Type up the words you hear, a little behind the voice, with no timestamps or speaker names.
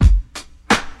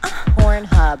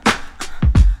Pornhub.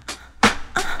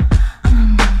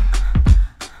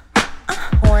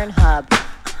 Pornhub.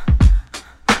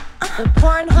 The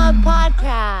Pornhub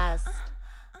Podcast.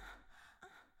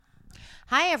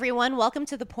 Hi, everyone. Welcome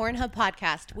to the Pornhub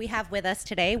Podcast. We have with us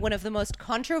today one of the most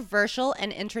controversial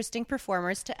and interesting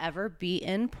performers to ever be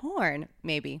in porn,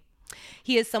 maybe.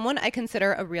 He is someone I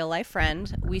consider a real-life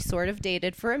friend. We sort of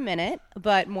dated for a minute,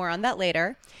 but more on that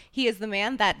later. He is the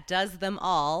man that does them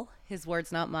all. His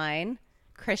words, not mine.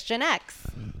 Christian X.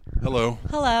 Hello.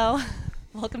 Hello.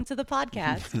 Welcome to the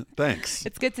podcast. Thanks.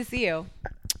 It's good to see you.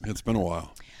 It's been a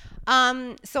while.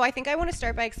 So I think I want to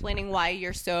start by explaining why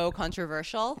you're so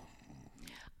controversial.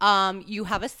 You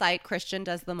have a site, Christian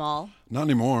Does Them All. Not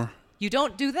anymore. You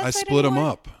don't do that I site split anymore?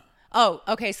 them up. Oh,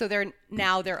 okay. So they're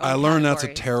now their own I learned that's a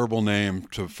categories. terrible name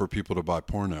for people to buy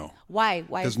porno. Why?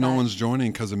 Why? Because no one's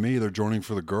joining because of me. They're joining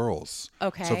for the girls.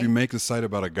 Okay. So if you make the site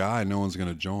about a guy, no one's going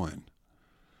to join.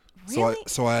 Really?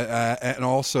 So I and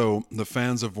also the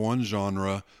fans of one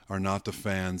genre are not the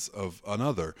fans of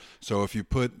another. So if you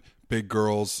put big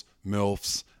girls,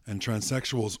 MILFs, and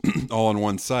transsexuals all on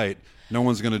one site, no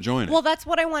one's going to join it. Well, that's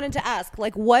what I wanted to ask.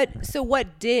 Like, what? So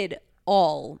what did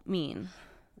all mean?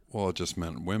 Well, it just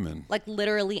meant women. Like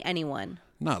literally anyone.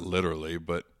 Not literally,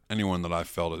 but anyone that I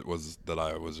felt that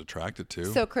I was attracted to.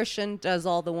 So Christian does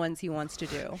all the ones he wants to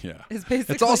do. Yeah. Is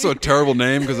basically. It's also a terrible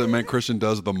name because it meant Christian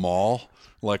does the mall.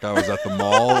 Like I was at the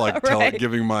mall, like Right.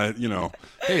 giving my,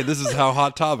 hey, this is how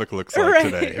Hot Topic looks like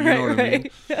today. You know what I mean?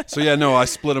 So yeah, no, I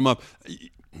split them up.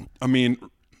 I mean,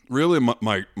 really,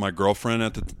 my girlfriend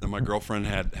had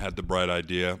the bright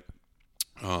idea,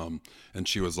 and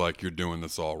she was like, "You're doing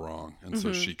this all wrong," and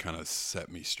so she kind of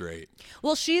set me straight.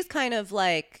 Well, she's kind of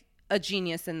like a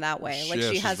genius in that way. Like Yeah,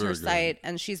 she she's has her very good. site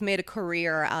and she's made a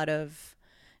career out of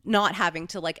not having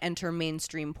to like enter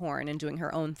mainstream porn and doing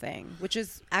her own thing, which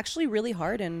is actually really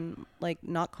hard and like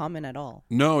not common at all.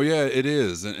 No, yeah, it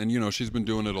is, and she's been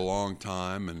doing it a long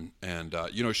time, and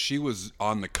she was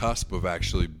on the cusp of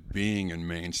actually being in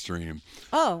mainstream.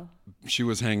 Oh, She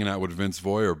was hanging out with Vince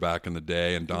Voyer back in the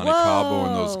day, and Donnie Whoa. Cabo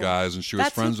and those guys, and she was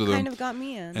that's friends what with kind them. of got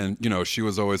me in. And she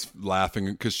was always laughing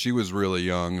because she was really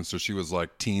young, and so she was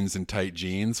like teens in tight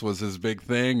jeans was his big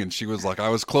thing, and she was like, I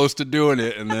was close to doing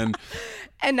it, and then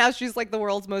And now she's like the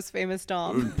world's most famous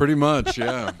dom. pretty much,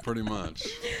 yeah, pretty much.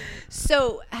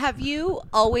 So have you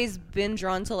always been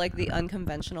drawn to like the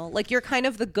unconventional? Like you're kind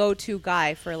of the go-to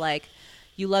guy for like,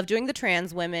 you love doing the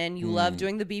trans women, you love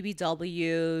doing the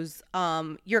BBWs.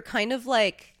 You're kind of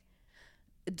like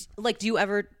do you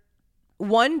ever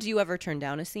turn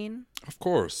down a scene? Of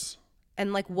course.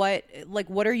 And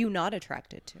what are you not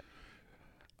attracted to?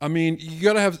 I mean, you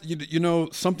gotta have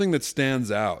something that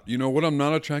stands out. What I'm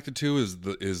not attracted to is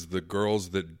the girls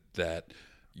that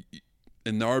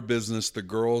in our business, the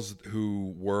girls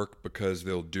who work because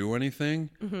they'll do anything,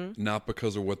 not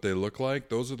because of what they look like.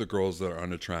 Those are the girls that are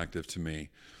unattractive to me.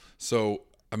 So,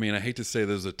 I mean, I hate to say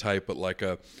there's a type, but like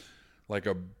a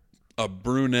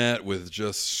brunette with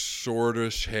just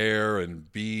shortish hair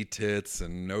and bee tits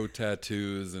and no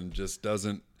tattoos and just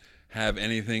doesn't have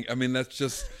anything. I mean, that's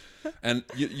just. And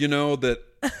there's just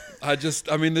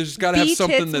got to have Bee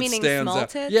something tits that meaning stands small out.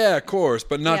 tits? Yeah, of course,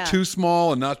 but not Yeah. too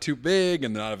small and not too big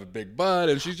and not have a big butt.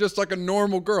 And she's just like a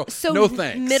normal girl. So no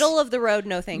thanks. middle of the road,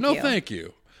 no thank you. No, thank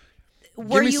you.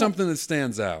 Were Give me you, something that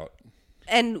stands out.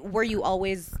 And were you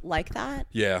always like that?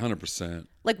 Yeah, 100%.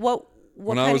 Like what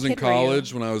When kind I was of in kid were you?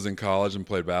 college and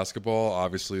played basketball,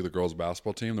 obviously the girls'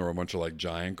 basketball team, there were a bunch of like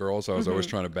giant girls. So I was always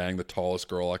trying to bang the tallest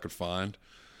girl I could find.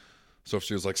 So if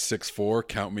she was like 6'4",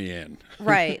 count me in.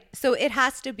 Right. So it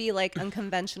has to be like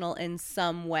unconventional in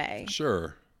some way.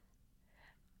 Sure.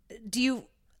 Do you,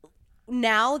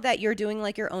 now that you're doing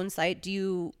like your own site, do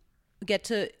you get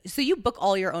to, so you book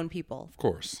all your own people? Of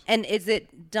course. And is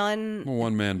it done? I'm a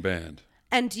one-man band.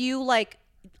 And do you like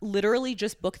literally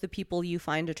just book the people you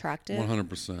find attractive?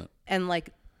 100%. And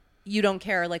like, you don't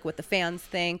care like what the fans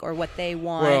think or what they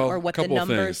want Well, or what the couple of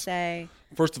numbers things. say?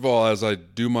 First of all, as I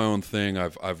do my own thing,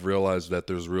 I've realized that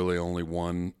there's really only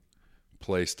one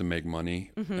place to make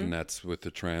money, and that's with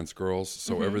the trans girls.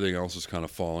 So everything else is kind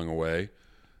of falling away.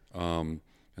 And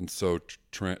so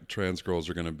trans girls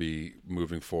are going to be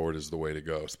moving forward as the way to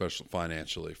go, especially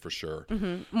financially, for sure.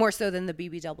 More so than the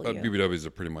BBW. BBWs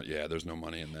are pretty much, there's no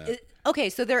money in that. Okay,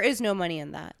 so there is no money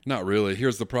in that. Not really.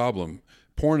 Here's the problem.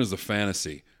 Porn is a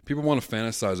fantasy. People want to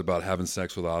fantasize about having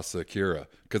sex with Asa Akira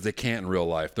because they can't in real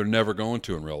life. They're never going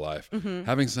to in real life.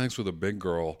 Having sex with a big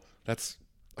girl,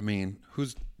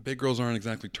 big girls aren't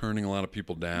exactly turning a lot of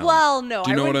people down. Well, no, Do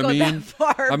you know I wouldn't what I go mean? that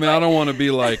far. I mean, I don't want to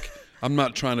be like, I'm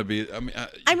not trying to be,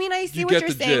 I see you what get you're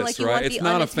the saying. gist, Like, right? It's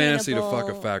not a fantasy to fuck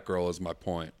a fat girl is my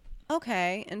point.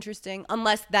 Okay, interesting.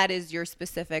 Unless that is your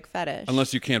specific fetish.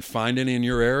 Unless you can't find any in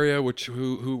your area,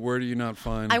 where do you not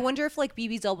find? I wonder if like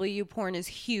BBW porn is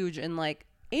huge in like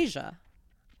Asia,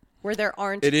 where there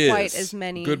aren't It quite is. as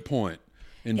many. Good point.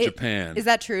 In Japan. Is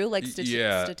that true? Like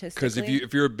yeah, statistically? because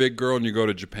if you're a big girl and you go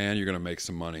to Japan, you're gonna make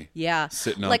some money. Yeah,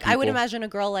 sitting on like people. I would imagine a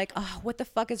girl like, oh, what the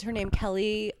fuck is her name?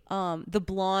 Kelly, the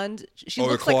blonde. She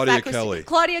looks Claudia like Kelly.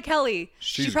 Claudia Kelly.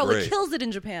 She She's probably great. kills it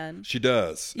in Japan. She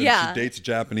does. And Yeah. she dates a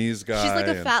Japanese guy. She's like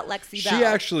a and fat Lexi Bell. She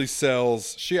actually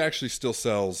sells. She actually still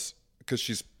sells because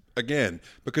she's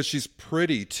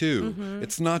pretty too. Mm-hmm.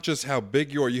 It's not just how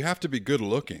big you are. You have to be good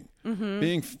looking. Mm-hmm.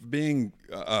 Being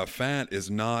fat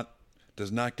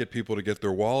does not get people to get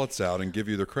their wallets out and give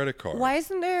you their credit card. Why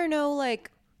isn't there no like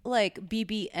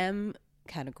BBM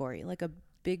category, like a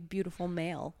big beautiful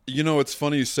male? You know, it's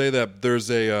funny you say that. There's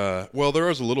there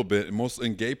is a little bit. Mostly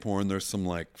in gay porn, there's some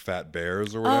like fat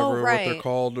bears or whatever, right. what they're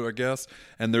called, I guess.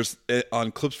 And there's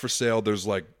on Clips for Sale, there's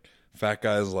like fat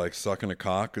guys like sucking a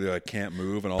cock. They like can't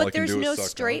move, and all they can do is suck. But there's no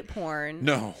straight porn.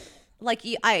 No. Like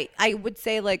I would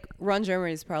say like Ron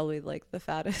Jeremy is probably like the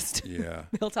fattest. Yeah.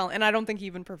 Male talent, and I don't think he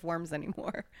even performs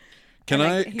anymore. Can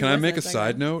I make a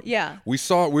side note? Yeah. We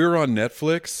were on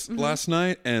Netflix last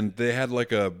night, and they had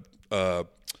like a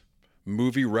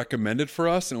movie recommended for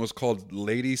us, and it was called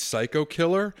Lady Psycho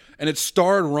Killer, and it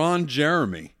starred Ron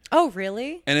Jeremy. Oh,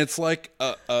 really? And it's like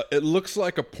it looks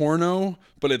like a porno,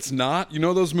 but it's not. You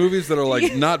know those movies that are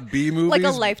like not B movies, Like a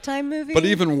Lifetime movie, but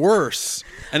even worse.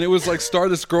 And it was like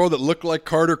this girl that looked like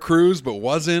Carter Cruz but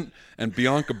wasn't, and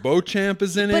Bianca Beauchamp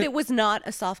is in it. But it was not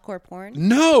a softcore porn.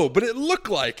 No, but it looked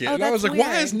like it. Oh, And I was that's like,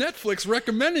 why weird. is Netflix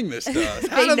recommending this to us?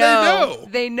 How They do know.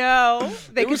 they know?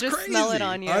 They It could was just crazy. smell it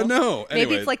on you. I know. Maybe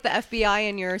Anyway. it's like the FBI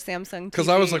in your Samsung TV. Because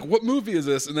I was like, what movie is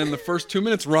this? And then the first 2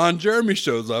 minutes, Ron Jeremy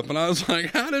shows up. And I was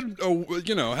like, how did... I mean,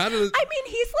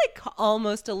 he's like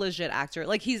almost a legit actor.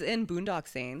 Like he's in Boondock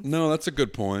Saints. No, that's a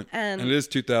good point. And it is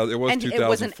 2000. It was and it 2014.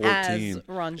 wasn't as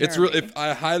Ron It's real. Jeremy. If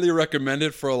I highly recommend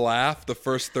it for a laugh. The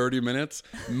first 30 minutes.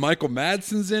 Michael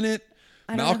Madsen's in it.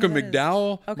 I don't know Malcolm who that is.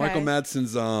 McDowell. Okay. Michael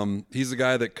Madsen's he's the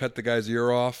guy that cut the guy's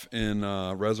ear off in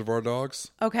Reservoir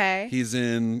Dogs. Okay. He's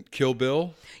in Kill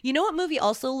Bill. You know what movie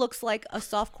also looks like a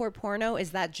softcore porno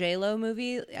is that J-Lo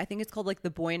movie. I think it's called like The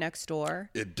Boy Next Door.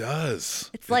 It does.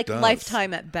 It's like does.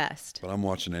 Lifetime at best. But I'm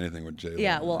watching anything with J-Lo.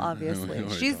 Yeah, well, What are you obviously. talking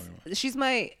about? She's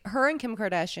her and Kim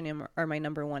Kardashian are my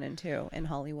number 1 and 2 in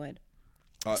Hollywood.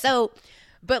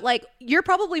 But like you're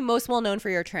probably most well known for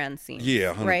your trans scene.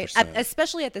 Yeah, 100%. Right?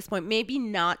 Especially at this point, maybe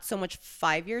not so much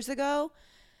 5 years ago.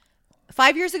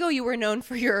 5 years ago, you were known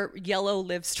for your yellow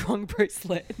Live Strong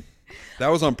bracelet. That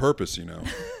was on purpose, you know.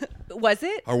 Was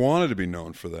it? I wanted to be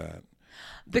known for that.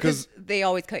 Because they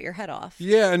always cut your head off.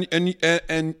 Yeah,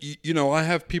 and you know, I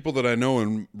have people that I know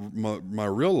in my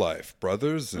real life,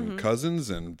 brothers and cousins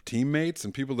and teammates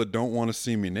and people that don't want to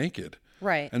see me naked.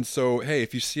 Right. And so, hey,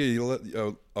 if you see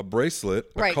a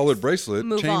bracelet, a Right. colored bracelet,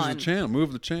 Move change on. the channel,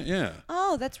 move the channel. Yeah.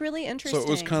 Oh, that's really interesting. So it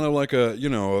was kind of like a, you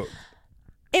know,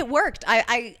 It worked.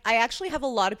 I actually have a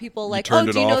lot of people like, turned oh,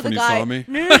 it do you know off the when you guy?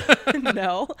 saw me?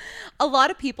 No. A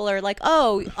lot of people are like,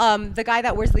 oh, the guy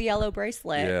that wears the yellow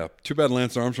bracelet. yeah. Too bad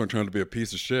Lance Armstrong turned out to be a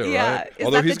piece of shit, Yeah. right? Is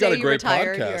Although that the he's got day a you great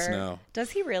retired podcast your- now.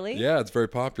 Does he really? Yeah, it's very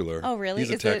popular. Oh, really?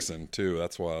 He's a Is it- Texan too.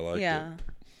 That's why I like Yeah. it.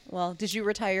 Well, did you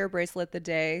retire your bracelet the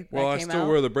day that Well, I came still out?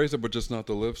 wear the bracelet, but just not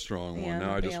the Live Strong Yeah, one. Now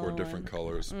not I the just wear yellow different one.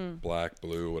 colors, black,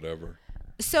 blue, whatever.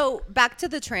 So back to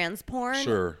the trans porn.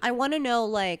 Sure. I want to know,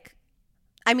 like,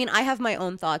 I mean, I have my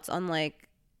own thoughts on like,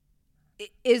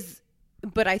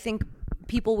 but I think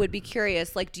people would be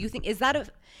curious. Like, do you think is that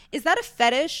a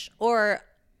fetish or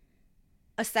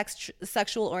a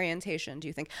sexual orientation? Do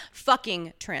you think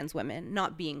fucking trans women,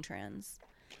 not being trans?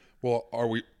 Well, are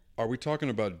we talking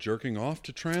about jerking off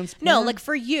to trans porn? No, like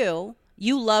for you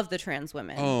love the trans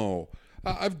women. Oh,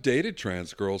 I've dated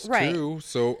trans girls Right. too.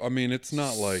 So I mean, it's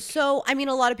not like So, I mean,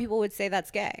 a lot of people would say that's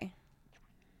gay.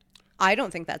 I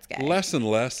don't think that's gay. less and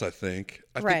less. I think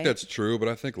Right. think that's true, but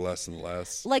I think less and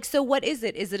less. Like, so what is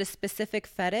it? Is it a specific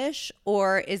fetish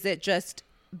or is it just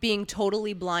being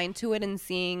totally blind to it and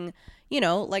seeing, you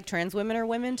know, like trans women are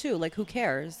women too? Like, who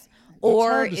cares? Well, Or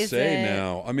it's hard to is say it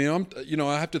now. I mean,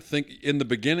 I have to think. In the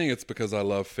beginning, it's because I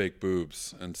love fake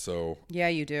boobs, and so Yeah,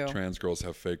 you do. trans girls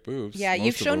have fake boobs. Yeah, most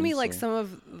you've of shown them, me like so- some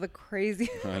of the crazy.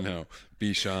 I know.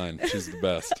 B Shine, she's the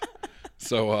best.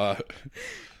 So,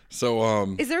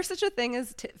 Is there such a thing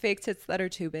as fake tits that are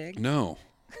too big? no,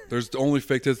 there's only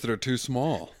fake tits that are too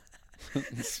small.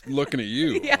 It's looking at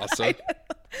you, Asa.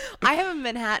 I have a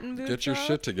Manhattan boob Get your job.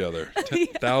 shit together.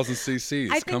 10,000 cc's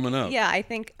I think, coming up. Yeah, I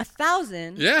think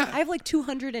 1,000. Yeah. I have like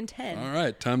 210. All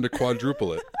right, time to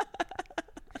quadruple it.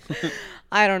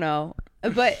 I don't know.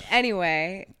 But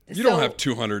anyway. You don't have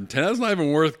 210. That's not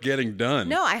even worth getting done.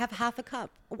 No, I have half a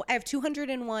cup. I have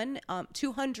 201,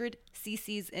 200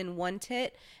 cc's in one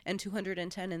tit and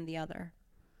 210 in the other.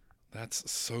 That's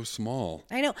so small.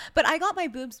 I know. But I got my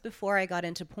boobs before I got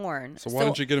into porn. So why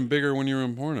didn't you get them bigger when you were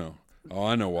in porno? Oh,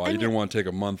 I know why. You didn't want to take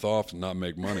a month off and not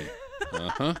make money.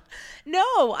 Uh-huh.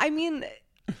 No, I mean,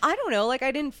 I don't know. Like,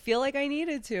 I didn't feel like I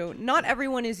needed to. Not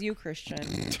everyone is you,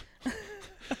 Christian.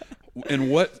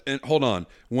 And hold on.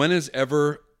 When has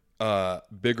ever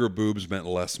bigger boobs meant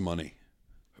less money?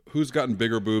 Who's gotten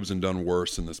bigger boobs and done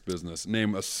worse in this business?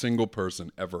 Name a single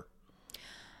person ever.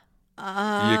 You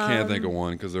can't think of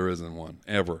one because there isn't one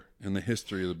ever in the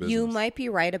history of the business. You might be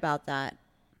right about that.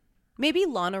 Maybe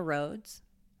Lana Rhodes.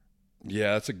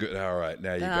 Yeah, that's a good. All right,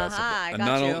 now you got something.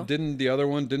 I got you. Didn't the other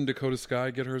one? Didn't Dakota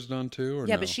Sky get hers done too? Or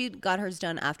yeah, no? but she got hers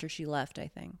done after she left, I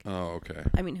think. Oh, okay.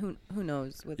 I mean, who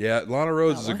knows? Yeah, Lana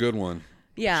Rhodes is a good one.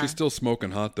 Yeah, she's still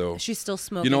smoking hot though. She's still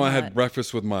smoking. You know, I hot. had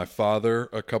breakfast with my father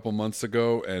a couple months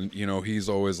ago, and you know, he's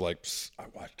always like, "I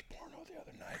watched porno the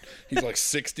other night." He's like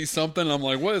 60 something. I'm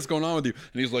like, "What is going on with you?"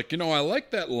 And he's like, "You know, I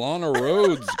like that Lana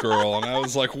Rhodes girl." And I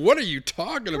was like, "What are you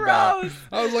talking about?"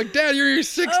 I was like, "Dad, you're in your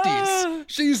 60s.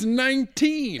 She's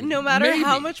 19." No matter maybe.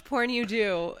 how much porn you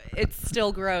do, it's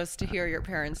still gross to hear your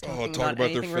parents talking talk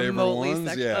about their favorite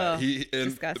ones. Yeah, and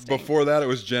disgusting. before that, it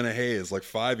was Jenna Hayes. Like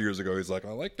 5 years ago, he's like,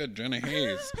 "I like that Jenna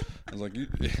Hayes." I was like,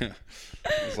 "Yeah."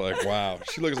 I was like, "Wow,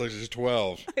 she looks like she's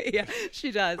 12." Yeah,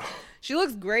 she does. She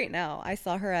looks great now. I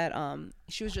saw her at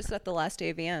she was just at the last day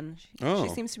of VN. She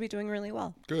seems to be doing really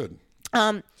well. Good.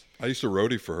 I used to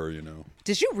roadie for her, you know.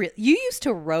 Did you you used to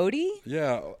roadie?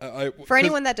 Yeah. For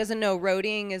anyone that doesn't know,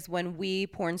 roadieing is when we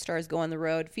porn stars go on the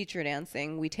road feature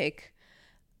dancing. We take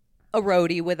a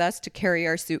roadie with us to carry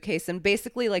our suitcase and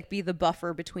basically like be the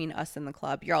buffer between us and the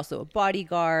club. You're also a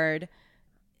bodyguard.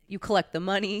 You collect the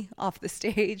money off the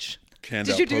stage.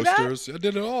 Did you do posters. That? I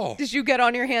did it all. Did you get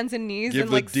on your hands and knees Give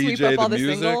and like the DJ sweep up all the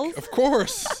music? singles? Of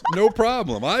course. No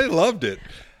problem. I loved it.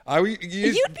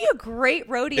 You'd be a great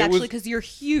roadie actually because you're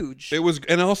huge. It was,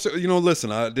 and also, you know,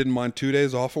 listen, I didn't mind 2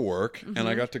 days off of work, and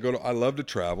I got to go to. I love to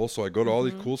travel, so I go to all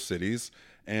these cool cities,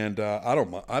 and I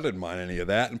didn't mind any of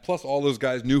that. And plus, all those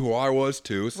guys knew who I was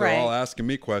too, so they're all asking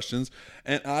me questions.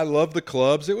 And I loved the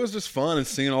clubs. It was just fun and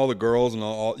seeing all the girls and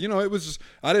all. You know, it was just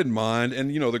I didn't mind,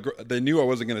 and you know, they knew I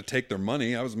wasn't going to take their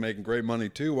money. I was making great money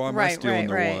too. Why am I stealing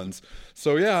their ones?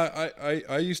 So yeah,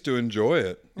 I used to enjoy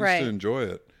it.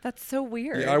 That's so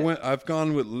weird. Yeah, I've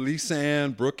gone with Lisa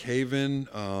Ann, Brooke Haven,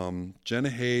 Jenna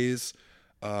Hayes.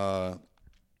 I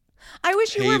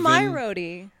wish you were my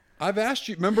roadie. I've asked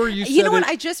you. Remember you said you know what?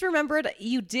 I just remembered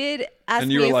you did ask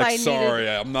me if I needed. And you were like, "Sorry,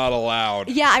 I'm not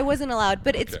allowed." Yeah, I wasn't allowed,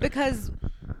 but it's because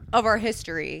of our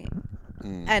history.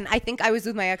 And I think I was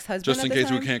with my ex-husband. Just in at the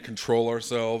case time. we can't control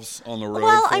ourselves on the road.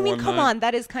 Well, for I mean, one come night. on,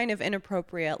 that is kind of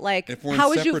inappropriate. Like, if we're in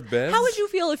separate beds? How would you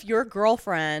feel if your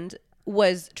girlfriend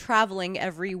was traveling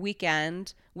every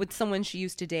weekend with someone she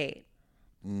used to date?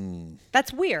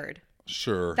 That's weird.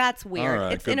 Sure. That's weird.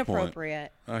 Right, it's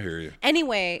inappropriate. Point. I hear you.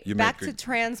 Anyway, back to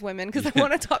trans women because I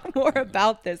want to talk more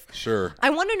about this. Sure. I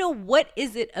want to know what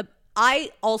is it.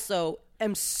 I also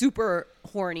am super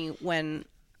horny when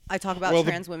I talk about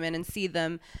trans women and see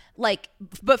them like,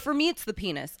 but for me, it's the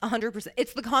penis, 100%.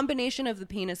 It's the combination of the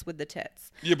penis with the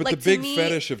tits. Yeah, but like, the big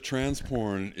fetish of trans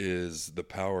porn is the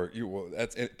power.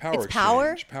 That's power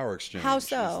exchange. Power exchange. How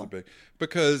so?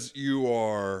 Because you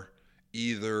are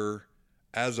either,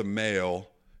 as a male,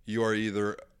 you are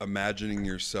either imagining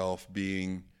yourself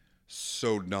being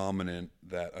so dominant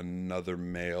that another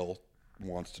male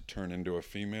wants to turn into a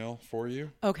female for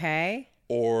you. Okay.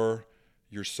 Or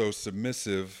you're so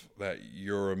submissive that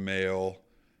you're a male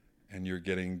and you're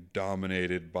getting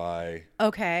dominated by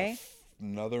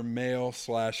another male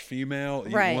 / female,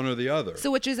 right. one or the other.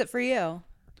 So which is it for you?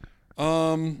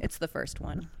 It's the first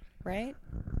one, right?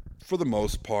 For the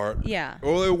most part. Yeah.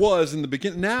 Well, it was in the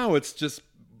beginning. Now it's just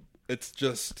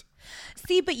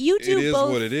See, but you do both. It is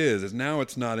what it is. Now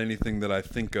it's not anything that I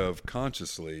think of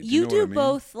consciously. You do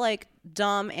both like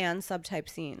dom and subtype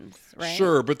scenes, right?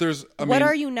 Sure, but what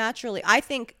are you naturally? I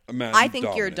think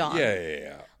you're dom.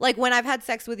 Yeah. Like when I've had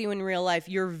sex with you in real life,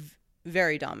 you're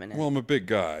very dominant. Well, I'm a big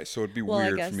guy, so it'd be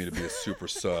weird for me to be a super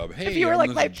sub. Hey, if you were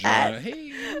like my pet.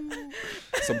 Hey,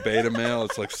 some beta male.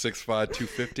 It's like 6'5",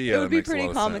 250. Yeah, it would be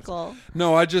pretty comical.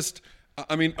 No,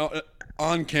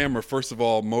 on camera. First of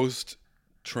all, most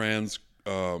trans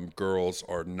girls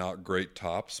are not great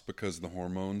tops because the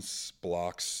hormones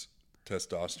blocks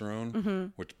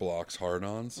testosterone, which blocks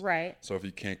hard-ons. Right. So if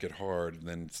you can't get hard,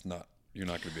 then it's not you're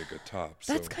not going to be a good top.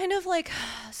 That's kind of like,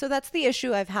 so that's the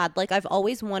issue I've had. Like, I've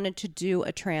always wanted to do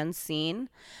a trans scene,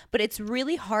 but it's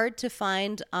really hard to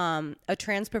find a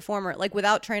trans performer, like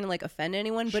without trying to like offend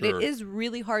anyone, but it is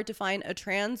really hard to find a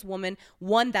trans woman,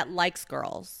 one that likes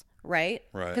girls, right?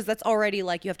 Right. Because that's already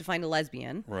like, you have to find a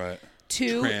lesbian. Right.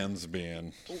 Two,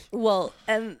 transbian. Well,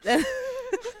 and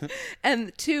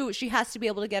and two, she has to be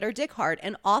able to get her dick hard.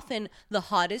 And often the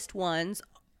hottest ones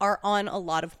are on a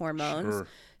lot of hormones. Sure.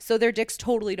 So their dicks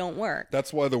totally don't work.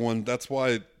 That's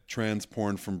why trans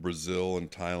porn from Brazil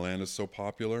and Thailand is so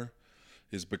popular,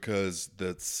 is because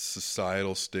the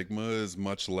societal stigma is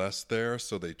much less there.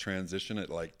 So they transition at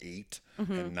like 8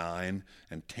 and 9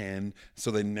 and 10.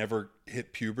 So they never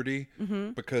hit puberty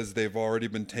because they've already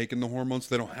been taking the hormones.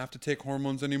 They don't have to take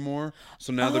hormones anymore.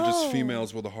 So now they're just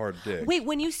females with a hard dick. Wait,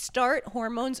 when you start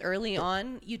hormones early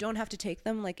on, you don't have to take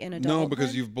them like in adulthood? No,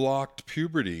 because you've blocked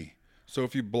puberty. So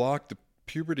if you block the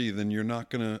puberty, then you're not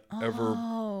going to ever...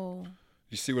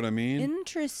 You see what I mean?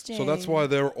 Interesting. So that's why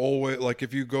they're always, like,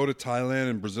 if you go to Thailand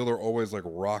and Brazil, they're always like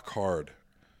rock hard.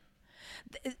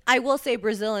 I will say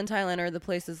Brazil and Thailand are the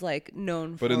places like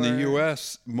known for... But in the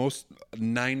U.S.,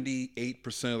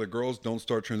 98% of the girls don't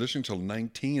start transitioning until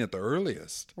 19 at the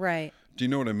earliest. Right. Do you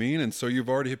know what I mean? And so you've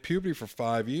already hit puberty for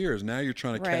 5 years. Now you're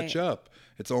trying to catch up.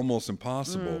 It's almost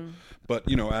impossible. But,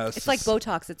 you know, it's like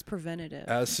Botox. It's preventative.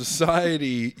 As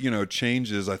society, you know,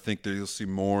 changes, I think that you'll see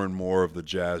more and more of the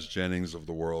Jazz Jennings of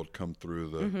the world come through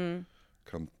the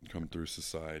come through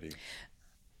society.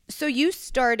 So you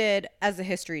started as a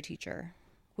history teacher,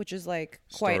 which is like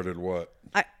quite... Started what?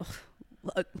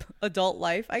 Adult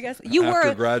life, I guess.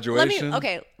 After graduation?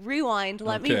 Rewind.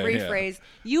 Let me rephrase.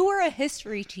 Yeah. You were a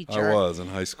history teacher. I was in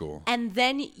high school. And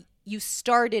then you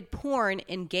started porn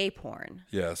in gay porn.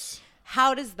 Yes.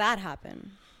 How does that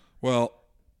happen? Well,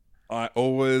 I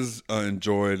always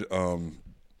enjoyed...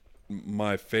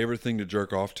 my favorite thing to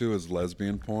jerk off to is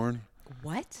lesbian porn.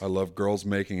 What? I love girls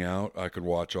making out. I could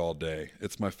watch all day.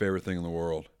 It's my favorite thing in the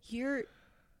world.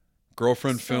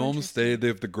 Girlfriend films, they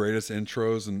have the greatest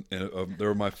intros, and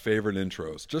they're my favorite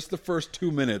intros. Just the first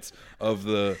 2 minutes of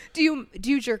the... Do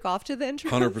you jerk off to the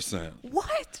intros? 100%.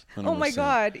 What? 100%. Oh my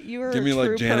God, you're Give me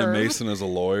like Janet perv. Mason as a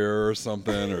lawyer or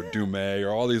something, or Dumais, or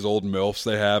all these old MILFs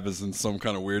they have as in some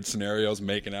kind of weird scenarios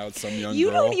making out with some young girl.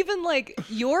 You don't even like...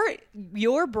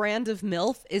 Your brand of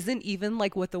MILF isn't even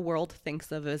like what the world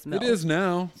thinks of as MILF. It is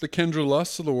now. The Kendra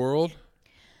Lusts of the world.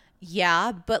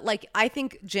 Yeah, but like I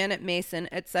think Janet Mason,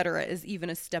 etc., is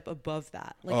even a step above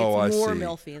that. Like it's more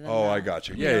MILFy than that. I got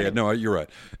you. Yeah, no, you're right.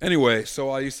 Anyway, so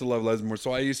I used to love lesbian porn.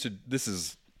 So I used to. This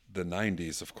is the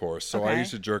 90s, of course. So I used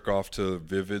to jerk off to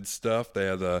Vivid stuff. They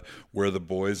had the Where the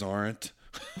Boys Aren't.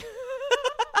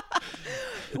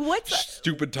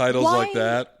 Stupid titles like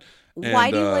that.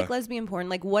 Why do you like lesbian porn?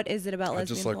 Like, what is it about lesbian porn?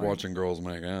 I just like watching girls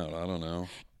make out. I don't know.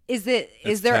 Is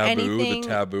there anything... The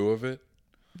taboo of it?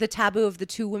 The taboo of the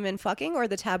two women fucking, or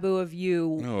the taboo of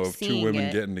you of two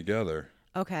women getting together.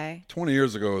 Okay. 20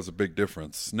 years ago was a big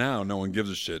difference. Now no one gives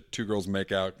a shit. Two girls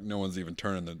make out. No one's even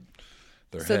turning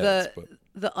their heads. So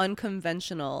the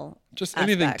unconventional just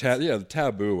anything. The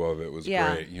taboo of it was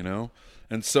great, you know?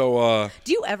 And so...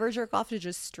 do you ever jerk off to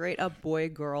just straight up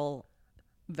boy-girl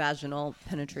vaginal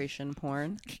penetration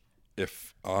porn?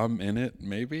 If I'm in it,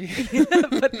 maybe.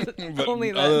 but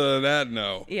only then. Other than that,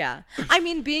 no. Yeah. I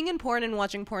mean, being in porn and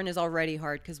watching porn is already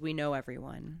hard because we know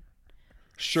everyone.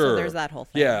 Sure. So there's that whole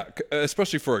thing. Yeah,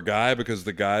 especially for a guy, because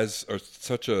the guys are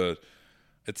such a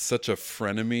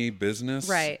frenemy business.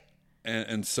 Right.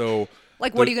 And so...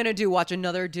 Like, what are you going to do? Watch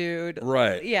another dude?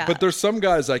 Right. Yeah. But there's some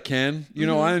guys I can. You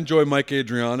know, I enjoy Mike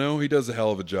Adriano. He does a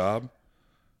hell of a job.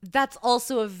 That's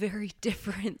also a very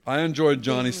different... I enjoyed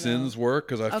Johnny Sin's work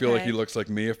because I feel like he looks like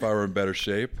me if I were in better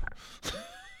shape.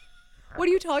 What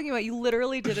are you talking about? You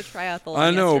literally did a triathlon I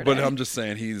know, yesterday. but I'm just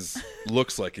saying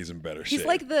looks like he's in better shape. He's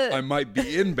like I might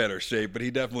be in better shape, but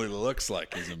he definitely looks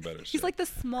like he's in better shape. He's like the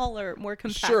smaller, more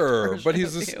compact version but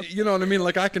he's of you know what I mean?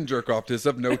 Like I can jerk off to his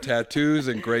stuff, no tattoos,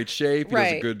 in great shape. He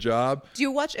does a good job. Do you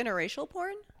watch interracial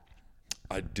porn?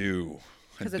 I do.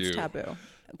 Because it's taboo.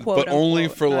 Quote, but only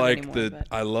for like anymore,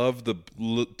 I love the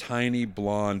tiny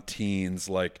blonde teens.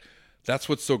 Like that's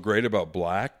what's so great about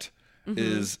Blacked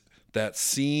is that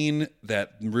scene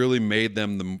that really made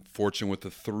them the fortune with the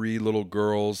three little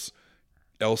girls,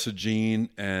 Elsa Jean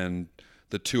and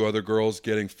the two other girls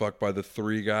getting fucked by the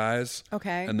three guys.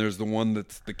 Okay. And there's the one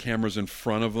that's the camera's in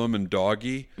front of them and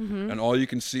doggy. And all you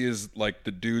can see is like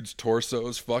the dude's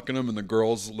torsos fucking them and the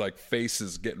girls like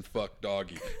faces getting fucked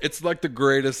doggy. It's like the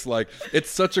greatest, like, it's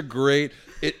such a great,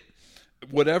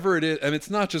 whatever it is. And it's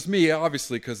not just me,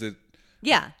 obviously, because it.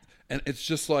 Yeah. And it's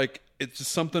just like, it's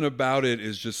just something about it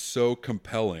is just so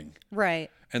compelling. Right.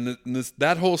 And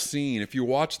that whole scene, if you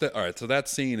watch that, all right, so that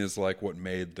scene is like what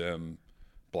made them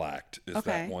blacked, is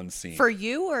that one scene. For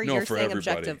you, or no, you're for saying everybody.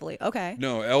 objectively? Okay.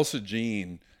 No, Elsa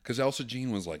Jean, because Elsa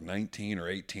Jean was like 19 or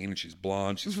 18 and she's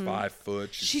blonde, she's 5 foot.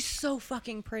 She's so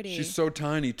fucking pretty. She's so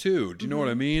tiny too. Do you know what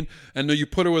I mean? And then you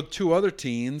put her with 2 other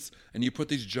teens and you put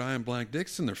these giant black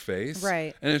dicks in their face.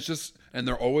 Right. And it's just, and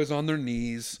they're always on their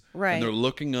knees. Right. And they're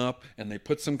looking up and they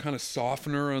put some kind of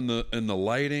softener in the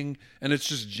lighting, and it's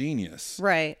just genius.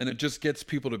 Right. And it just gets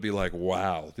people to be like,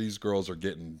 wow, these girls are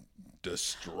getting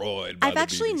destroyed by I've the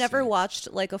actually BBC. never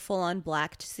watched like a full-on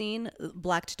blacked scene,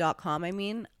 blacked.com, I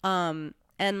mean.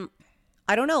 And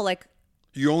I don't know, like,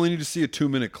 you only need to see a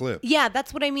 2-minute clip. yeah,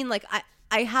 that's what I mean. Like,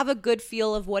 I have a good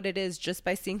feel of what it is just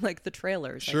by seeing like the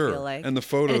trailers. Sure. I feel like. And the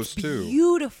photos and it's too.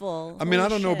 Beautiful. I mean, Holy I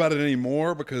don't know shit. about it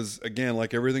anymore because, again,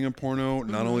 like everything in porno,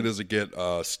 not only does it get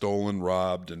stolen,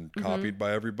 robbed, and copied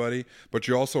by everybody, but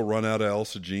you also run out of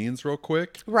Elsa Jeans real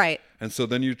quick. Right. And so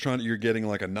then you're getting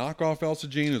like a knockoff Elsa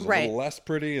Jean who's a Right. little less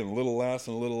pretty and a little less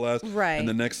and a little less. Right. And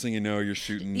the next thing you know, you're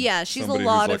shooting Yeah, she's a somebody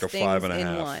lot who's like of a 5 things and a in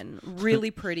half. one. Really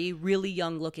pretty, really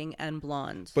young looking, and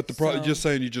blonde. But the problem, just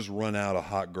saying, you just run out of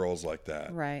hot girls like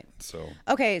that. Right. So.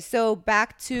 Okay, so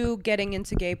back to getting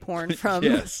into gay porn from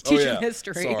Yes. teaching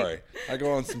history. Sorry. I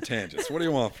go on some tangents. What do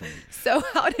you want from me? So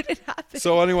how did it happen?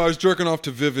 So anyway, I was jerking off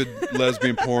to vivid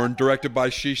lesbian porn directed by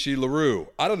Shishi LaRue.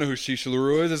 I don't know who Shishi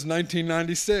LaRue is. It's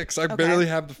 1996. I barely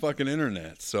have the fucking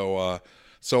internet. So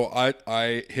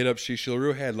I hit up Shishi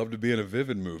LaRue. Hey, I'd love to be in a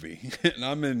Vivid movie. And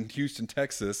I'm in Houston,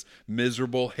 Texas,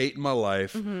 miserable, hating my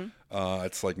life.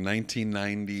 It's like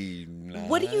 1999.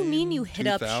 What do you mean you hit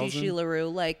 2000? up Shishi LaRue?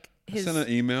 Like I his... sent an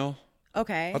email.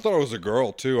 Okay. I thought it was a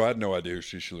girl too. I had no idea who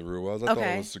Shishi LaRue was. I thought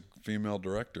Okay. it was a female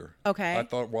director. Okay. I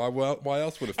thought why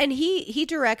else would it? And he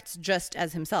directs just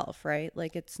as himself, right?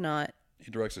 Like it's not. He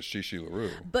directs as Shishi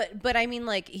LaRue. But I mean,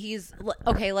 like he's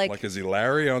okay. Like is he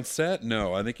Larry on set?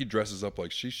 No, I think he dresses up like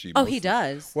Shishi. oh, mostly. he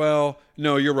does. Well,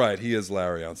 no, you're right. He is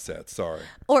Larry on set. Sorry,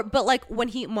 But like when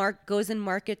he goes and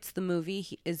markets the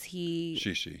movie, is he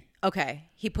Shishi. Okay,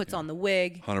 he puts on the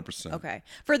wig. 100%. Okay.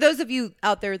 For those of you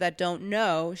out there that don't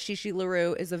know, Shishi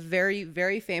LaRue is a very,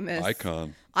 very famous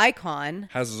Icon.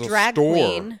 Has a drag store.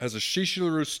 queen. Has a Shishi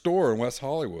LaRue store in West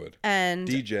Hollywood. And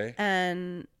DJ.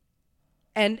 And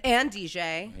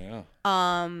DJ. Yeah.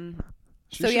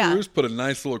 So Shishi LaRue's put a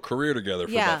nice little career together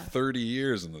for Yeah. about 30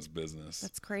 years in this business.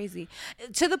 That's crazy.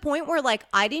 To the point where like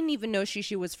I didn't even know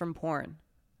Shishi was from porn.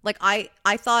 Like I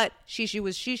thought Shishi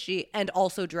was Shishi and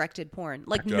also directed porn.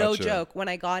 Like no Gotcha. joke. When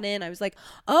I got in, I was like,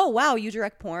 "Oh wow, you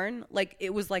direct porn?" Like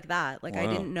it was like that. Like I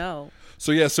Wow. didn't know.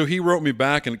 So he wrote me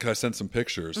back and 'cause I sent some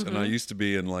pictures, and Mm-hmm. I used to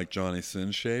be in like Johnny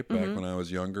Sin shape back when I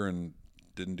was younger and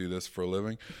didn't do this for a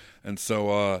living, and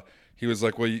so he was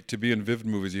like, "Well, to be in Vivid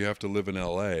movies, you have to live in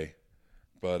L.A."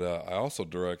 But I also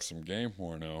direct some game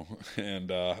porno,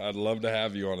 and I'd love to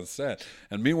have you on a set.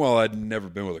 And meanwhile, I'd never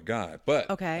been with a guy, but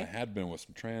Okay. I had been with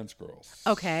some trans girls.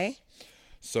 Okay.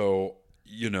 So,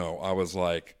 I was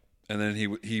like, and then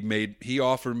he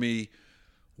offered me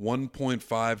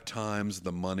 1.5 times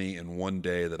the money in one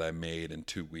day that I made in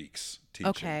 2 weeks teaching.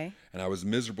 Okay. And I was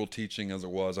miserable teaching as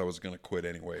it was. I was going to quit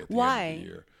anyway at the Why? end of the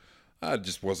year. I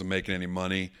just wasn't making any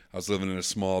money. I was living in a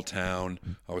small town.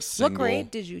 I was single. What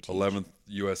grade did you teach? 11th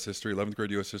U.S. history, 11th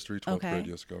grade U.S. history, 12th Okay. grade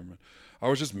U.S. government. I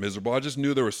was just miserable. I just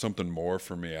knew there was something more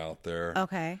for me out there.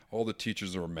 Okay. All the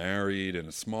teachers were married in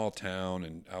a small town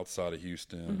and outside of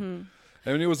Houston. Mm-hmm.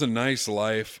 I mean, it was a nice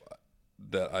life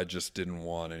that I just didn't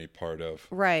want any part of.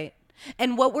 Right.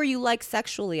 And what were you like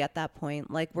sexually at that point?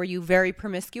 Like were you very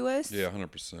promiscuous? Yeah,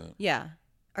 100%. Yeah.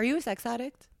 Are you a sex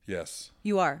addict? Yes.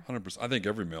 You are. 100%. I think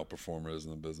every male performer is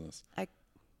in the business. I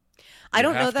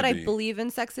don't know have that to I be. believe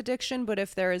in sex addiction, but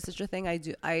if there is such a thing,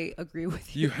 I agree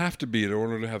with you. You have to be in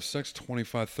order to have sex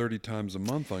 25, 30 times a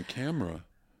month on camera.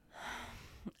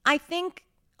 I think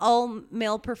all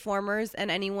male performers and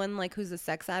anyone like who's a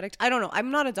sex addict, I don't know. I'm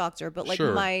not a doctor, but like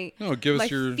Sure. my give us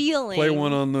your feeling. play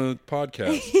one on the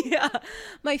podcast. Yeah.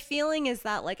 My feeling is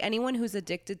that like anyone who's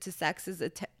addicted to sex is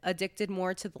addicted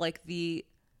more to like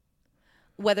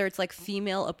whether it's like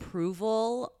female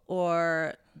approval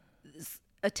or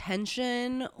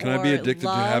attention. Can or I be addicted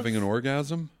love. to having an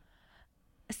orgasm?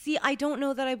 See, I don't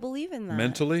know that I believe in that.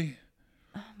 Mentally?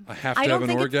 I have I to don't have an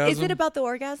think orgasm? is it about the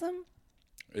orgasm?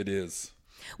 It is.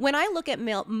 When I look at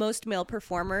most male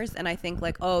performers and I think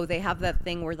like, oh, they have that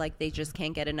thing where like they just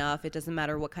can't get enough. It doesn't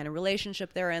matter what kind of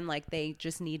relationship they're in. Like they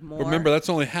just need more. But remember, that's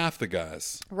only half the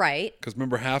guys. Right. Because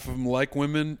remember, half of them like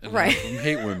women and Right. half of them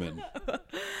hate women.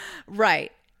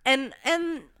 Right. And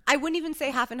I wouldn't even say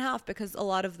half and half because a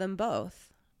lot of them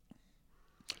both.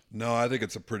 No, I think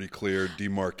it's a pretty clear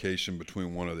demarcation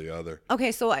between one or the other.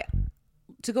 Okay, so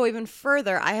to go even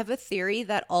further, I have a theory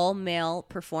that all male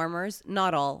performers,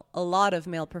 not all, a lot of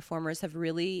male performers have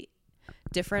really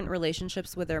different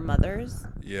relationships with their mothers.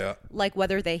 Yeah. Like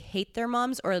whether they hate their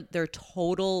moms or they're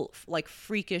total, like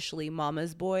freakishly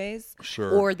mama's boys.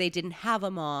 Sure. Or they didn't have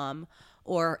a mom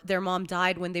or their mom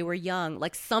died when they were young.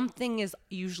 Like something is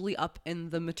usually up in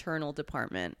the maternal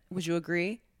department. Would you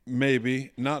agree?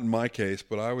 Maybe. Not in my case,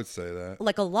 but I would say that.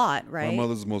 Like a lot, right? My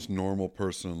mother's the most normal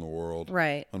person in the world.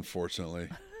 Right. Unfortunately.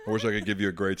 I wish I could give you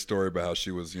a great story about how she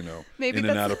was, Maybe in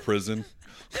and out of prison.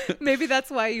 Maybe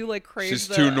that's why you like crave. She's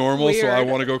too normal, weird. so I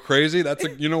want to go crazy. That's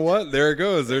you know what? There it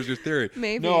goes. There's your theory.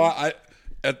 Maybe. No,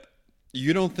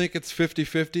 you don't think it's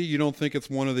 50-50? You don't think it's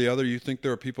one or the other? You think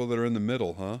there are people that are in the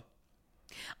middle, huh?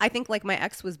 I think like my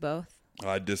ex was both.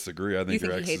 I disagree. I think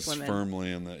your ex is women?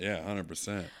 firmly in the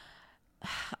 100%.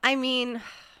 I mean,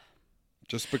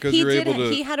 just because you're able to,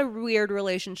 he had a weird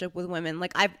relationship with women.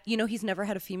 Like he's never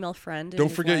had a female friend. Don't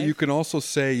forget, you can also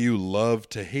say you love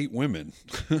to hate women,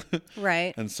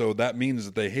 right? And so that means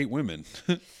that they hate women.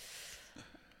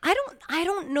 I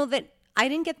don't know that. I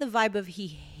didn't get the vibe of he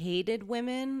hated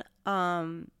women.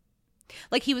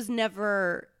 Like he was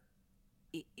never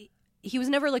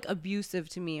like abusive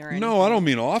to me or anything. No, I don't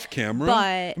mean off camera. But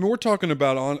I mean, we're talking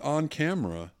about on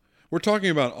camera. We're talking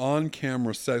about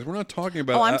on-camera sex. We're not talking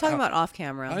about. Oh, I'm talking about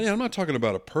off-camera. I'm not talking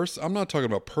about a person. I'm not talking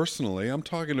about personally. I'm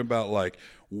talking about like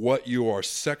what you are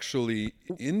sexually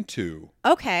into.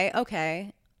 Okay.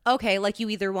 Like you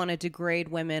either want to degrade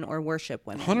women or worship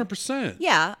women. 100%.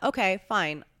 Yeah. Okay.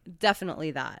 Fine.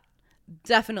 Definitely that.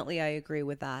 Definitely, I agree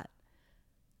with that.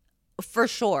 For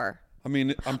sure. I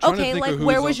mean, I'm trying to think like of who's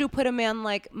where would you put a man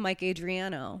like Mike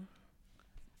Adriano?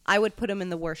 I would put him in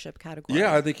the worship category.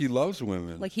 Yeah, I think he loves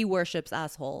women. Like he worships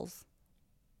assholes.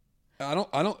 I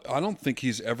don't think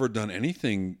he's ever done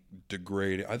anything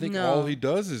degrading. I think all he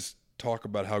does is talk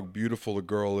about how beautiful a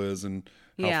girl is and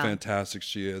how fantastic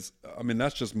she is. I mean,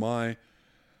 that's just I'm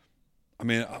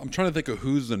trying to think of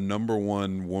who's the number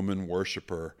one woman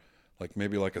worshiper. Like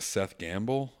maybe like a Seth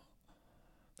Gamble.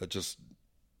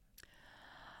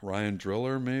 Ryan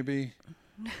Driller, maybe.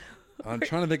 I'm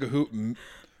trying to think of who.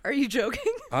 Are you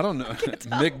joking? I don't know.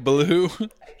 Mick Blue. I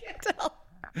can't tell.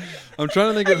 I'm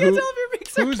trying to think of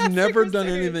who's never done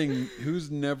serious. anything. Who's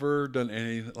never done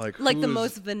anything like the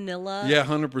most vanilla. Yeah,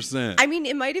 100%. I mean,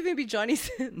 it might even be Johnny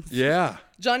Sins. Yeah.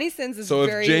 Johnny Sins is so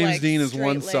very, if James like, Dean is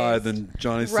one side, then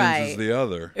Johnny Sins is the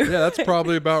other. Yeah, that's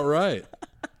probably about right.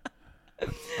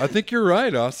 I think you're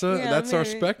right, Asa. Yeah, that's our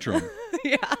maybe. spectrum.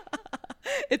 Yeah.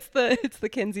 It's the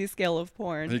Kinsey scale of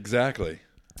porn. Exactly.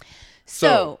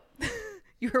 So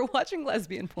you were watching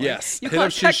lesbian porn. Yes. You Hit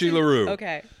up Shishi LaRue.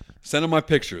 Okay. Sent him my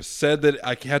pictures. Said that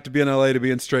I had to be in LA to be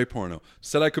in straight porno.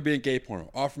 Said I could be in gay porno.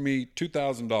 Offered me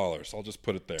 $2,000. I'll just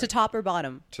put it there. To top or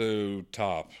bottom? To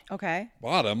top. Okay.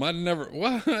 Bottom? I'd never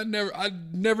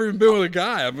even been with a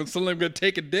guy. I'm suddenly going to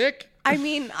take a dick. I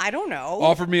mean, I don't know.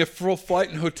 Offered me a full flight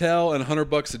and hotel and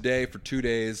 $100 a day for 2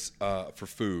 days for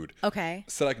food. Okay.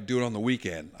 Said I could do it on the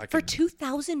weekend. For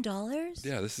 $2,000?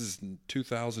 Yeah, this is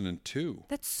 2002.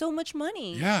 That's so much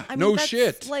money. Yeah, I mean, no that's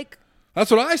shit. Like, that's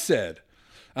what I said.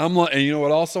 I'm like, and you know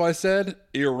what? Also, I said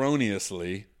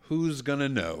erroneously, who's gonna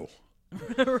know?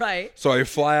 right. So I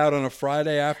fly out on a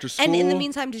Friday after school. And in the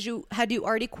meantime, had you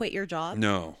already quit your job?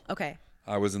 No. Okay.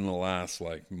 I was in the last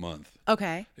month.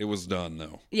 Okay. It was done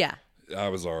though. Yeah. I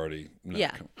was already.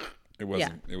 Yeah. It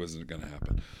wasn't. Yeah. It wasn't gonna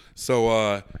happen.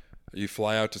 So you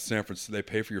fly out to San Francisco. They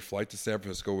pay for your flight to San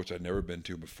Francisco, which I'd never been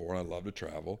to before. I love to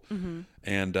travel. Mm-hmm.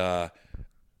 And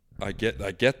I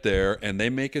get there, and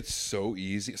they make it so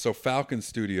easy. So Falcon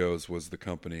Studios was the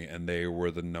company, and they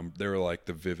were they were like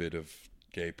the Vivid of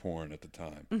gay porn at the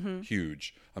time. Mm-hmm.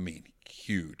 Huge. I mean,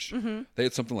 huge. Mm-hmm. They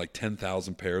had something like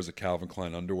 10,000 pairs of Calvin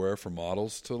Klein underwear for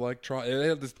models to like try. They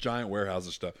had this giant warehouse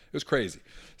of stuff. It was crazy.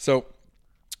 So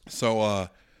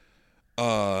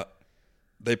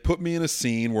they put me in a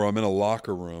scene where I'm in a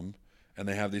locker room, and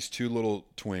they have these two little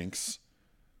twinks.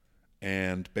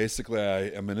 And basically, I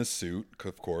am in a suit,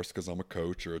 of course, because I'm a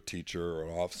coach or a teacher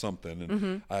or off something. And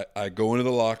mm-hmm. I go into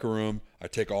the locker room. I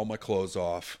take all my clothes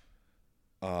off.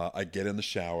 I get in the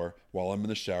shower. While I'm in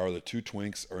the shower, the two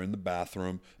twinks are in the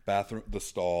bathroom, the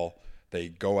stall. They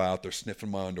go out. They're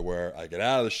sniffing my underwear. I get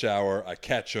out of the shower. I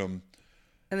catch them.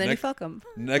 And then you fuck them.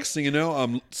 Next thing you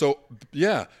know,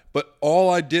 But all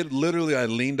I did, literally, I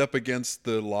leaned up against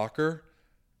the locker.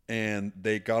 And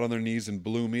they got on their knees and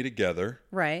blew me together.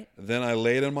 Right. Then I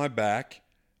laid on my back.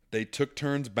 They took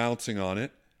turns bouncing on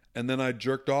it. And then I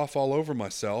jerked off all over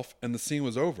myself. And the scene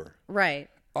was over. Right.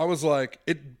 I was like,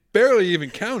 it barely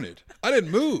even counted. I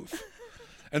didn't move.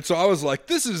 And so I was like,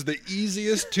 this is the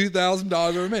easiest $2,000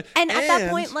 I've ever made. And at that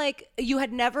point, like, you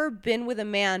had never been with a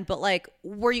man, but like,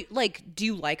 were you like, do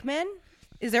you like men?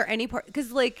 Is there any part?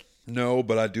 Because like, no,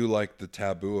 but I do like the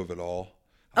taboo of it all.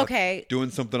 Okay. Doing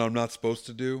something I'm not supposed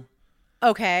to do.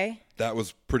 Okay. That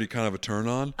was pretty kind of a turn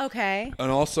on. Okay.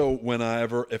 And also,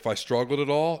 if I struggled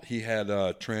at all, he had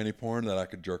tranny porn that I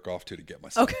could jerk off to get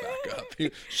myself back up.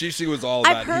 She was all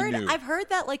that he knew. I've heard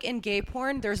that like in gay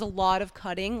porn, there's a lot of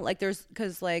cutting. Like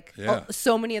because like Yeah.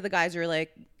 so many of the guys are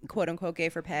like quote unquote gay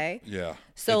for pay. Yeah.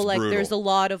 So it's like brutal. there's a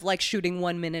lot of like shooting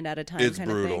 1 minute at a time. It's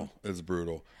kind brutal. Of thing. It's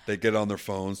brutal. They get on their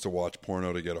phones to watch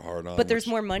porno to get a hard on. But there's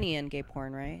more money in gay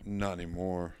porn, right? Not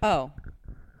anymore. Oh.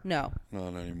 No.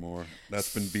 Not anymore.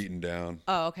 That's been beaten down.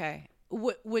 Oh, okay.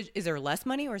 Is there less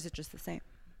money or is it just the same?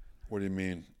 What do you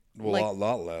mean? Well, Like- a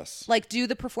lot less. Like, do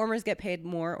the performers get paid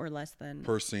more or less than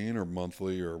Per scene or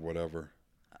monthly or whatever.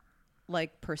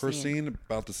 like per Per scene? scene,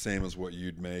 about the same as what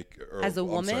you'd make. Or, As a I'm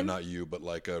sorry, woman? not you, but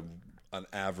like an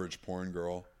average porn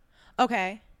girl.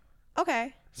 Okay.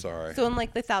 Okay. Sorry. So in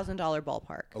like the $1,000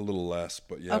 ballpark. A little less,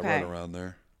 but yeah, Okay. right around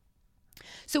there.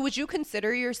 So would you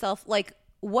consider yourself like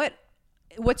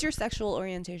what's your sexual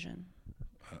orientation?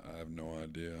 I have no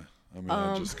idea. I mean,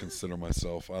 I just consider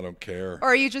myself, I don't care. Or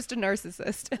are you just a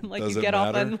narcissist and like Does you it get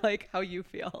off matter? on like how you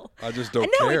feel? I just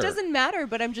don't No, care. it doesn't matter,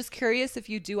 but I'm just curious if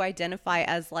you do identify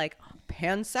as like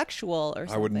pansexual or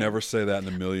something. I would never say that in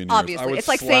a million years. Obviously. I would it's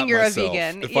like slap saying you're myself. a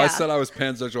vegan. If Yeah. I said I was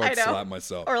pansexual, I'd I know. slap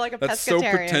myself. Or like a That's so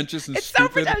pescatarian. pretentious and It's so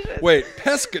stupid. pretentious. Wait,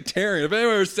 pescatarian. If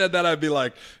anyone ever said that, I'd be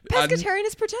like... Pescatarian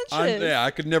is pretentious. Yeah,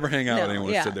 I could never hang out with anyone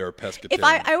who yeah. said they were pescatarian. If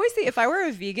I always say if I were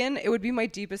a vegan, it would be my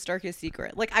deepest, darkest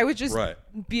secret. Like I would just Right.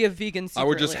 be a vegan secretly. I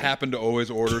would just happen to always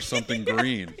order something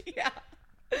green. Yeah.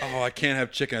 Oh, I can't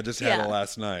have chicken. I just had Yeah. it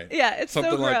last night. Yeah, it's so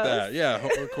something like gross. that. Yeah,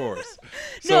 of course.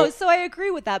 No, so I agree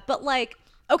with that. But like,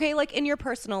 okay, like in your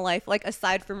personal life, like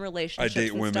aside from relationships, I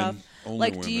date and women. stuff, Only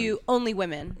like women. do you only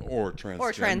women or transgender.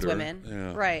 or trans women?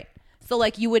 Yeah. Right. So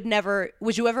like,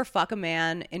 would you ever fuck a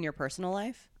man in your personal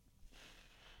life?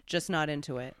 Just not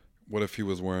into it. What if he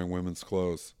was wearing women's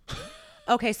clothes?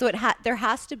 Okay, so there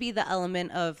has to be the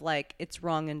element of like it's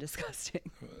wrong and disgusting.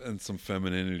 And some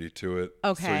femininity to it.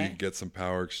 Okay. So you can get some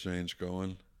power exchange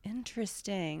going.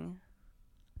 Interesting.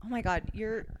 Oh my God,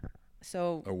 you're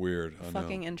so Weird. I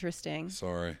fucking know. interesting.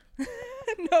 Sorry.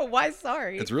 No, why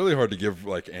sorry? It's really hard to give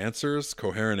like answers,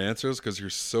 coherent answers, because you're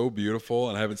so beautiful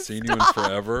and I haven't seen you in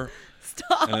forever.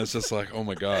 Stop. And it's just like, oh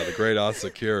my God, the great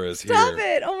Asakura is Stop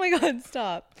here. it. Oh my God,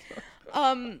 stop.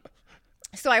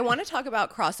 So I want to talk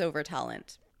about crossover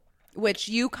talent, which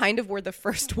you kind of were the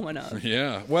first one of.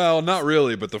 Yeah. Well, not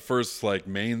really, but the first like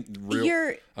main real.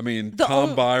 You're I mean, the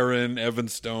Tom on- Byron, Evan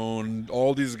Stone,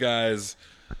 all these guys.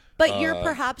 But you're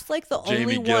perhaps like the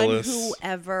Jamie only Gillis. one who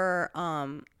ever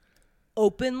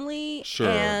openly Sure.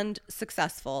 and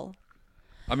successful.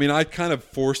 I mean, I kind of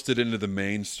forced it into the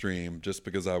mainstream just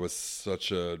because I was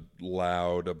such a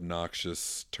loud,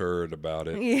 obnoxious turd about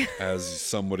it, Yeah. as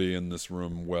somebody in this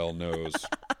room well knows.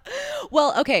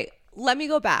 Well, okay, let me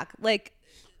go back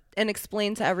and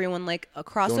explain to everyone like a Don't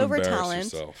crossover embarrass talent.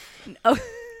 yourself. Oh,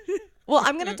 well,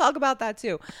 I'm going to talk about that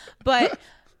too. But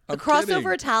the I'm crossover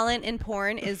kidding. talent in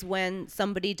porn is when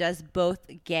somebody does both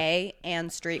gay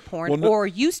and straight porn, Well, no- or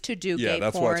used to do Yeah, gay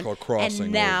that's why porn it's called crossing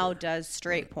and now over. does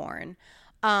straight porn.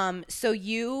 So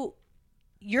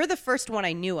you're the first one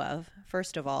I knew of,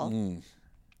 first of all.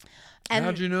 And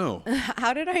How'd you know?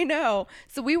 how did I know?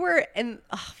 So we were in.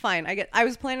 Fine, I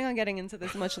was planning on getting into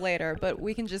this much later, but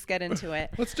we can just get into it.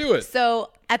 Let's do it.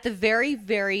 So at the very,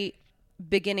 very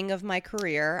beginning of my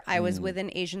career, I was with an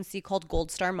agency called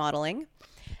Gold Star Modeling,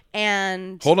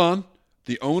 and Hold on.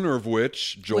 The owner of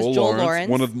which, Joel Joel Lawrence, Lawrence,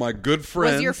 one of my good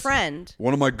friends. was your friend.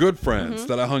 One of my good friends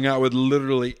that I hung out with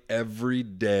literally every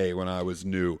day when I was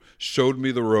new. Showed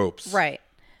me the ropes. Right.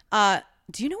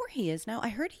 Do you know where he is now? I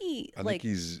heard he I think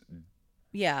he's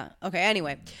yeah. Okay.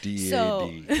 Anyway. D-A-D.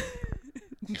 So.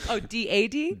 Oh,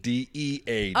 D-A-D?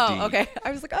 D-E-A-D. Oh, okay.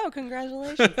 I was like, oh,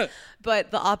 congratulations.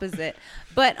 But the opposite.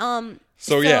 But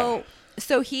yeah.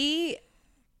 So he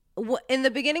in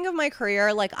the beginning of my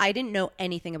career, like I didn't know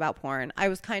anything about porn. I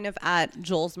was kind of at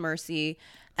Joel's mercy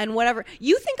and whatever.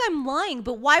 You think I'm lying,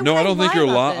 but why would No, I don't think you're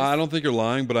lying. lying. I don't think you're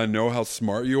lying, but I know how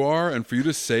smart you are, and for you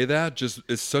to say that just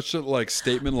is such a like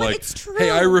statement. But like, it's true. hey,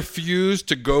 I refuse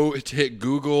to go to hit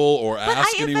Google or But ask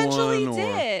I anyone. eventually or,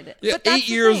 did. Yeah, But that's 8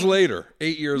 the years thing. later.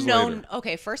 8 years No, later.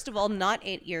 okay. First of all, not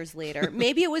 8 years later.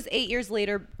 Maybe it was 8 years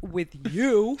later with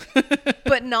you,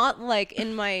 but not like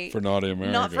in my For Naughty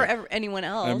America. not for anyone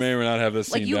else. I may or may not have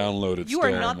this like scene downloaded. You are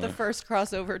still, not the but- first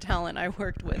crossover talent I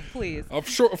worked with. Please.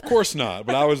 Of course not.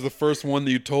 But I was the first one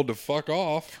that you told to fuck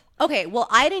off. Okay, well,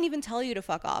 I didn't even tell you to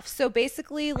fuck off. So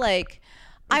basically, like,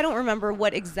 I don't remember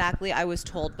what exactly I was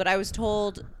told, but I was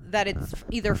told that it's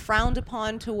either frowned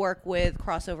upon to work with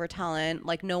crossover talent,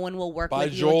 like no one will work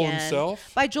with you Joel again.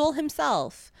 himself? By Joel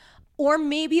himself. Or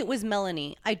maybe it was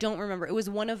Melanie. I don't remember. It was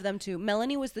one of them too.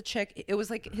 Melanie was the chick. It was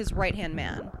like his right-hand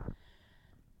man.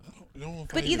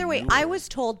 But either way, I was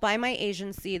told by my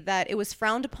agency that it was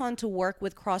frowned upon to work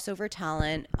with crossover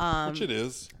talent. Which it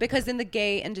is. Because in the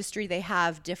gay industry, they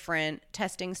have different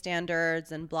testing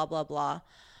standards and blah, blah, blah.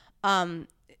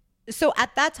 So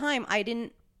at that time, I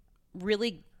didn't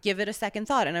really give it a second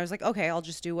thought. And I was like, okay, I'll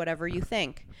just do whatever you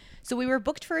think. So we were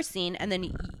booked for a scene, and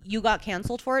then you got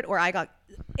canceled for it, or I got...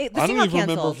 I don't even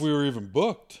remember if we were even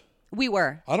booked. We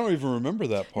were. I don't even remember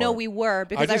that part. No, we were.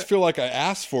 Because I just feel like I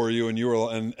asked for you, and you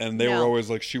were, and they were always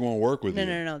like, "She won't work with you."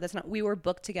 No. That's not. We were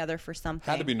booked together for something.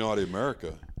 Had to be Naughty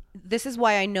America. This is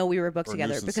why I know we were booked Or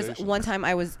together, New because Sensation. one time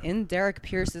I was in Derek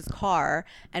Pierce's car,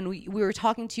 and we were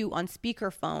talking to you on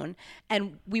speakerphone,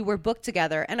 and we were booked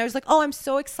together, and I was like, "Oh, I'm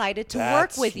so excited to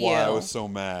work with you." That's why I was so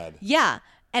mad. Yeah.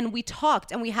 And we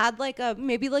talked, and we had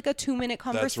maybe a 2-minute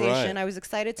conversation. That's right. I was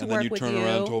excited to and work then you with turned you.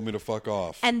 around and told me to fuck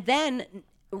off. And then,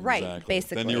 right, Exactly.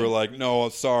 basically. Then you were like, "No,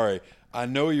 sorry. I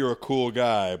know you're a cool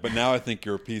guy, but now I think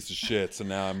you're a piece of shit. So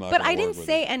now I'm not." But gonna I work didn't with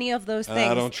say you. any of those And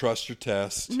things. I don't trust your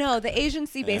test. No, the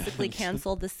agency basically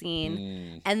canceled the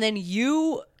scene, and then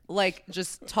you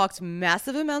just talked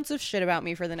massive amounts of shit about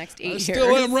me for the next 8 years. I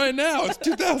still am right now. It's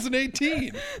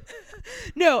 2018.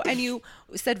 No, and you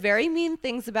said very mean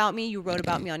things about me. You wrote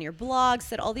about me on your blog,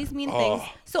 said all these mean things.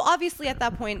 So obviously at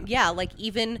that point, yeah,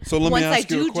 even So let me once I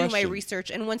ask you a do my question.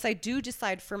 research, and once I do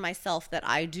decide for myself that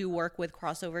I do work with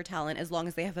crossover talent as long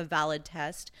as they have a valid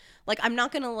test, I'm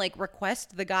not going to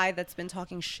request the guy that's been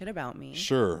talking shit about me.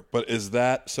 Sure, but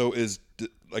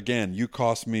again, you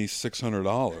cost me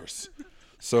 $600.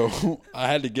 So I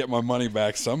had to get my money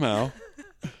back somehow.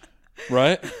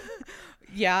 Right?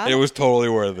 Yeah. It was totally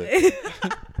worth it.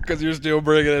 Because you're still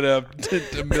bringing it up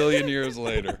a million years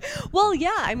later. Well, yeah.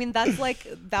 I mean, that was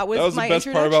That was my the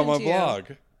best part about my introduction to you. blog.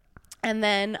 And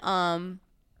then,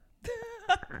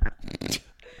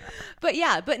 but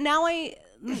yeah, but now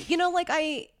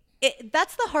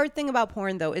that's the hard thing about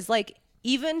porn though, is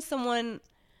even someone,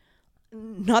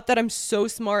 not that I'm so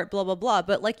smart, blah, blah, blah,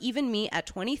 but even me at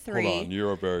 23 Hold on,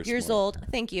 you're very years smart. old,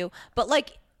 thank you.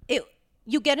 But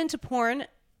you get into porn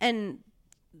and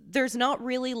there's not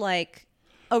really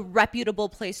a reputable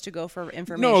place to go for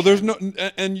information. No, there's no,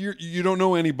 and you don't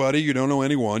know anybody, you don't know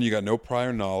anyone, you got no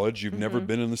prior knowledge, you've never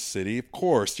been in the city. Of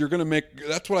course, you're going to make,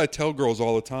 that's what I tell girls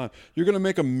all the time, you're going to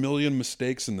make a million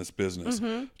mistakes in this business.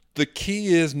 The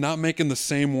key is not making the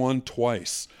same one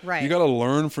twice. Right. You got to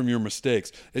learn from your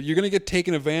mistakes. If you're going to get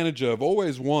taken advantage of,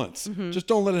 always once. Just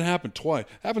don't let it happen twice.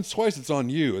 Happens twice, it's on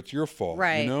you. It's your fault.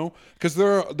 Right. You know? Because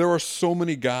there are so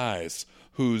many guys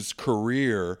whose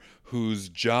career, whose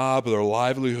job, their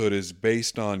livelihood is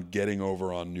based on getting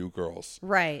over on new girls.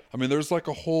 Right. I mean, there's a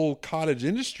whole cottage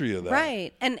industry of that.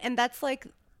 Right. And that's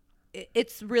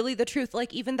it's really the truth.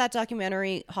 Even that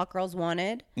documentary, Hot Girls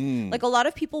Wanted, a lot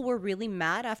of people were really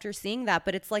mad after seeing that,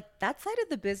 but it's that side of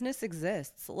the business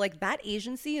exists. That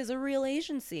agency is a real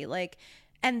agency.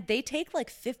 And they take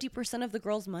 50% of the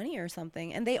girls' money or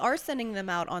something. And they are sending them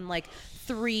out on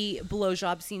 3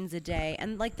 blowjob scenes a day.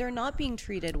 And they're not being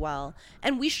treated well.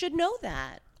 And we should know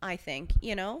that, I think,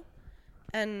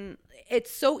 And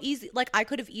it's so easy. I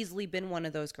could have easily been one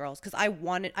of those girls because I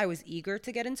was eager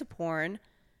to get into porn.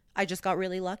 I just got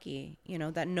really lucky,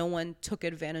 that no one took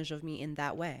advantage of me in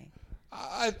that way.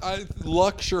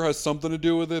 Luck sure has something to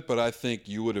do with it, but I think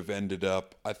you would have ended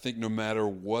up, I think no matter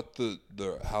what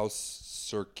how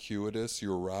circuitous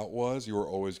your route was, you were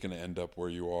always going to end up where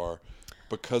you are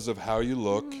because of how you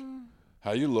look,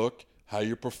 how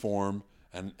you perform,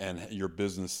 and your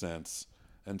business sense.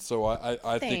 And so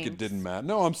I think it didn't matter.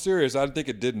 No, I'm serious. I think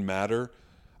it didn't matter.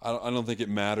 I don't think it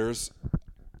matters.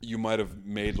 You might have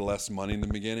made less money in the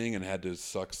beginning and had to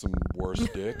suck some worse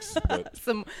dicks, but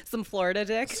some Florida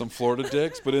dicks. Some Florida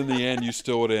dicks, but in the end, you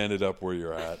still would have ended up where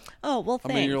you're at. Oh well,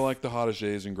 thanks. I mean, you're the hottest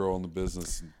Asian girl in the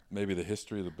business. Maybe the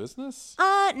history of the business.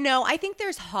 No, I think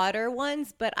there's hotter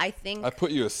ones, but I think I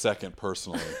put you a second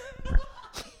personally.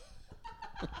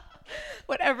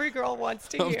 what every girl wants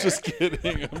to hear. I'm just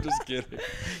kidding.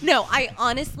 No, I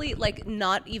honestly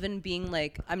not even being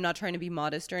I'm not trying to be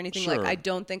modest or anything. Sure. I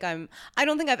don't think I've ever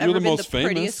the been most the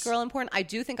prettiest famous? girl in porn. I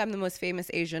do think I'm the most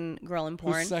famous Asian girl in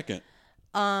porn. Who's second?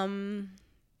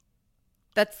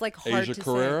 That's hard Asia to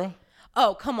Carrera? say.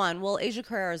 Oh, come on. Well, Asia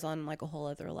Carrera is on a whole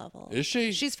other level. Is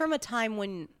she? She's from a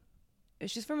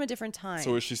different time.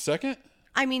 So is she second?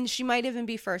 I mean, she might even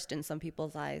be first in some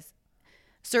people's eyes.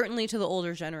 Certainly to the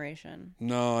older generation.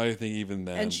 No, I think even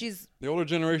then. And she's... The older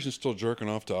generation is still jerking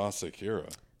off to Asa Akira.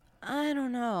 I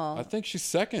don't know. I think she's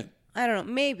second. I don't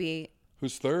know. Maybe.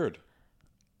 Who's third?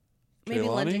 Maybe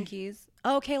Kehlani? London Keys.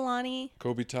 Oh, Kehlani.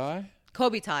 Kobe Tai?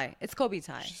 Kobe Tai. It's Kobe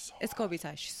Tai. So it's Kobe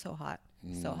Tai. She's so hot.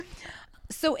 So hot.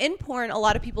 So in porn, a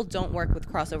lot of people don't work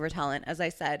with crossover talent, as I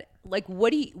said. Like,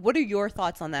 what are your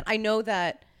thoughts on that? I know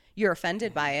that you're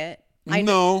offended by it.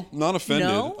 No, not offended.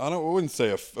 No? I wouldn't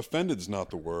say offended is not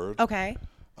the word. Okay.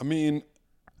 I mean,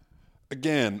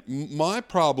 again, my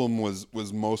problem was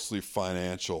mostly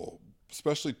financial,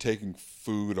 especially taking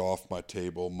food off my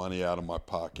table, money out of my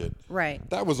pocket. Right.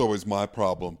 That was always my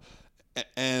problem.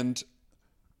 And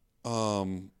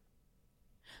so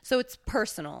it's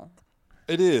personal.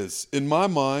 it is. In my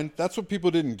mind, that's what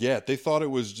people didn't get. They thought it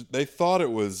was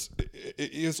it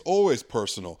is always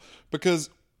personal because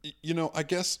I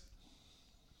guess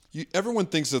everyone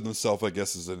thinks of themselves, I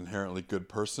guess, as an inherently good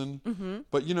person. Mm-hmm.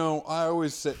 But, I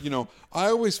always said, I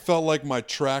always felt like my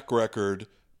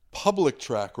public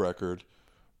track record,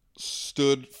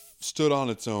 stood on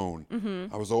its own.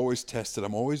 Mm-hmm. I was always tested.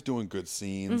 I'm always doing good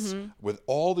scenes with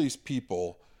all these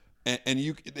people. And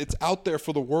it's out there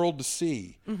for the world to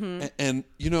see. Mm-hmm. And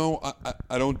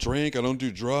I don't drink. I don't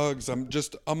do drugs. I'm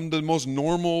the most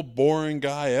normal, boring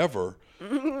guy ever.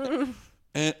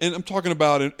 And I'm talking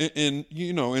about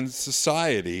in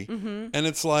society, and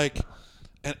it's like,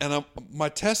 my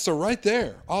tests are right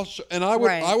there.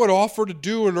 I would offer to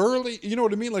do it early. You know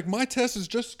what I mean? Like my test is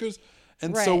just because.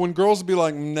 And so when girls would be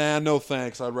like, nah, no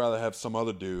thanks, I'd rather have some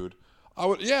other dude. I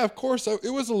would, yeah, of course.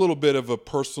 It was a little bit of a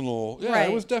personal. Yeah,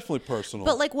 It was definitely personal.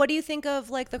 But like, what do you think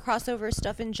of like the crossover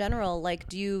stuff in general? Like,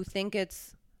 do you think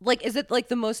it's like, is it like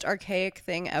the most archaic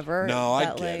thing ever? No,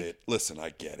 I get it. Listen, I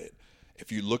get it.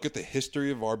 If you look at the history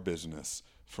of our business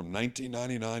from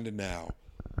 1999 to now,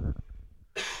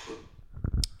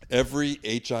 every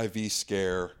HIV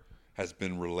scare has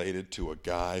been related to a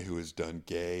guy who has done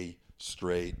gay,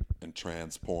 straight, and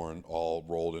trans porn all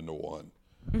rolled into one.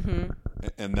 Mm-hmm.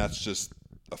 And that's just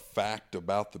a fact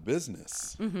about the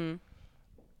business. Mm-hmm.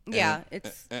 Yeah,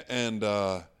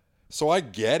 so I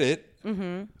get it.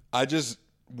 Mm-hmm. I just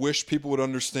wish people would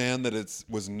understand that it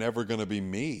was never going to be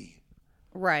me.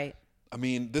 Right. I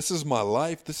mean, this is my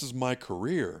life. This is my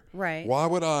career. Right. Why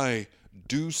would I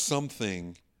do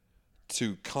something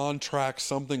to contract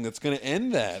something that's going to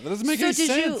end that? That doesn't make any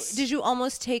sense. Did you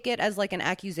almost take it as like an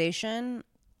accusation?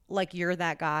 Like you're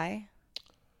that guy?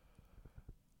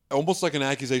 Almost like an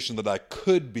accusation that I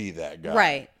could be that guy.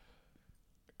 Right.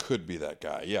 Could be that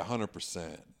guy. Yeah,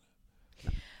 100%.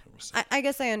 I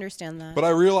guess I understand that. But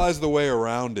I realized the way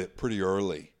around it pretty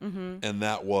early. Mm-hmm. And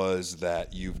that was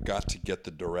that you've got to get the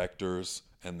directors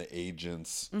and the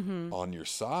agents on your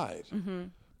side. Mm-hmm.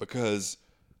 Because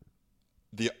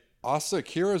the Asa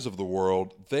Akiras of the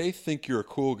world, they think you're a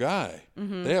cool guy.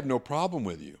 Mm-hmm. They have no problem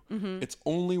with you. Mm-hmm. It's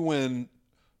only when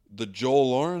the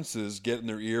Joel Lawrences get in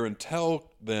their ear and tell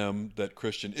them that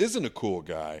Christian isn't a cool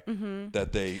guy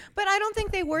that they. But I don't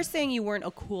think they were saying you weren't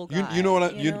a cool guy. You know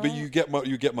what but you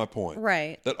get my point,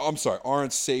 right? That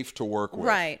aren't safe to work with,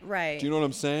 right? Do you know what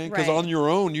I'm saying? Because right. on your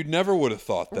own, you never would have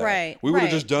thought that, right? We would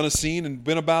have just done a scene and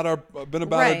been about our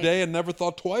day and never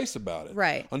thought twice about it,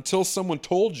 right? Until someone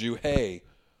told you, hey,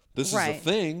 this is a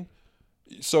thing.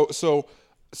 So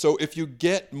if you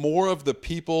get more of the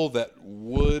people that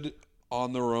would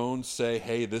on their own say,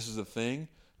 hey, this is a thing,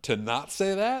 to not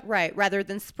say that, right, rather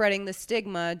than spreading the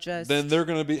stigma, then they're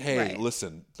going to be, hey,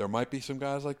 listen, there might be some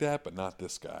guys like that, but not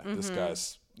this guy. Mm-hmm.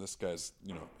 This guy's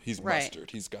he's mustard.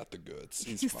 He's got the goods.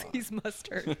 He's fine. He's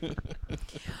mustard.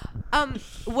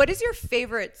 What is your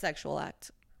favorite sexual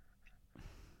act?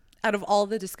 Out of all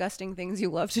the disgusting things you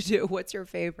love to do, what's your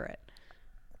favorite?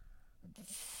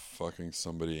 Fucking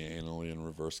somebody anally in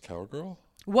reverse cowgirl.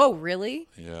 Whoa, really?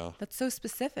 Yeah. That's so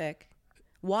specific.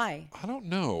 Why? I don't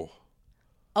know.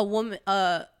 A woman,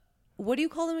 what do you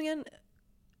call them again?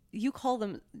 You call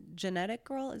them genetic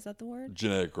girl? Is that the word?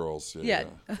 Genetic girls, yeah.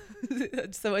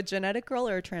 So a genetic girl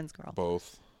or a trans girl?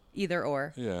 Both. Either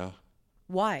or? Yeah.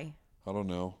 Why? I don't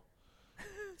know.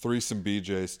 Threesome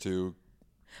BJs too.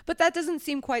 But that doesn't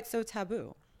seem quite so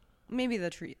taboo. Maybe the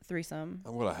threesome.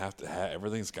 I'm gonna have to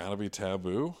everything's gotta be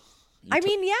taboo.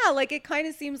 Like it kind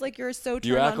of seems like you're so.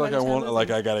 You act like I want, like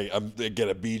I gotta get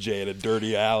a BJ in a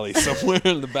dirty alley somewhere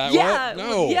in the back. Yeah, what?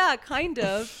 No. Yeah, kind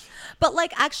of. But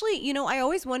like, actually, I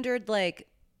always wondered, like,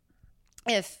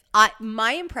 if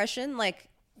my impression, like,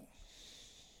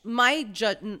 I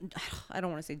don't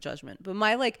want to say judgment, but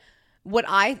what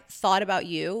I thought about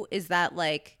you is that,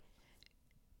 like,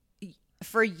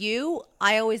 for you,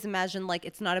 I always imagine, like,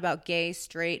 it's not about gay,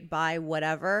 straight, bi,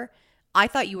 whatever. I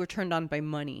thought you were turned on by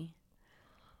money.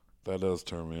 That does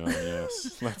turn me on,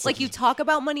 yes. That's Like, you talk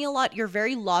about money a lot. You're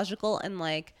very logical and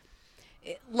like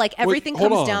everything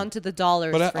comes down to the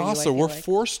dollars. But for you, also, we're like.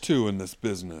 forced to in this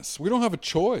business. We don't have a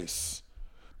choice.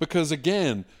 Because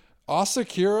again, Asa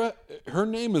Kira, her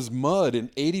name is mud in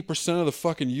 80% of the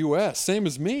fucking U.S. Same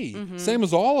as me. Mm-hmm. Same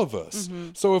as all of us. Mm-hmm.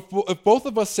 So if both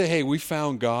of us say, hey, we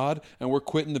found God and we're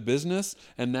quitting the business,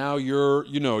 and now you're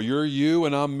you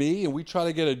and I'm me, and we try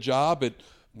to get a job at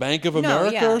Bank of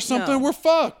America or something, we're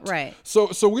fucked. Right.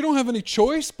 So we don't have any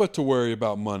choice but to worry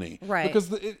about money. Right. Because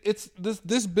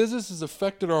this business has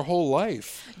affected our whole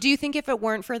life. Do you think if it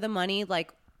weren't for the money,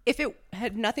 like if it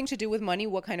had nothing to do with money,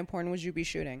 what kind of porn would you be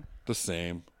shooting? The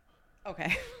same.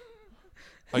 Okay.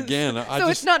 Again,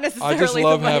 it's not necessarily I just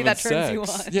love the money having that turns sex. you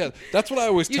on. Yeah, that's what I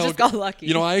always You tell. just got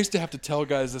lucky. I used to have to tell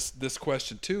guys this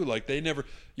question too. Like they never,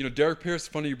 Derek Pierce.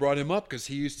 Funny you brought him up because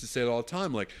he used to say it all the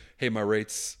time. Like, hey, my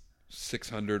rate's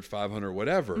 600, 500,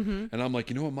 whatever. Mm-hmm. And I'm like,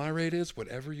 you know what my rate is?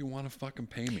 Whatever you want to fucking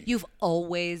pay me. You've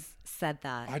always said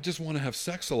that. I just want to have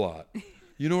sex a lot.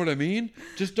 You know what I mean?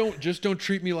 Just don't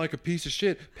treat me like a piece of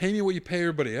shit. Pay me what you pay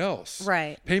everybody else.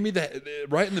 Right. Pay me that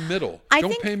right in the middle.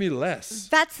 Don't pay me less.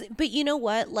 But you know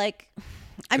what? Like,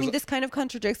 I mean, this kind of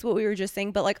contradicts what we were just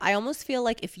saying, but like, I almost feel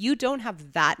like if you don't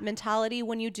have that mentality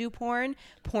when you do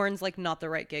porn's like not the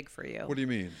right gig for you. What do you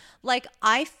mean? Like,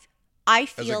 I feel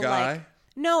as a guy? like,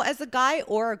 no, as a guy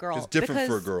or a girl. It's different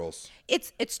for girls.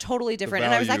 It's totally different.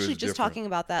 And I was value actually is just different. talking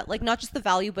about that. Like, not just the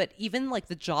value, but even like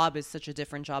the job is such a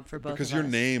different job for both Because of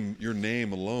us. your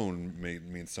name alone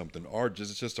means something.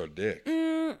 It's just our dick.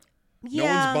 Yeah. No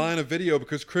one's buying a video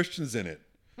because Christian's in it.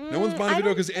 No one's buying a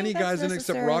video because any guy's in it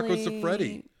except Rocco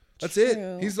Siffredi. That's true.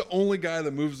 it. He's the only guy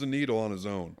that moves the needle on his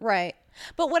own. Right.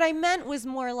 But what I meant was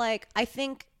more like, I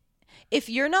think if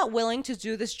you're not willing to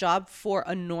do this job for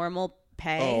a normal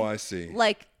pay. Oh, I see.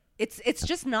 Like, it's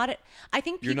just not. I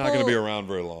think you're not going to be around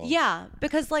very long. Yeah,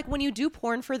 because like when you do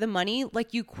porn for the money,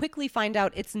 like you quickly find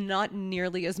out it's not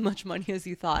nearly as much money as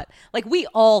you thought. Like we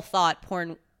all thought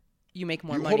porn, you make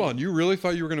more money. Hold on, you really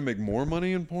thought you were going to make more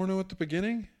money in porno at the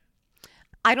beginning?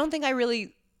 I don't think I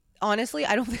really, honestly,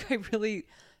 I don't think I really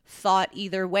thought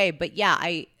either way. But yeah,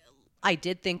 I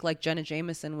did think like Jenna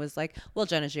Jameson was like, well,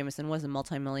 Jenna Jameson was a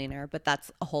multimillionaire, but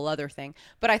that's a whole other thing.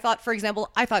 But I thought, for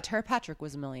example, Tara Patrick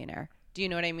was a millionaire. Do you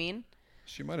know what I mean?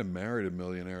 She might have married a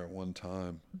millionaire at one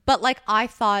time. But like I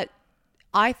thought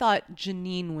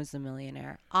Janine was a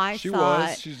millionaire. She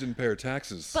just didn't pay her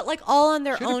taxes. But like all on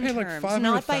their own like terms,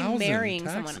 not by $500,000 marrying in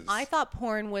someone. taxes. I thought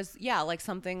porn was like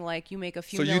something like you make a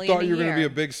few million a year. So you thought you were going to be a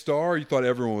big star? Or you thought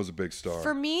everyone was a big star?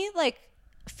 For me,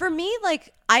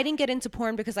 I didn't get into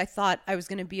porn because I thought I was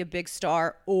going to be a big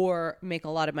star or make a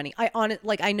lot of money.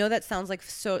 I know that sounds like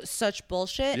such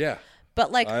bullshit. Yeah. But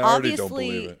like I already don't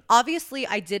believe it. obviously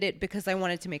I did it because I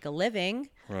wanted to make a living.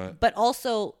 Right. But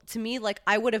also to me, like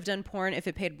I would have done porn if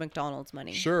it paid McDonald's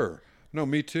money. Sure. No,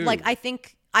 me too. Like I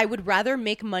think I would rather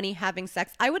make money having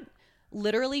sex. I would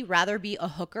literally rather be a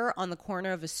hooker on the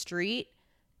corner of a street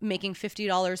making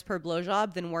 $50 per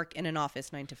blowjob than work in an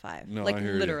office 9 to 5. No, like I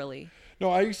hear literally. You.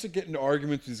 No, I used to get into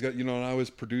arguments with these guys, and I was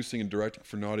producing and directing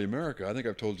for Naughty America. I think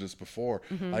I've told you this before.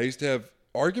 Mm-hmm. I used to have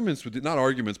arguments with, not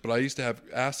arguments, but I used to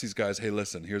ask these guys, hey,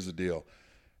 listen, here's the deal.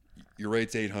 Your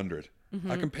rate's $800.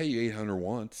 Mm-hmm. I can pay you $800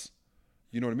 once.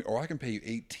 You know what I mean? Or I can pay you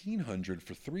 $1,800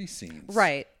 for 3 scenes.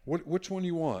 Right. Which one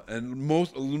you want? And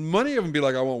money of them be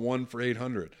like, I want one for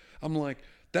 $800. I'm like,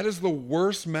 that is the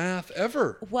worst math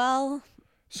ever. Well,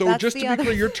 so just to be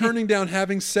clear, you're turning down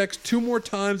having sex 2 more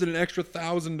times and an extra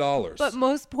 $1,000. But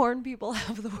most porn people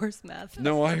have the worst math.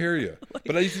 No, I hear you.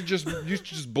 But I used to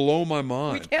just blow my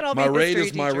mind. We can't all my be rate is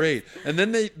history my teachers. rate. And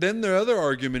then the other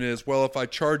argument is, well, if I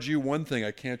charge you one thing,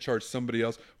 I can't charge somebody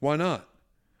else. Why not?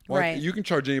 Right. You can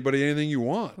charge anybody anything you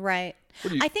want. Right.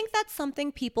 I think that's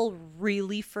something people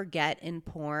really forget in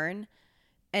porn.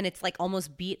 And it's like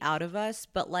almost beat out of us,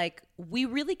 but like we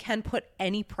really can put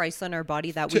any price on our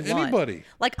body that we want. To anybody.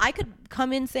 Like I could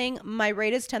come in saying my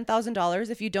rate is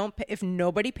 $10,000. If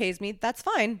nobody pays me, that's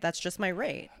fine. That's just my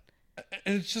rate.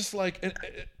 And it's just like,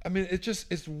 I mean,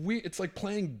 it's weird. It's like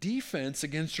playing defense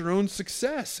against your own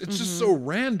success. It's just so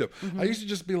random. Mm-hmm. I used to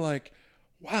just be like,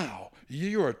 wow,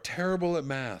 you are terrible at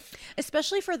math.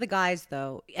 Especially for the guys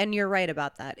though. And you're right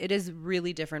about that. It is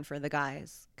really different for the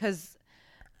guys because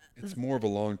it's more of a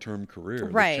long-term career.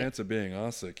 Right. The chance of being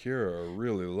Asa Akira are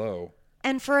really low.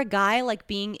 And for a guy, like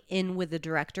being in with the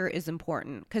director is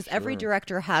important because every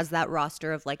director has that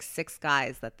roster of like 6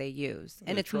 guys that they use.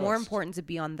 And it's more important to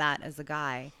be on that as a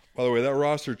guy. By the way, that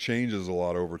roster changes a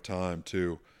lot over time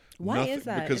too. Why is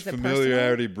that? Because is it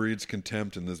familiarity breeds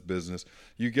contempt in this business.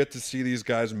 You get to see these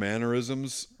guys'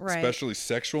 mannerisms, especially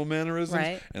sexual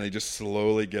mannerisms, and they just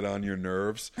slowly get on your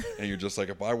nerves. And you're just like,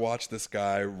 if I watch this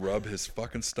guy rub his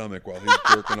fucking stomach while he's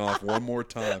jerking off one more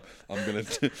time, I'm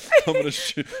gonna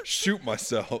shoot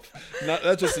myself.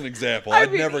 That's just an example. I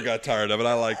never got tired of it.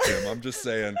 I liked him. I'm just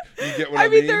saying. You get what I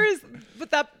mean? There is,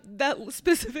 but that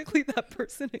specifically that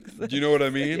person exists. Do you know what I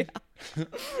mean?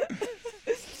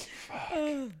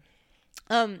 Yeah.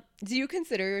 Do you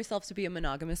consider yourself to be a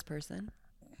monogamous person?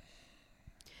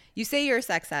 You say you're a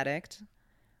sex addict,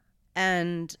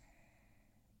 and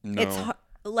it's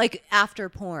like after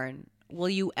porn, will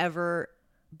you ever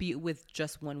be with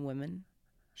just one woman?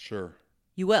 Sure.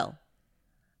 You will.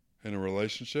 In a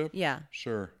relationship? Yeah.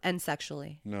 Sure. And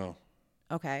sexually? No.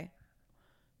 Okay.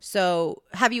 So,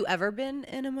 have you ever been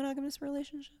in a monogamous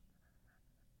relationship?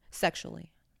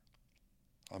 Sexually?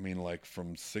 I mean, like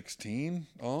from 16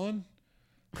 on?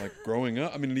 Like growing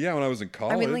up? I mean, yeah, when I was in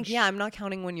college. I mean, like, yeah, I'm not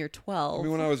counting when you're 12. I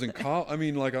mean, when I was in college,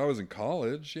 I was in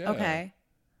college, yeah. Okay.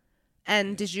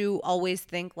 And did you always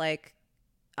think, like,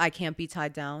 I can't be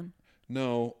tied down?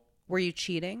 No. Were you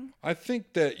cheating? I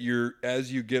think that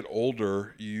as you get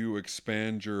older, you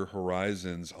expand your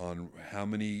horizons on how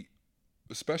many,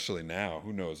 especially now,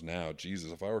 who knows now,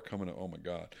 Jesus, if I were coming to, oh my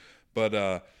God.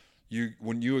 But,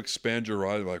 when you expand your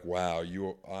horizon, like, wow,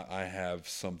 I have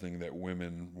something that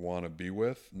women want to be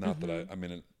with. Not that I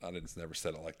didn't never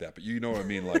said it like that, but you know what I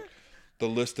mean? Like the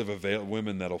list of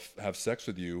women that'll have sex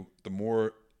with you, the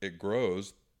more it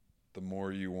grows, the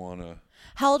more you want to.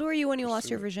 How old were you when you lost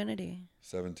your virginity?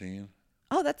 17.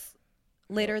 Oh, that's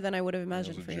later than I would have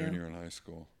imagined for you. I was a junior in high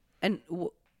school. And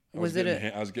I was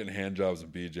getting hand jobs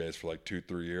and BJs for like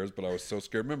 2-3 years, but I was so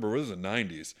scared. Remember, it was the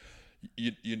 90s.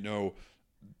 You know,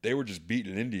 they were just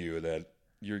beating into you that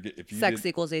sex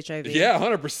equals HIV. Yeah,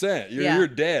 100%. You're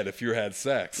dead if you had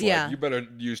sex. Yeah. Like, you better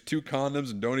use 2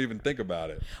 condoms and don't even think about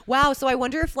it. Wow. So I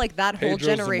wonder if like that whole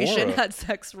generation Zamora had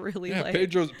sex really late.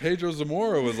 Pedro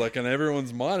Zamora was like in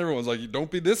everyone's mind. Everyone's like,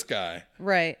 don't be this guy.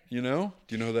 Right. You know?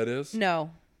 Do you know who that is? No.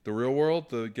 The Real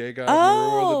World, the gay guy in the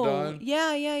Real World that died?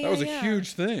 Yeah. That was a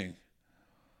huge thing.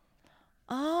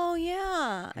 Oh,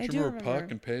 yeah. I do remember Puck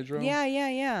and Pedro?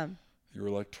 Yeah. You were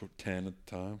like 10 at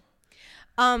the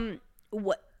time.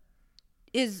 What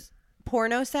is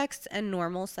porno sex and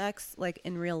normal sex, like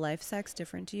in real life sex,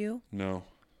 different to you? No,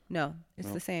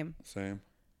 it's the same.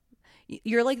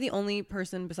 You're like the only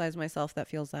person besides myself that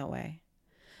feels that way.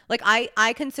 Like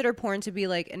I consider porn to be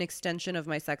like an extension of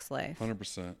my sex life.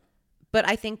 100%. But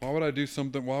I think, why would I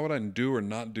do or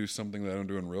not do something that I don't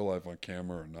do in real life on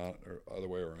camera, or not, or other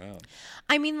way around?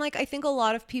 I mean, like, I think a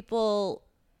lot of people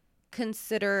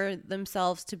consider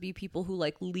themselves to be people who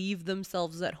like leave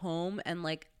themselves at home and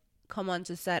like come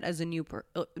onto set as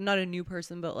not a new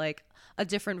person, but like a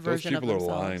different version of themselves. Those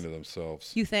people are lying to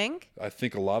themselves. You think? I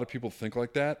think a lot of people think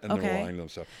like that, and they're lying to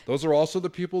themselves. Those are also the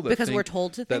people that we're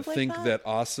told to think that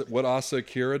what Asa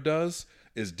Akira does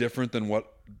is different than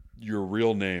what your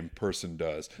real name person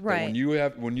does. Right.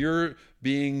 When you're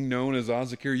being known as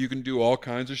Asa Akira, you can do all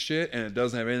kinds of shit, and it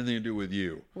doesn't have anything to do with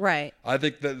you. Right. I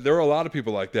think that there are a lot of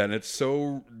people like that, and it's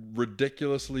so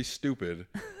ridiculously stupid.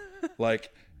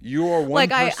 Like, you are one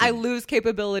person. I lose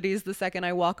capabilities the second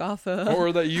I walk off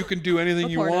or that you can do anything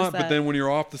you want, but then when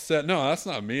you're off the set, no, that's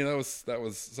not me. That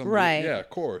was somebody. Right. Yeah, of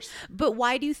course. But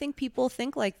why do you think people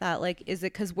think like that? Like, is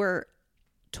it because we're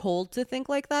told to think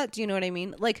like that? Do you know what I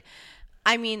mean? Like,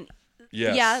 I mean,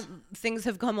 yes. Yeah, things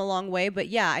have come a long way, but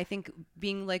yeah, I think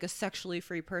being like a sexually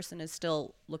free person is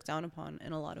still looked down upon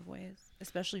in a lot of ways,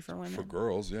 especially for women. For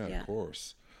girls, yeah. Of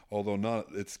course. Although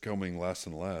it's coming less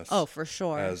and less. Oh, for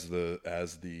sure. As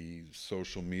the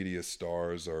social media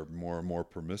stars are more and more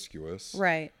promiscuous.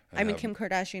 Right. I mean, Kim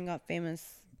Kardashian got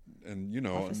famous. And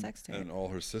off a sex tape. And all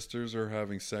her sisters are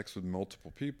having sex with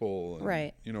multiple people. And,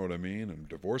 right. You know what I mean? And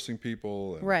divorcing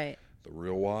people. And right. The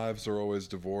real wives are always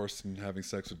divorced and having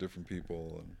sex with different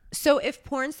people. So if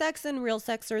porn sex and real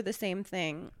sex are the same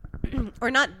thing, or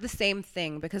not the same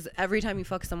thing, because every time you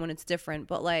fuck someone, it's different.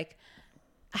 But like,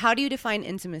 how do you define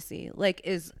intimacy? Like,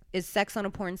 is sex on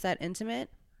a porn set intimate?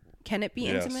 Can it be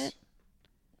intimate?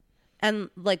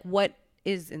 And like, what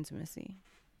is intimacy?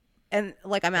 And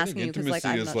like, I'm asking you because like,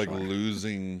 I'm not sure. Intimacy is like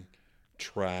losing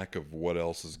track of what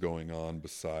else is going on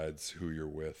besides who you're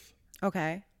with.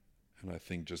 Okay. And I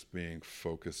think just being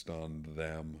focused on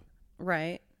them,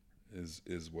 right,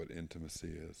 is what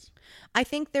intimacy is. I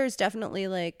think there's definitely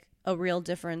like a real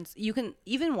difference. You can,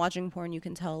 even watching porn, you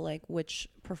can tell like which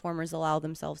performers allow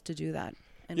themselves to do that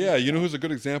Yeah, you know who's a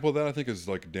good example of that? I think is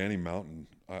like Danny Mountain.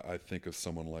 I think of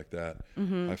someone like that.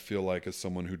 I feel like as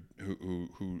someone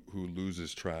who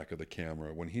loses track of the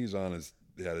camera when he's on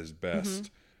at his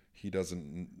best, he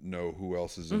doesn't know who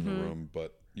else is in the room,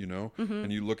 but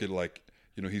and you look at like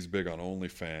he's big on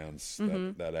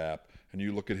OnlyFans, that app, and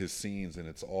you look at his scenes and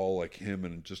it's all like him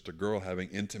and just a girl having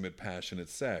intimate, passionate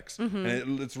sex,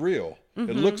 and it's real.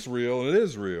 It looks real. It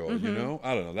is real.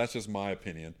 I don't know. That's just my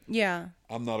opinion. Yeah.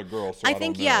 I'm not a girl, so I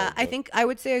think don't know, I think I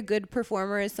would say a good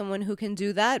performer is someone who can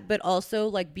do that, but also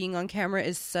like being on camera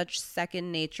is such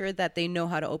second nature that they know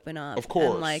how to open up. Of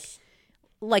course. And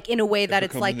like in a way that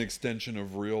it's like an extension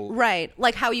of real. Right.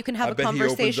 Like how you can have a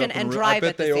conversation and drive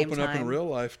at the same time. I bet they open up in real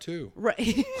life too.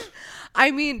 Right.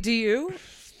 I mean, do you?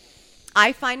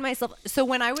 I find myself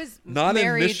when I was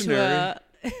married to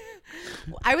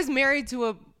I was married to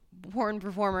a porn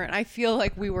performer, and I feel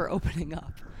like we were opening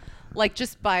up. Like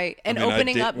just by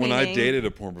opening up. When I dated a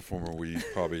porn performer, we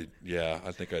probably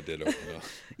I think I did open up.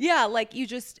 Yeah, like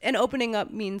opening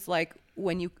up means like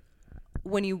when you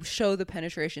show the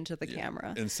penetration to the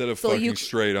camera. Instead of fucking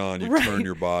straight on, you turn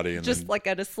your body and just like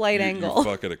at a slight angle. You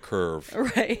fuck at a curve.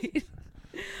 Right.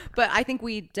 But I think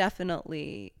we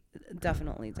definitely did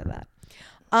that.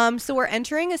 So we're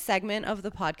entering a segment of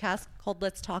the podcast called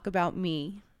Let's Talk About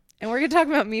Me. And we're going to talk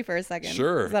about me for a second.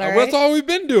 Sure. Is that all right? That's all we've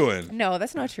been doing. No,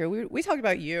 that's not true. We talked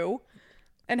about you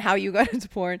and how you got into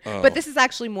porn. Oh. But this is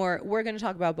actually we're going to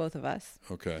talk about both of us.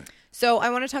 Okay. So I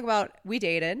want to talk about, we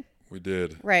dated. We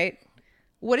did. Right.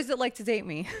 What is it like to date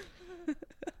me?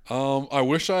 I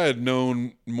wish I had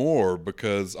known more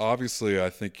because obviously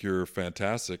I think you're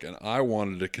fantastic and I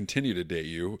wanted to continue to date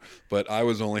you, but I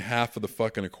was only half of the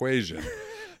fucking equation.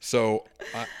 So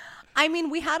I mean,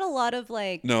 we had a lot of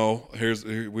No,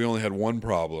 we only had one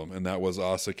problem, and that was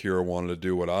Asakura wanted to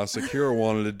do what Asakura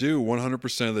wanted to do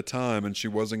 100% of the time, and she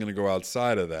wasn't going to go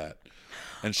outside of that.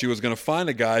 And she was going to find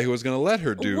a guy who was going to let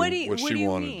her do what she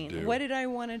wanted to do. What did I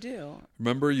want to do?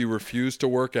 Remember, you refused to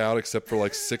work out except for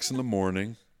 6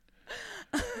 a.m.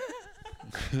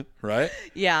 Right?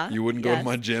 Yeah. You wouldn't go to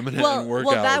my gym and work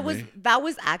out with me. That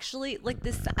was actually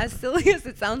this, as silly as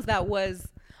it sounds, that was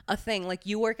a thing. Like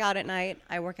you work out at night,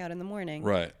 I work out in the morning.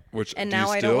 Right. Now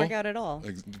I don't work out at all.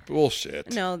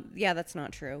 Bullshit. No, yeah, that's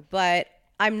not true. But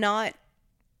I'm not.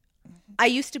 I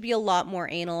used to be a lot more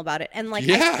anal about it, and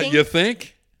you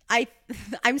think?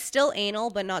 I'm still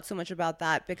anal, but not so much about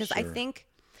that because I think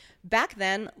back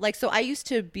then, so I used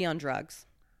to be on drugs.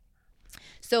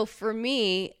 So for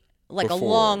me, a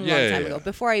long time ago,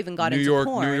 before I even got into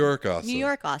porn, New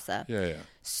York Asa. Yeah.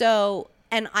 So,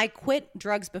 and I quit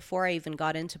drugs before I even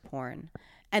got into porn,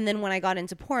 and then when I got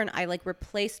into porn, I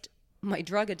replaced my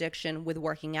drug addiction with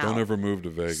working out. Don't ever move to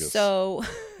Vegas. So,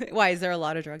 why is there a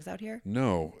lot of drugs out here?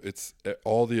 No, it's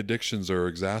all the addictions are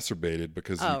exacerbated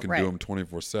because you can do them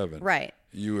 24/7. Right.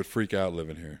 You would freak out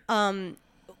living here.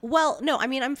 Well, no, I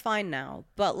mean I'm fine now,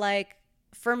 but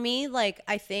for me,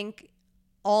 I think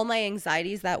all my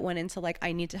anxieties that went into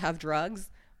I need to have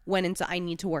drugs went into I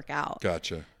need to work out.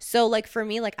 Gotcha. So for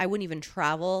me, I wouldn't even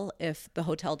travel if the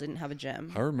hotel didn't have a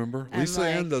gym. I remember. Lisa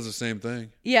Ann does the same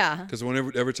thing. Yeah. Because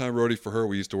every time roadie for her,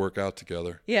 we used to work out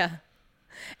together. Yeah.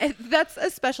 And that's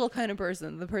a special kind of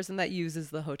person, the person that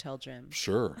uses the hotel gym.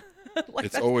 Sure.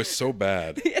 It's always so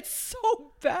bad. It's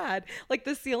so bad.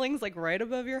 The ceiling's right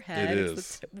above your head. It is.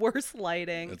 It's the worst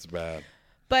lighting. It's bad.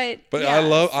 But yeah,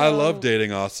 I love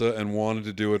dating Asa and wanted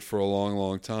to do it for a long,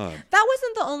 long time. That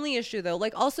wasn't the only issue though.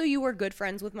 Also you were good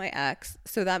friends with my ex,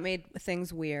 so that made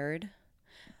things weird.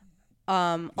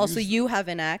 Also you have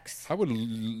an ex. I would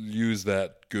use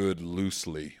that good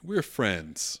loosely. We're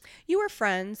friends. You were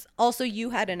friends. Also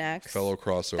you had an ex. Fellow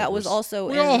crossovers. That was also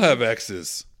we all have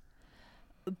exes.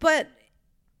 But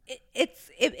it's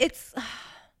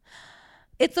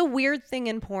a weird thing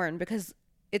in porn because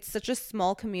it's such a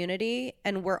small community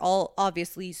and we're all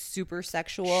obviously super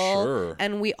sexual. Sure.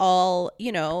 And we all,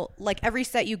 every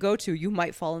set you go to, you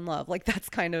might fall in love. That's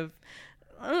kind of,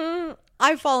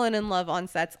 I've fallen in love on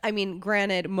sets. I mean,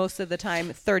 granted, most of the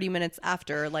time, 30 minutes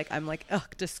after, I'm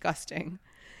ugh, disgusting,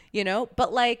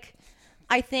 But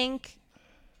I think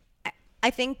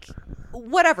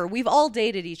whatever, we've all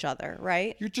dated each other,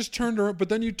 right? You just turned around, but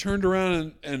then you turned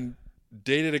around and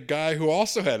dated a guy who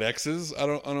also had exes. I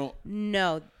don't.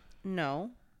 No.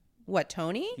 What,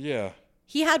 Tony? Yeah.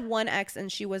 He had one ex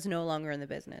and she was no longer in the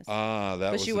business. Ah,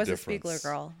 that was the difference. But she was a Spiegler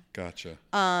girl. Gotcha.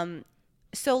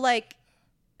 So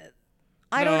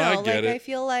I don't know. I get it. I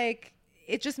feel like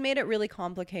it just made it really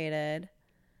complicated.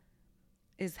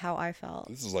 Is how I felt.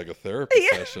 This is like a therapy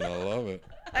session. I love it.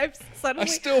 I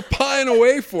still pine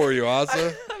away for you,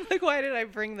 Asa. I'm Like, why did I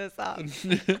bring this up?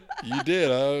 You did.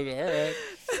 All right.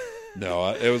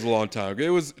 No, it was a long time ago. It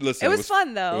was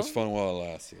fun though. It was fun while it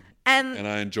lasted. And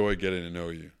I enjoy getting to know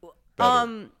you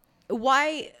better.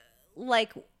 Why,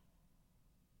 like,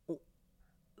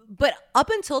 but up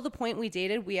until the point we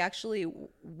dated, we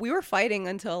were fighting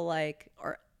until like,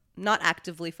 or not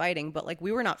actively fighting, but like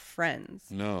we were not friends.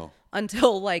 No.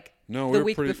 Until like the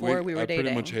week before we were dating. I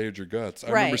pretty much hated your guts.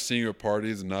 I remember seeing you at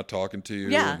parties and not talking to you.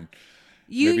 Yeah. And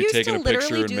you maybe used taking to a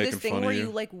picture literally and do making this thing fun where of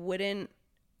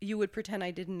you would pretend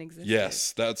I didn't exist.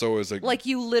 Yes, that's always like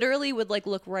you literally would like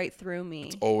look right through me.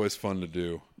 It's always fun to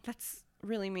do. That's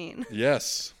really mean.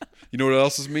 Yes. You know what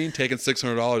else is mean? Taking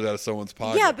 $600 out of someone's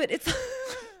pocket. Yeah, but it's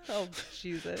oh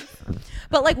Jesus.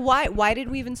 But like why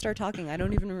did we even start talking? I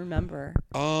don't even remember.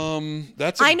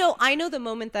 I know the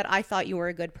moment that I thought you were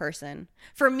a good person.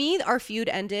 For me, our feud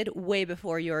ended way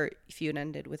before your feud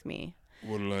ended with me.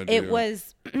 What did I do?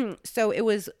 It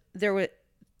was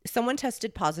someone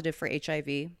tested positive for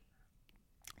HIV.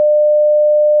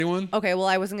 Anyone? Okay, well,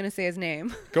 I wasn't going to say his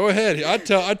name. Go ahead. I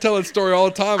tell that story all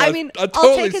the time. I mean,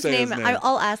 I'll take his name.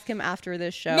 I'll ask him after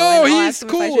this show. No, and I'll he's ask him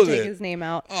cool if I should with take it. his name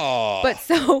out. Oh, but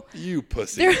so you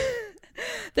pussy.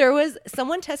 There was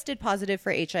someone tested positive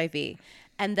for HIV,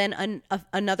 and then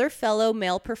another fellow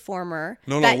male performer.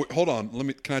 No, hold on.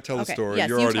 Can I tell the story? Yes,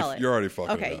 you're already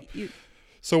fucking it up.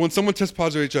 So when someone tests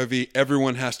positive HIV,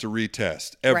 everyone has to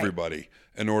retest. Everybody,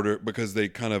 in order, because they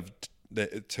kind of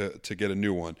to get a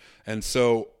new one. And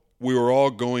so we were all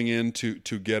going in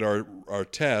to get our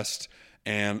test,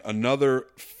 and another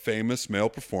famous male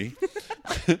performer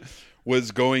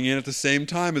was going in at the same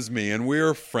time as me, and we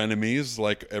were frenemies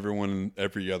like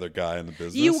every other guy in the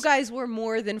business. You guys were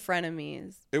more than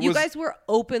frenemies. You guys were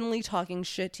openly talking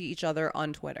shit to each other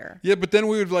on Twitter. Yeah, but then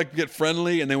we would like get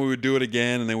friendly, and then we would do it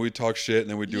again, and then we'd talk shit, and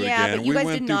then we'd do it again. Yeah, but you guys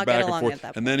did not get along at that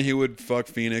point. And then he would fuck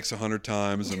Phoenix 100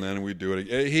 times, and then we'd do it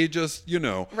again. He just,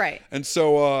 Right. And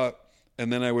so,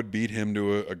 and then I would beat him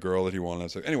to a girl that he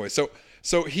wanted. So anyway, so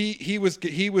he was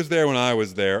there when I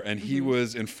was there, and he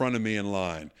was in front of me in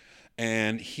line.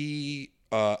 And we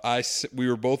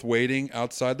were both waiting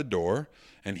outside the door,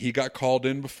 and he got called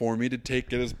in before me to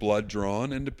get his blood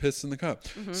drawn and to piss in the cup.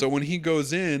 Mm-hmm. So when he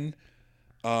goes in,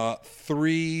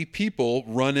 3 people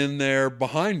run in there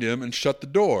behind him and shut the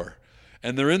door,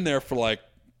 and they're in there for like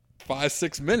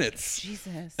 5-6 minutes.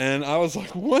 Jesus. And I was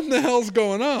like, what the hell's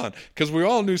going on? Because we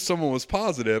all knew someone was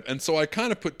positive. And so I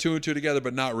kind of put 2 and 2 together,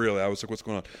 but not really. I was like, what's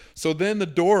going on? So then the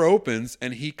door opens,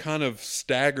 and he kind of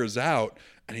staggers out,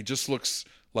 and he just looks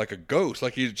like a ghost,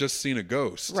 like he'd just seen a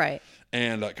ghost. Right.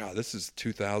 And God, this is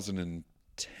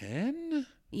 2010?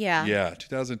 Yeah. Yeah,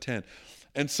 2010.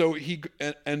 And so he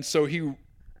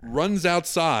runs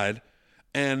outside,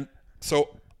 and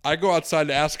so I go outside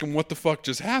to ask him what the fuck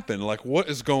just happened, like what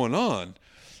is going on,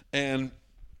 and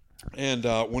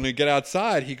when we get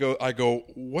outside, I go,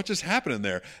 what just happened in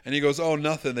there? And he goes, oh,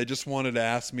 nothing. They just wanted to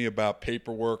ask me about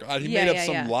paperwork. He made up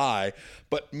some lie,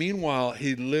 but meanwhile,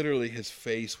 his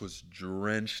face was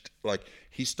drenched, like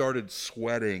he started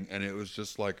sweating, and it was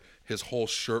just like his whole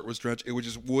shirt was drenched. It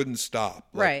just wouldn't stop,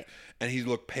 right? And he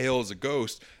looked pale as a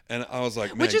ghost, and I was like,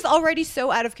 man, which is already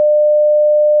so out of.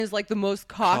 Is like the most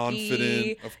cocky,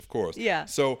 confident, of course. Yeah.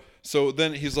 So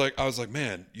then I was like,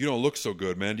 man, you don't look so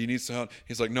good, man. Do you need some help?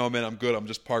 He's like, no, man, I'm good. I'm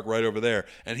just parked right over there.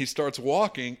 And he starts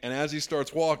walking, and as he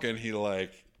starts walking, he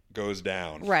like goes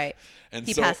down. Right. And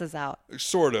he passes out.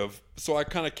 Sort of. So I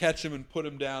kind of catch him and put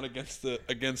him down against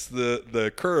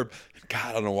the curb. God,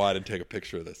 I don't know why I didn't take a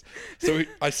picture of this. So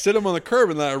I sit him on the curb,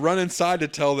 and then I run inside to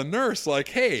tell the nurse, like,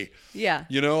 hey. Yeah.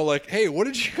 Like, hey, what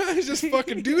did you guys just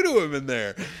fucking do to him in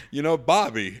there?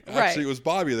 Bobby. Actually, It was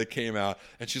Bobby that came out.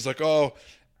 And she's like, oh,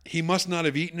 he must not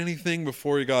have eaten anything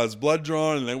before he got his blood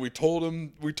drawn. And then we told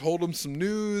him some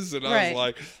news. And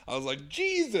I was like,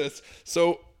 Jesus.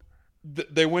 So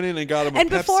they went in and got him a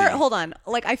Pepsi. And hold on,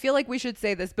 like I feel like we should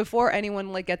say this before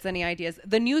anyone like gets any ideas.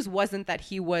 The news wasn't that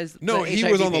he was he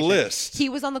was on the list. He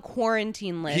was on the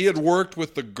quarantine list. He had worked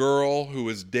with the girl who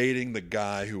was dating the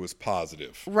guy who was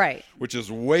positive. Right. Which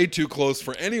is way too close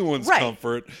for anyone's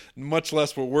comfort, much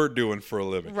less what we're doing for a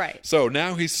living. Right. So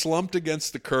now he's slumped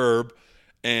against the curb,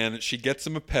 and she gets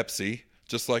him a Pepsi,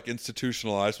 just like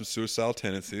institutionalized from suicidal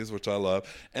tendencies, which I love.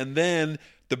 And then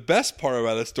the best part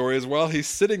about the story is while he's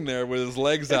sitting there with his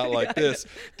legs out like this,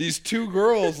 these 2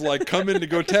 girls like come in to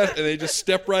go test, and they just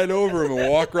step right over him and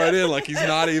walk right in like he's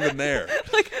not even there.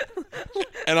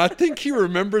 And I think he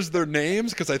remembers their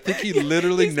names because I think he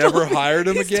literally never hired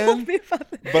them again. Told me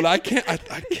about that. But I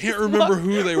can't remember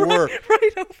who they were.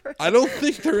 Right over. I don't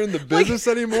think they're in the business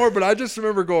anymore, but I just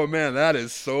remember going, man, that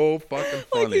is so fucking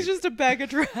funny. Like he's just a bag of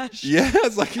trash. Yeah,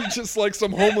 it's like he's just like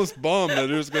some homeless bum that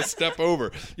is going to step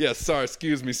over. Yeah, sorry,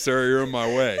 excuse me, sir, you're in my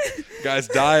way. Guy's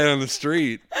dying on the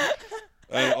street.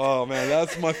 And, oh, man,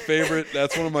 that's my favorite.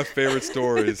 That's one of my favorite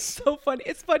stories. It's so funny.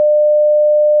 It's funny.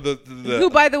 The Who,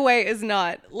 by the way, is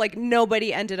not, like,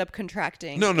 nobody ended up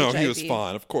contracting No, HIV. he was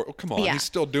fine. Of course. Come on. Yeah. He's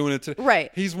still doing it today.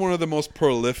 Right. He's one of the most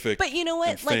prolific But you know what?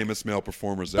 and famous male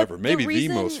performers ever. the Maybe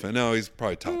reason- the most. No, he's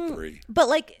probably top 3. But,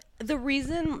 like, the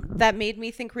reason that made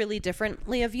me think really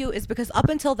differently of you is because up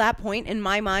until that point, in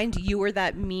my mind, you were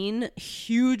that mean,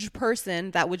 huge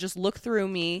person that would just look through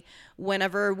me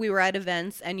whenever we were at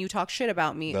events and you talk shit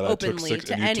about me That openly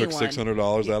to anyone. You took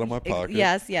 $600 out of my pocket.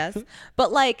 Yes.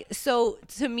 But, like, so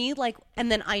to me, like,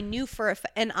 and then I knew so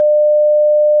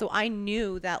I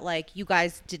knew that, like, you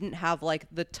guys didn't have, like,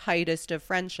 the tightest of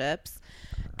friendships.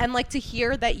 And, like, to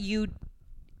hear that you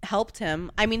helped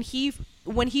him, I mean,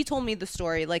 when he told me the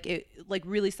story, like, it like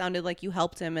really sounded like you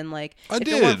helped him, and like if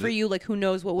it weren't for you, like, who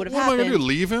knows what would have happened. What am I gonna do,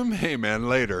 leave him? Hey man,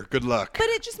 later, good luck. But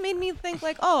it just made me think,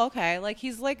 like, oh, okay, like,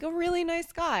 he's like a really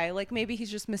nice guy, like maybe he's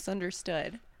just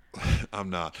misunderstood. I'm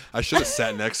not. I should have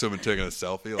sat next to him and taken a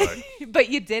selfie. Like, but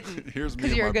you didn't. Here's me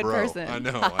because and you're my a good bro. person. I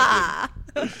know. I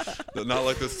didn't. Not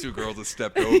like those 2 girls that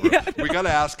stepped over. Yeah, we got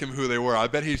to ask him who they were. I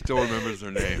bet he still remembers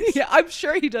their names. Yeah, I'm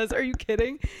sure he does. Are you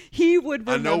kidding? He would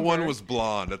remember. I know one was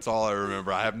blonde. That's all I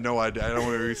remember. I have no idea. I don't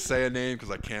want to say a name because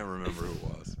I can't remember who it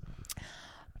was.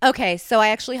 Okay, so I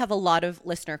actually have a lot of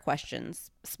listener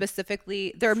questions.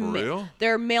 Specifically, they're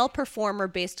male performer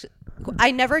based.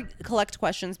 I never collect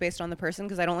questions based on the person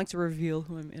because I don't like to reveal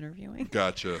who I'm interviewing.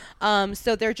 Gotcha.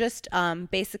 So they're just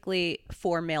basically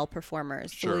for male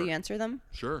performers. Sure. So will you answer them?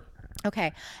 Sure.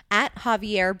 Okay. At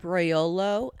Javier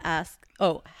Broyolo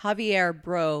Javier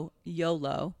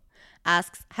Broyolo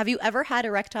asks, have you ever had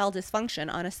erectile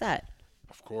dysfunction on a set?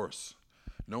 Of course.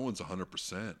 No one's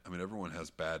 100%. I mean, everyone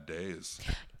has bad days.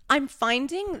 I'm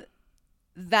finding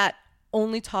that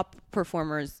only top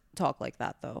performers talk like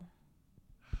that, though.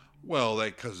 Well,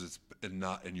 because it's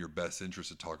not in your best interest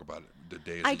to talk about the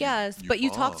days. I guess, but you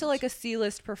talk to bombed. like a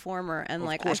C-list performer, and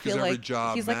like course, I feel every like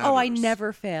job he's like, "Oh, I matters.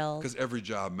 never failed." Because every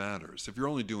job matters. If you're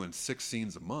only doing 6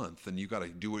 scenes a month, then you got to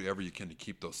do whatever you can to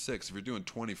keep those 6. If you're doing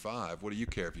 25, what do you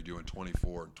care if you're doing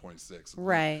 24 and 26?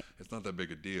 Right. It's not that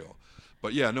big a deal.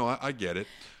 But yeah, no, I get it.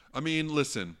 I mean,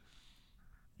 listen,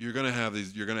 you're gonna have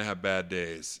these. You're gonna have bad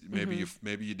days. Maybe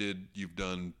you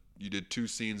did 2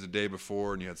 scenes a day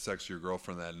before and you had sex with your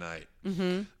girlfriend that night.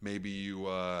 Mm-hmm. Maybe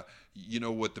you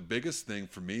know what the biggest thing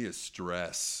for me is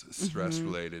stress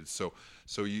related. So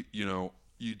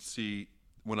you'd see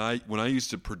when I used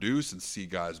to produce and see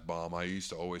guys bomb, I used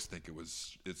to always think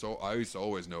I used to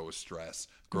always know it was stress,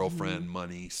 girlfriend,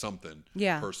 money, something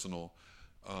personal.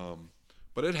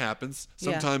 But it happens.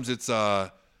 Sometimes it's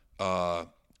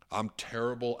I'm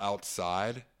terrible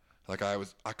outside. Like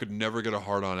I could never get a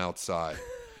hard on outside.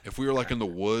 If we were like in the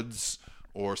woods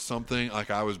or something,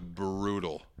 like I was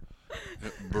brutal.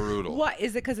 What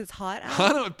is it? Because it's hot out?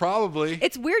 I don't probably.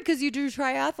 It's weird because you do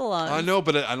triathlon. I know,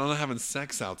 but I don't having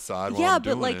sex outside while I'm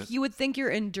doing but like it. you would think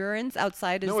your endurance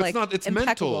outside is No, like it's not. It's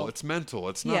impeccable. mental. It's mental.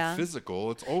 It's not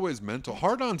physical. It's always mental.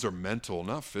 Hard-ons are mental,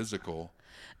 not physical.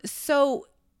 So,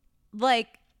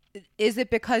 like, is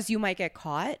it because you might get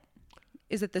caught?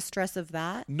 Is it the stress of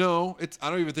that? No, I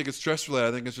don't even think it's stress related.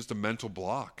 I think it's just a mental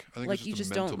block. I think Like it's you just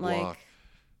just a mental don't block. like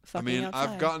I fucking mean, outside.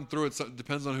 I've gotten through it. So it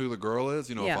depends on who the girl is.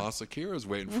 You know, if Asakira's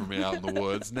waiting for me out in the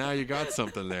woods, now you got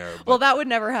something there. But, well, that would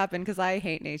never happen because I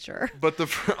hate nature. But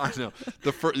I know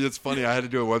it's funny. I had to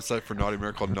do a website for Naughty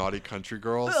America called Naughty Country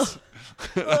Girls.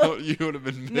 You would have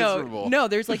been miserable. No,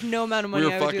 there's like no amount of money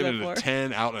We were I would do fucking that in for. a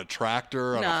tent, out in a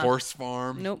tractor, on a horse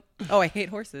farm. Nope. Oh, I hate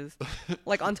horses.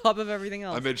 Like on top of everything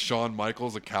else. I made Shawn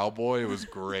Michaels a cowboy. It was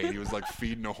great. He was like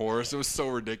feeding a horse. It was so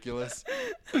ridiculous.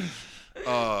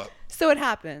 So it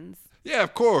happens. Yeah,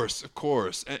 of course.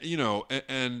 And,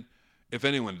 and if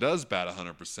anyone does bat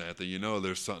 100%, then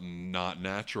there's something not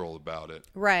natural about it.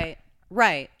 Right.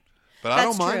 But I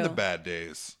don't mind true. the bad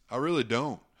days. I really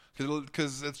don't.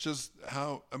 Because it's just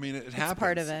how, it happens. It's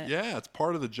part of it. Yeah, it's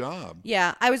part of the job.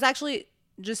 Yeah, I was actually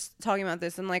just talking about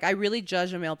this, and like I really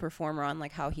judge a male performer on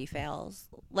like how he fails.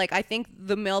 Like I think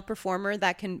the male performer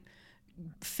that can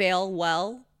fail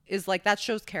well is like that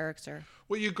shows character.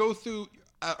 Well, you go through.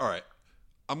 All right,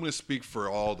 I'm going to speak for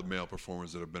all the male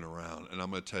performers that have been around, and I'm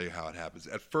going to tell you how it happens.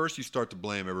 At first, you start to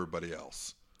blame everybody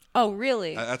else. Oh,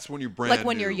 really? That's when you're brand Like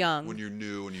when new, you're young. when you're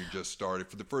new and you just started.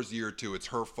 For the first year or two, it's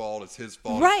her fault, it's his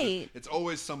fault. Right. It's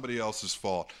always somebody else's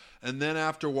fault. And then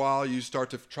after a while, you start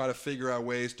to try to figure out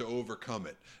ways to overcome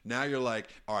it. Now you're like,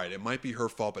 all right, it might be her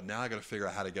fault, but now I got to figure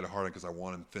out how to get it hard because I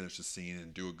want to finish the scene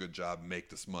and do a good job and make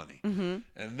this money. Mm-hmm.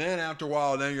 And then after a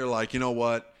while, then you're like, you know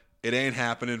what? It ain't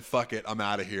happening. Fuck it. I'm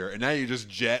out of here. And now you just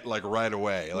jet like right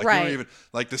away. Like right. you don't even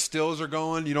like the stills are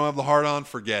going. You don't have the heart on.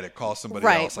 Forget it. Call somebody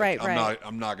else. Like,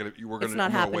 I'm not gonna. We're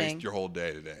gonna waste your whole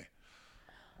day today.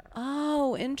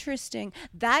 Oh, interesting.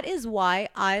 That is why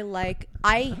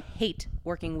I hate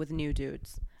working with new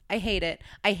dudes. I hate it.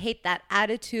 I hate that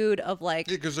attitude of like,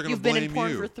 you've been in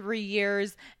porn for 3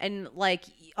 years and like,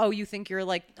 oh, you think you're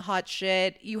like hot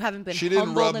shit. You haven't been humbled enough. She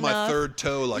didn't rub my third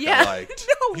toe like I liked.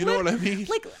 No, you know what I mean?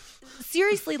 Like,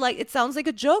 seriously, like it sounds like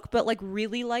a joke, but like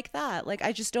really like that. Like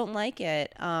I just don't like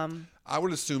it. I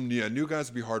would assume, new guys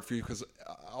would be hard for you because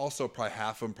also probably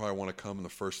half of them probably want to come in the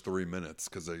first 3 minutes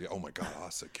because they, oh my God,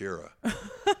 Sakira.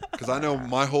 Because I know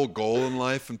my whole goal in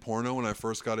life in porno when I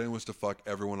first got in was to fuck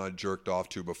everyone I jerked off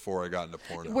to before I got into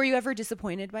porno. Were you ever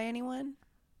disappointed by anyone?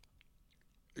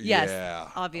 Yes, yeah,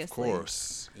 obviously. Of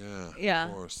course. Yeah.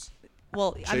 Of course.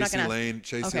 Well, I'm not going to Lane.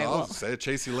 I'll say it,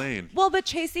 Chasey Lane. Well, but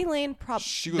Chasey Lane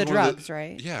she was the drugs,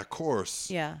 right? Yeah, of course.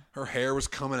 Yeah. Her hair was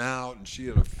coming out and she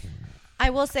had a... I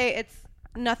will say it's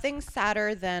nothing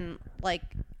sadder than like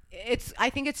I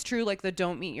think it's true like the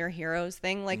don't meet your heroes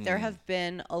thing. Like there have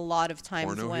been a lot of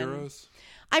times Porno when heroes?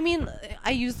 I mean, I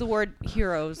use the word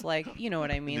heroes like, you know what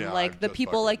I mean? Yeah, like the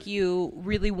people like you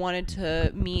really wanted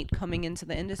to meet coming into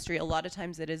the industry. A lot of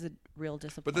times it is a real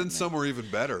disappointment. But then some are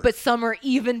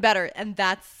even better. And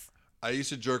that's I used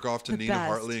to jerk off to Nina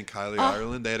Hartley and Kylie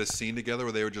Ireland. They had a scene together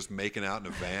where they were just making out in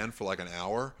a van for like an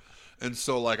hour. And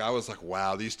so, like, I was like,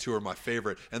 wow, these two are my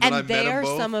favorite. And then I met them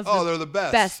both. Some of they're the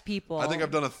best people. I think I've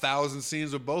done 1,000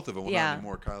 scenes with both of them. Well, not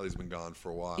anymore. Kylie's been gone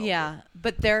for a while. Yeah,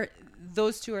 but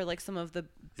those two are like some of the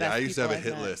best people. Yeah, I used to have a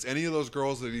hit list. Any of those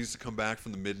girls that used to come back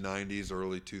from the mid-'90s,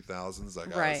 early 2000s,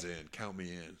 like, I was in. Count me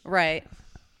in. Right.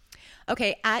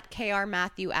 Okay, at KR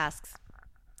Matthew asks,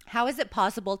 how is it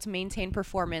possible to maintain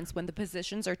performance when the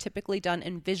positions are typically done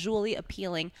in visually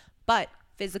appealing but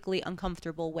physically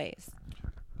uncomfortable ways?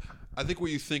 I think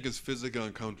what you think is physically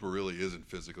uncomfortable really isn't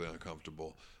physically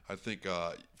uncomfortable. I think,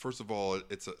 first of all,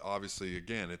 it's obviously,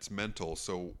 again, it's mental.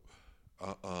 So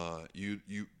you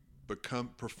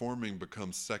performing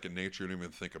becomes second nature. You don't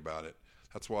even think about it.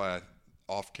 That's why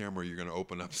off camera you're going to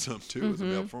open up some too as a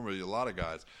male performer. A lot of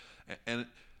guys. And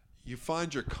you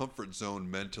find your comfort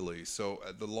zone mentally. So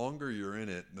the longer you're in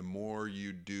it, the more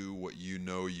you do what you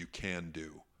know you can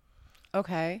do.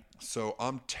 Okay. So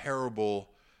I'm terrible.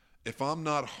 If I'm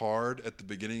not hard at the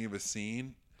beginning of a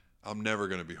scene, I'm never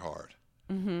going to be hard.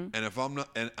 Mm-hmm. And if I'm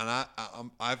not, and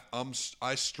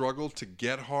I struggle to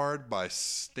get hard by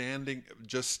standing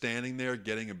there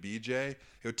getting a BJ. It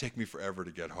would take me forever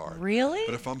to get hard. Really?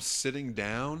 But if I'm sitting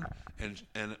down and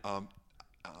I'm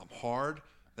hard,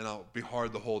 then I'll be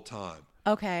hard the whole time.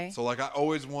 Okay. So like I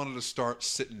always wanted to start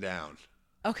sitting down.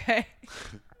 Okay.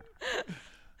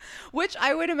 Which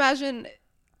I would imagine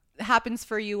happens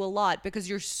for you a lot because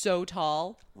you're so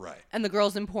tall, right? And the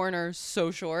girls in porn are so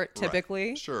short, typically.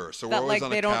 Right. Sure. So we're always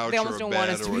on a couch they almost or don't a bed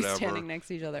want us to be whatever. standing next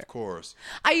to each other. Of course.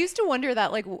 I used to wonder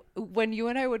that, like, when you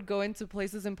and I would go into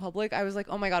places in public, I was like,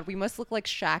 oh my God, we must look like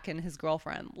Shaq and his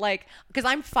girlfriend, like, because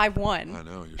I'm 5'1". I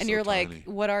know. And so you're tiny. like,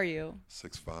 what are you?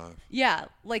 6'5". Yeah,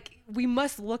 like we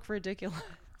must look ridiculous.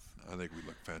 I think we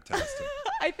look fantastic.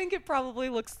 I think it probably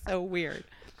looks so weird.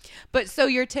 But so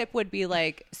your tip would be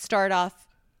like, start off.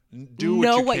 Do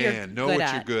what you can. Know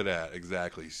what you're good at.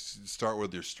 Exactly. Start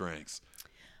with your strengths.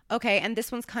 Okay, and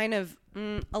this one's kind of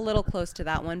a little close to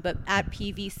that one, but at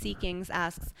PV Seekings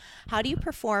asks, how do you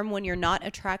perform when you're not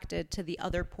attracted to the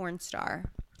other porn star?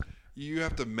 You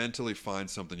have to mentally find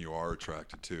something you are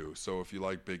attracted to. So if you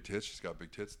like big tits, she's got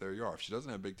big tits, there you are. If she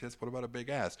doesn't have big tits, what about a big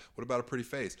ass? What about a pretty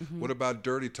face? Mm-hmm. What about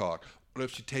dirty talk? What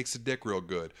if she takes a dick real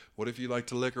good? What if you like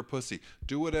to lick her pussy?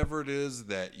 Do whatever it is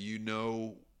that you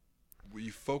know.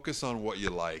 You focus on what you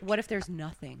like. What if there's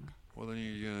nothing? Well, then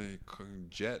you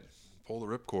pull the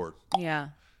ripcord.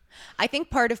 Yeah. I think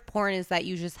part of porn is that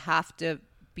you just have to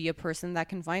be a person that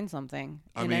can find something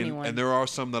in anyone. And there are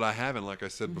some that I haven't. Like I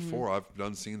said before, I've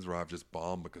done scenes where I've just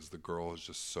bombed because the girl is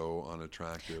just so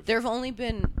unattractive. There have only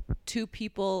been 2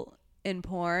 people in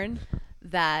porn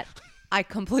that I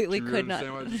completely could not.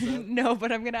 What you said? No,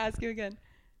 but I'm going to ask you again.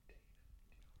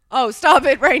 Oh, stop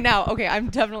it right now. Okay, I'm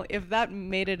definitely, if that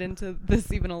made it into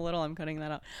this even a little, I'm cutting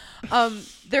that out.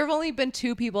 There have only been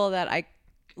 2 people that I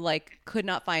could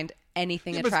not find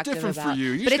anything attractive it's different about. for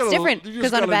you. But it's different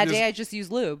because on a bad day I just use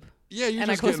lube. Yeah, you're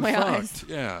and I just close getting my fucked. eyes.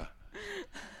 Yeah.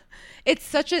 It's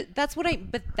such a that's what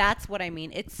I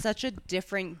mean. It's such a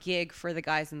different gig for the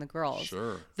guys and the girls.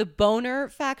 Sure. The boner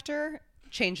factor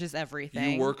changes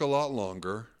everything. You work a lot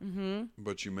longer,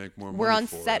 but you make more money. We're on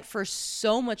for set it. for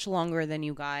so much longer than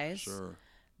you guys. Sure.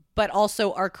 But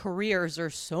also our careers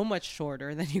are so much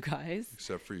shorter than you guys.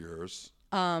 Except for yours.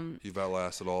 You've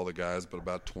outlasted all the guys, but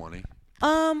about 20.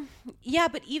 Yeah,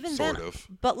 but even Sort then, of.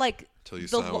 but like Till you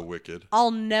sign with Wicked.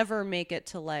 I'll never make it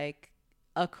to like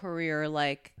a career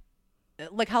like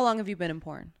how long have you been in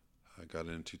porn? I got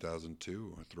in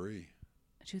 2002 or 3.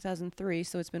 2003,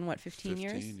 so it's been what, 15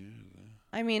 years? 15 years.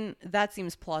 I mean, that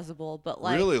seems plausible, but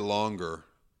like really longer.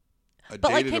 But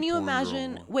like, can you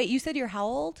imagine? Wait, you said you're how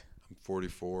old? I'm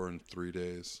 44 in 3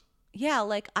 days. Yeah,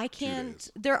 like I 2 can't.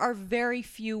 days. There are very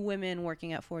few women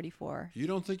working at 44. You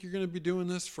don't think you're going to be doing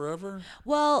this forever?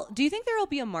 Well, do you think there will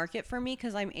be a market for me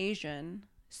because I'm Asian?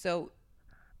 So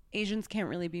Asians can't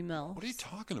really be MILFs. What are you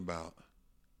talking about?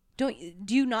 Do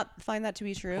you not find that to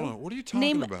be true? Hold on, what are you talking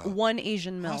Name about? one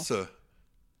Asian MILF. Asa,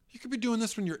 you could be doing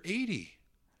this when you're 80.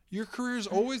 Your career's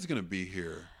always going to be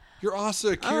here. You're Asa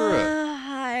Akira.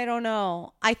 I don't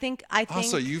know. I think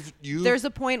Asa, there's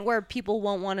a point where people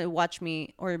won't want to watch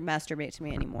me or masturbate to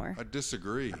me anymore. I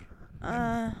disagree.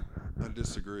 I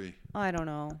disagree. I don't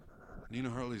know. Nina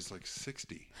Hartley's like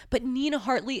 60. But Nina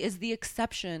Hartley is the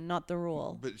exception, not the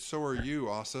rule. But so are you,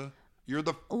 Asa. You're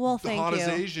the thank hottest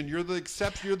you. Asian. You're the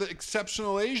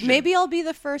exceptional Asian. Maybe I'll be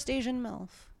the first Asian MILF.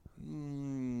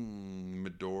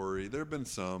 Midori. There have been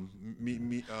some.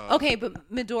 Okay, but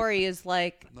Midori is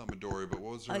like... Not Midori, but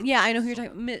what was her? yeah, I know who you're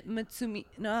talking about. Mitsumi.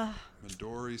 No.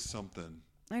 Midori something.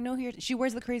 I know who she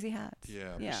wears the crazy hats.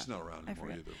 Yeah, but she's not around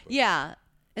anymore either. But. Yeah,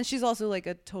 and she's also like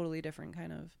a totally different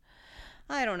kind of...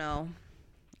 I don't know.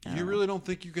 You really don't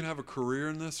think you can have a career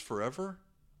in this forever?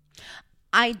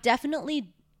 I definitely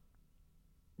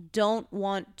don't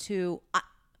want to...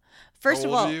 First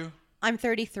of all, I'm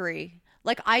 33.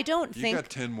 Like, I don't think... You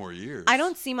got 10 more years. I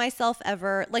don't see myself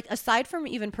ever... Like, aside from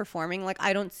even performing, like,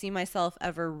 I don't see myself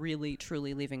ever really,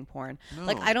 truly leaving porn. No.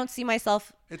 Like, I don't see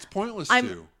myself... It's pointless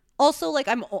to. Also, like,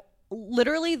 I'm...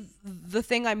 Literally, the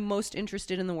thing I'm most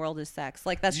interested in the world is sex.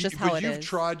 Like, that's just how it is. But you've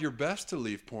tried your best to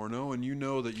leave porno, and you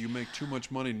know that you make too much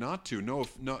money not to. No,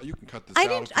 you can cut this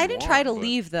out. I didn't try to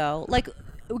leave, though. Like,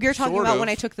 you're talking about when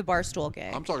I took the Barstool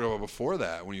gig. I'm talking about before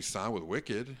that, when you signed with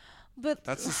Wicked. But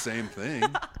that's the same thing.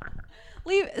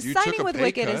 Signing with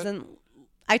Wicked isn't...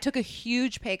 I took a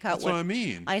huge pay cut. That's what I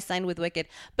mean. I signed with Wicked.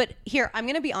 But here, I'm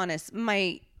going to be honest.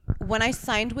 When I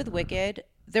signed with Wicked,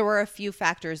 there were a few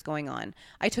factors going on.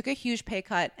 I took a huge pay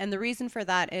cut, and the reason for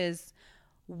that is,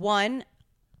 one,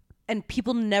 and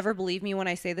people never believe me when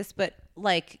I say this, but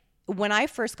like when I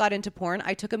first got into porn,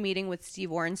 I took a meeting with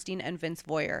Steve Orenstein and Vince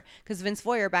Voyer, because Vince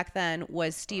Voyer back then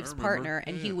was Steve's partner,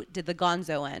 and he did the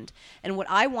Gonzo end. And what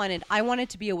I wanted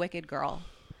to be a Wicked girl,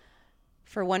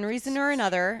 for one reason or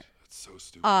another. That's so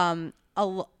stupid.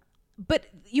 But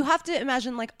you have to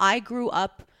imagine, like, I grew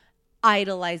up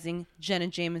idolizing Jenna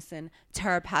Jameson,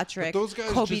 Tara Patrick, those guys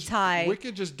Kobe Ty.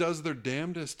 Wicked just does their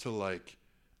damnedest to like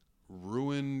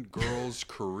ruin girls'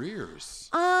 careers.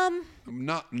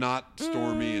 Not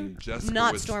Stormy and Jessica.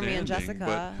 Not Stormy and Jessica.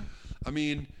 But I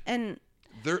mean, and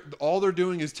all they're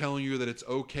doing is telling you that it's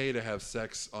okay to have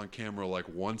sex on camera like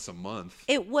once a month.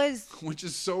 Which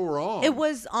is so wrong. It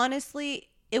was honestly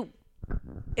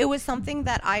it was something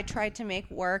that I tried to make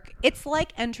work. It's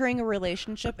like entering a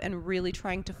relationship and really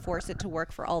trying to force it to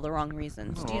work for all the wrong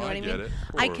reasons. Do you know what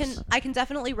I mean? I can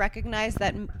definitely recognize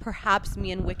that perhaps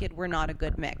me and Wicked were not a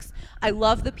good mix. I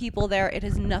love the people there. It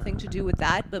has nothing to do with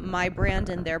that, but my brand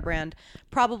and their brand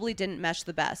probably didn't mesh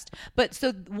the best. But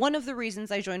so one of the reasons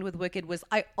I joined with Wicked was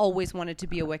I always wanted to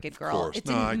be a Wicked girl. It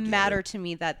didn't matter to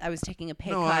me that I was taking a pay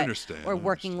cut or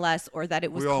working less, or that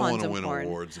it was condom porn. We all want to win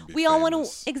awards and be famous. All want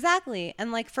to, exactly.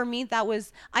 And like for me,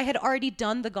 I had already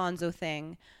done the Gonzo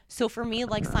thing. So for me,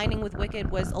 like signing with Wicked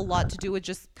was a lot to do with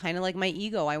just kind of like my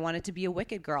ego. I wanted to be a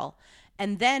Wicked girl.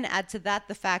 And then add to that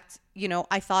the fact,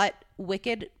 I thought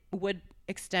Wicked would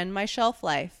extend my shelf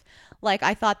life. Like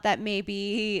I thought that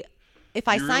maybe if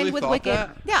I signed with Wicked,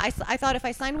 I thought if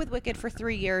I signed with Wicked for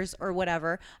 3 years or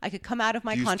whatever, I could come out of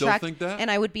my contract and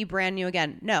I would be brand new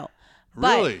again. No.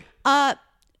 Really? But,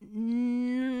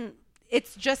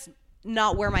 it's just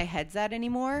not where my head's at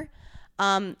anymore.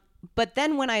 But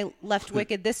then when I left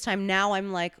Wicked this time, now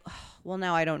I'm like, well,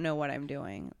 now I don't know what I'm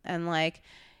doing. And like,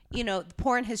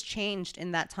 porn has changed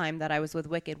in that time that I was with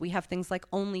Wicked. We have things like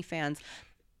OnlyFans.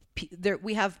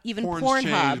 We have even Pornhub.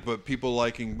 Changed, but people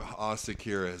liking Asa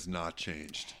Akira has not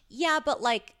changed. Yeah, but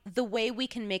like the way we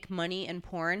can make money in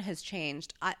porn has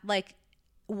changed.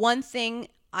 One thing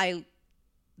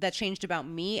that changed about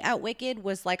me at Wicked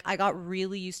was like I got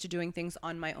really used to doing things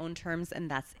on my own terms, and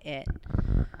that's it.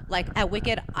 Like at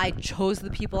Wicked, I chose the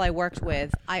people I worked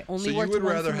with. I only worked. So you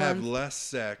would rather once a have month. less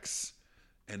sex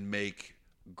and make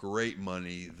great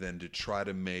money than to try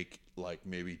to make like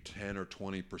maybe 10 or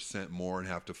 20% more and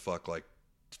have to fuck like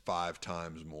 5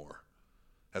 times more.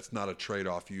 That's not a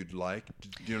trade-off you'd like.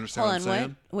 Do you understand what I'm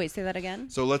saying? What? Wait, say that again.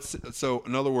 So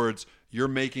in other words, you're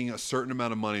making a certain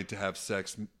amount of money to have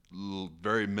sex,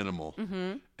 very minimal,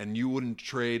 and you wouldn't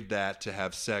trade that to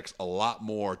have sex a lot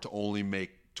more to only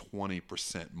make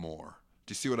 20% more.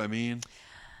 Do you see what I mean?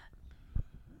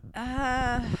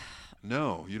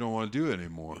 No, you don't want to do it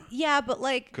anymore. Yeah, but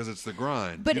like, because it's the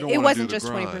grind. But it wasn't just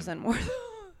 20% more.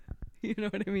 You know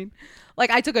what I mean? Like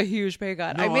I took a huge pay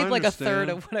cut. No, I made like a understand. third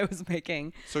of what I was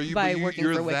making So by working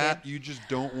you're for Wicked. that you just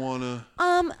don't want to.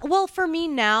 Well, for me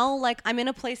now, like I'm in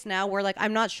a place now where like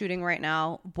I'm not shooting right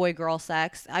now boy girl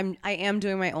sex. I am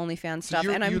doing my OnlyFans stuff,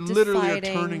 and I'm literally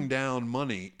deciding. are turning down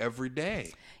money every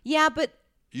day. Yeah, but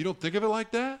you don't think of it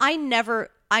like that. I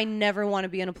never want to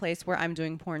be in a place where I'm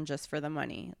doing porn just for the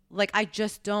money. Like, I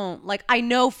just don't. Like, I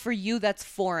know for you that's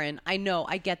foreign. I know.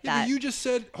 I get that. Yeah, but you just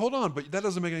said, hold on, but that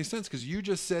doesn't make any sense because you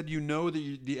just said you know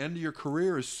that the end of your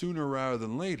career is sooner rather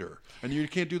than later. And you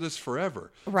can't do this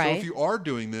forever. Right. So if you are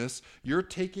doing this, you're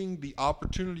taking the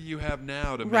opportunity you have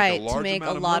now to make Right, a to large make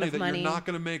amount a of lot money of that money. you're not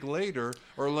going to make later,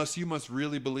 or unless you must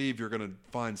really believe you're going to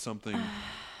find something.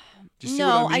 Do you see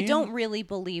No, what I mean? I don't really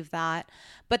believe that.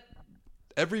 But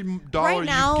every dollar right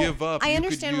now, you give up, I you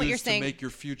understand could what use you're to saying make your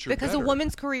future because better. a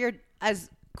woman's career, as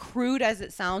crude as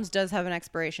it sounds, does have an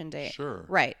expiration date. Sure.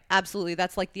 Right. Absolutely.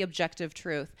 That's like the objective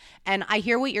truth. And I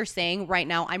hear what you're saying. Right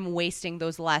now, I'm wasting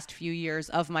those last few years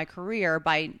of my career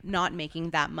by not making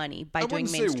that money, by doing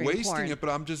mainstream I wouldn't say wasting porn. it, but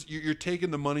I'm just you're taking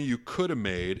the money you could have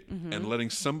made and letting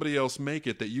somebody else make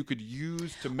it that you could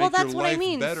use to make Well, that's your what life I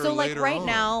mean. better So like later right on.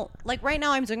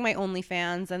 now I'm doing my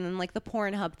OnlyFans and then like the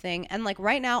Pornhub thing, and like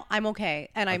right now I'm okay,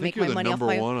 and I I make think my you're the money off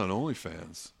number my. one on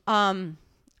OnlyFans. I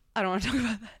don't want to talk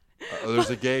about that. There's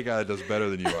a gay guy that does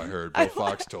better than you. I heard. Bill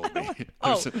Fox told me.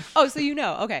 So you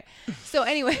know. Okay. So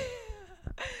anyway,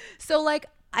 so like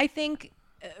I think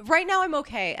right now I'm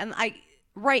okay, and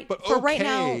right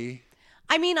now.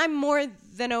 I mean, I'm more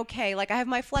than okay. Like I have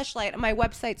my Fleshlight, and my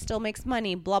website still makes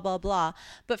money, blah blah blah.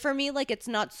 But for me, like it's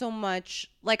not so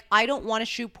much like I don't want to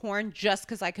shoot porn just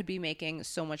because I could be making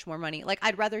so much more money. Like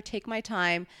I'd rather take my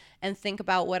time and think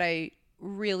about what I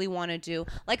really want to do.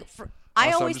 Like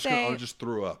I just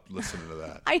threw up listening to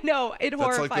that. I know it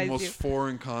horrifies you. That's like the most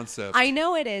foreign concept. I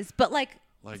know it is, but like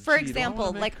for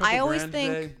example, like I always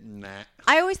think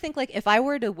like if I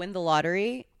were to win the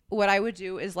lottery, what I would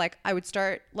do is like I would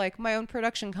start like my own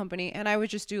production company, and I would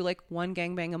just do like one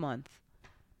gangbang a month.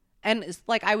 And it's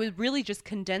like I would really just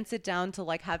condense it down to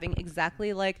like having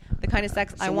exactly like the kind of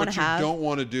sex I want to have. What you don't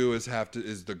want to do is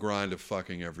is the grind of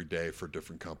fucking every day for a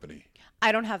different company.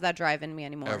 I don't have that drive in me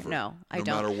anymore. Ever. No, I don't.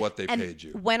 No matter what they and paid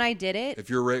you. When I did it, if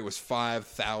your rate was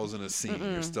 $5,000 a scene,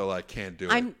 you're still like can't do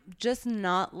it. I'm just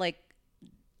not like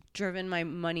driven my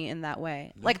money in that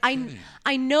way. No like kidding.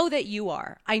 I know that you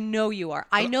are. I know you are.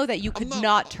 I know that you could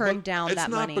not turn down that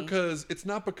money. It's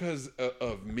not because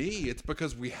of me. It's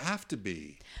because we have to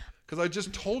be. Because I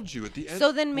just told you at the end.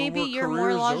 So then maybe you're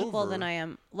more logical over. than I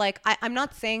am. Like I'm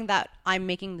not saying that I'm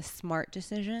making the smart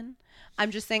decision. I'm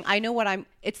just saying I know what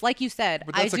it's like you said,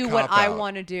 I do what I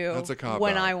want to do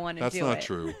when I want to do it. That's not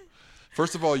true.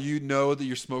 First of all, you know that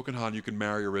you're smoking hot. You can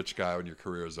marry a rich guy when your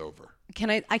career is over.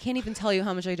 I can't even tell you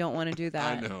how much I don't want to do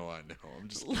that. I know. I'm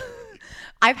just kidding.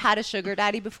 I've had a sugar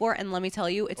daddy before, and let me tell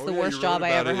you, it's the worst job I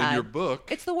ever had. In your book.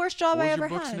 It's the worst job I ever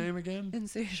had. What was your book's name again?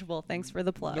 Insatiable. Thanks for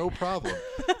the plug. No problem.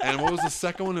 And what was the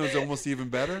second one? It was almost even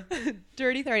better?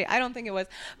 Dirty 30. I don't think it was.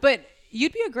 But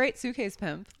you'd be a great suitcase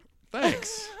pimp.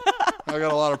 Thanks. I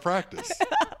got a lot of practice.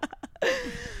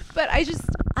 But I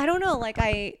don't know. Like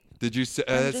Did you say,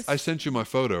 I sent you my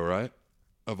photo, right?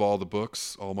 Of all the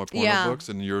books, all my porno books,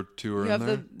 and your two are in there? You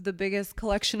have the biggest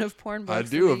collection of porn books. I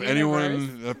do. Of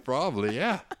anyone, probably,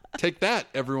 yeah. Take that,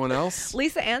 everyone else.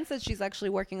 Lisa Ann said she's actually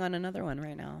working on another one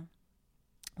right now,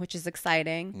 which is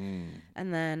exciting.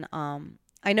 And then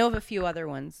I know of a few other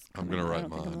ones. I'm going to write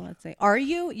mine. Let's say, are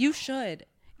you? You should.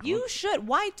 You should.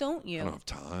 Why don't you? I don't have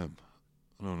time.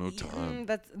 I don't know time.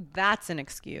 That's an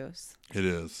excuse. It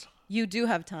is. You do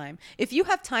have time. If you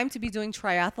have time to be doing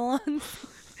triathlons,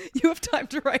 you have time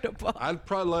to write a book.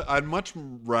 I'd much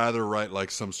rather write like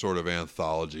some sort of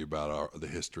anthology about the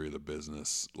history of the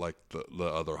business, like the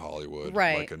other Hollywood,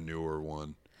 right? Like a newer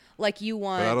one. Like you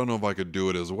want. But I don't know if I could do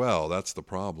it as well. That's the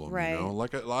problem, right? You know,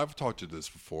 like I've talked to this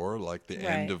before, like the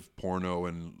end of porno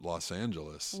in Los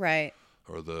Angeles, right?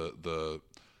 or the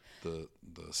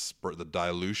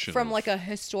dilution from like a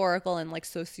historical and like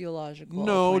sociological.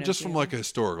 No, point just of from view. like a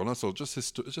historical, not so just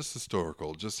just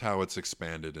historical, just how it's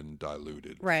expanded and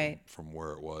diluted, right? From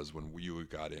where it was when you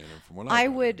got in, and from when I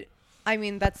would. I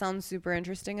mean, that sounds super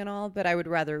interesting and all, but I would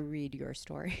rather read your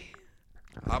story.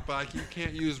 But you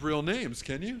can't use real names,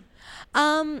 can you?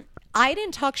 I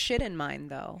didn't talk shit in mine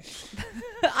though.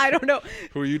 I don't know.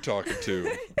 Who are you talking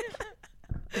to?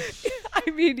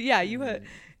 I mean, yeah,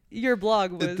 your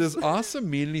blog was. Does awesome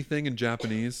mean anything in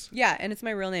Japanese? Yeah, and it's my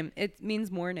real name. It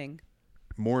means morning.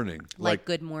 Morning, like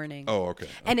good morning. Oh, okay.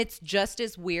 And it's just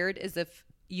as weird as if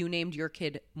you named your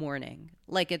kid Morning.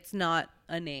 Like, it's not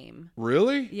a name.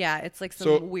 Really? Yeah, it's like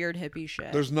some weird hippie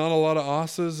shit. There's not a lot of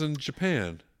asas in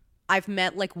Japan. I've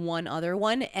met like one other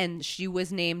one, and she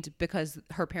was named because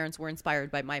her parents were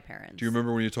inspired by my parents. Do you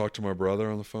remember when you talked to my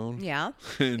brother on the phone? Yeah.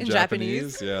 in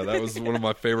Japanese? Yeah, that was one of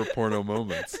my favorite porno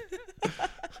moments.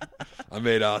 I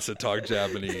made Asa talk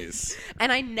Japanese.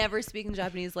 And I never speak in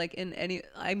Japanese like in any.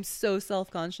 I'm so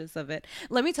self-conscious of it.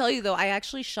 Let me tell you though, I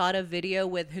actually shot a video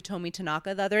with Hitomi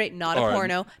Tanaka the other day. Not a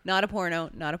porno.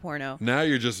 Now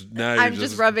you're just I'm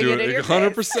just rubbing it in your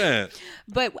 100%. face.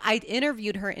 But I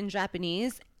interviewed her in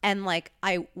Japanese, and like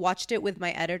I watched it with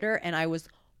my editor, and I was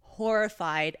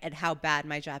horrified at how bad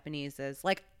my Japanese is.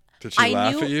 Like, did she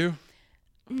laugh at you?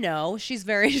 No, she's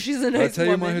a nice woman. Did I tell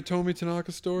you my Hitomi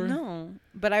Tanaka story? No,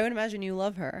 but I would imagine you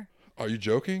love her. Are you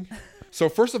joking? So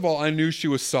first of all, I knew she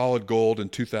was solid gold in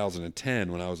 2010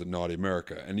 when I was at Naughty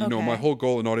America. And you know, my whole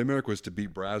goal at Naughty America was to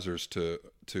beat Brazzers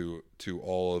to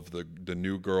all of the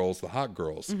new girls, the hot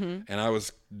girls. Mm-hmm. And I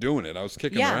was doing it. I was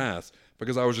kicking their ass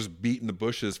because I was just beating the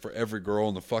bushes for every girl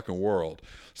in the fucking world.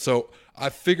 So I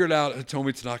figured out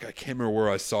Hitomi Tanaka. I can't remember where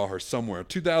I saw her, somewhere.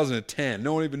 2010.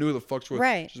 No one even knew who the fuck she was.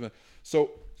 Right.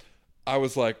 So I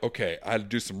was like, okay, I had to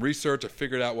do some research. I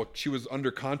figured out what she was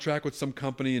under contract with some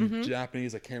company in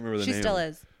Japanese. I can't remember the name. She still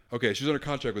is. Okay, she's under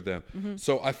contract with them. Mm-hmm.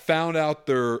 So I found out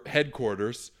their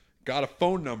headquarters, got a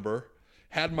phone number,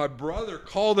 had my brother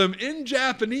call them in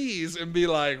Japanese and be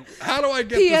like, how do I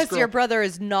get this girl? Your brother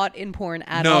is not in porn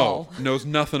at all. No, knows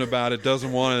nothing about it,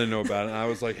 doesn't want to know about it. And I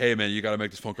was like, hey, man, you got to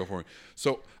make this phone call for me.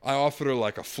 So I offered her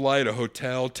like a flight, a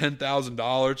hotel,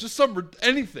 $10,000, just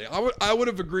anything. I would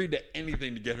have agreed to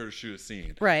anything to get her to shoot a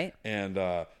scene. Right. And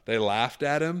they laughed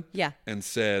at him. Yeah. And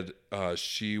said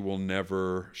she'll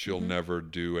never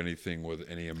do anything with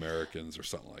any Americans or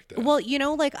something like that. Well, you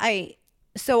know, like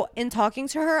So in talking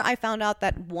to her, I found out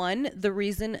that the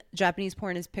reason Japanese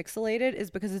porn is pixelated is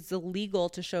because it's illegal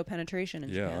to show penetration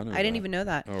in Japan. I didn't even know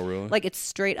that. Oh, really? Like, it's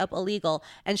straight up illegal.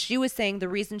 And she was saying the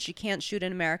reason she can't shoot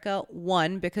in America,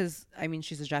 one, because, I mean,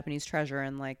 she's a Japanese treasure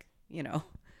and, like, you know,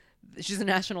 she's a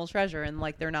national treasure and,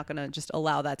 like, they're not going to just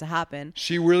allow that to happen.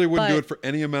 She really wouldn't do it for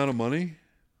any amount of money?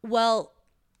 Well,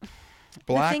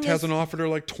 Black hasn't offered her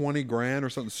like 20 grand or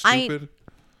something stupid?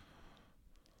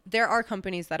 There are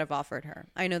companies that have offered her.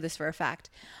 I know this for a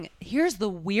fact. Here's the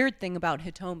weird thing about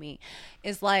Hitomi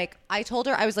is, like, I told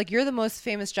her, I was like, you're the most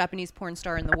famous Japanese porn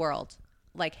star in the world,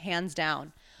 like, hands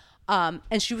down. And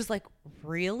she was like,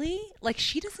 really? Like,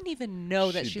 she doesn't even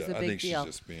know that she's a big deal.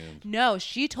 She's just being... No,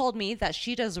 she told me that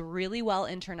she does really well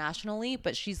internationally,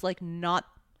 but she's like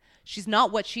she's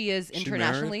not what she is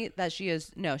internationally. That she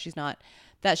is. No, she's not.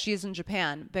 That she is in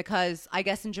Japan, because I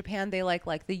guess in Japan they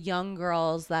like the young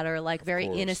girls that are like very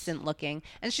innocent looking,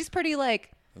 and she's pretty like.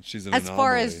 She's an as anomaly.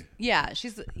 far as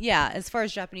as far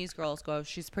as Japanese girls go,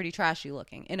 she's pretty trashy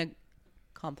looking in a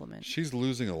compliment. She's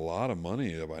losing a lot of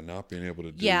money by not being able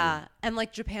to do. Yeah, and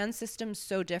like Japan's system's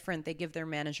so different. They give their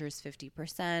managers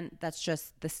 50%. That's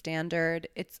just the standard.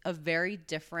 It's a very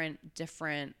different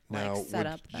now, like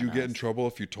setup. Would you get in trouble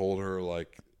if you told her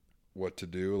like what to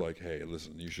do? Like, hey,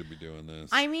 listen, you should be doing this.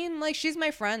 I mean, like, she's my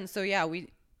friend, so yeah,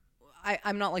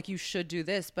 I'm not like, you should do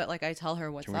this, but like, I tell her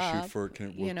what's up.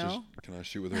 Can I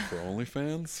shoot with her for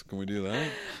OnlyFans? Can we do that?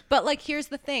 But like, here's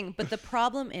the thing. But the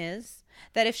problem is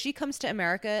that if she comes to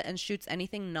America and shoots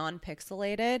anything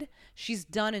non-pixelated, she's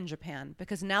done in Japan,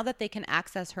 because now that they can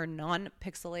access her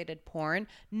non-pixelated porn,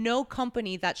 no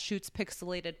company that shoots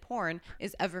pixelated porn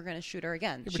is ever going to shoot her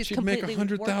again. Yeah, but she'd make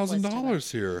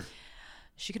 $100,000 here.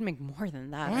 She could make more than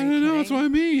that. I don't know. That's what I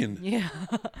mean. Yeah.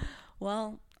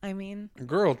 Well, I mean,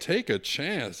 girl, take a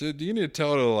chance. You need to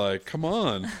tell her, like, come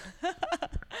on.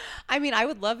 I mean, I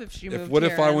would love if she moved. What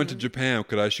if I went to Japan?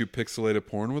 Could I shoot pixelated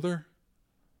porn with her?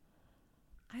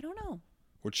 I don't know.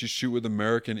 Would she shoot with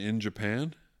American in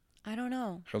Japan? I don't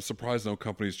know. I'm surprised no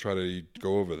companies try to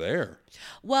go over there.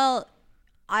 Well,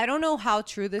 I don't know how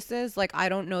true this is. Like, I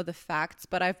don't know the facts,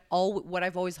 but what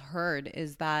I've always heard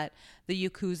is that the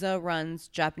Yakuza runs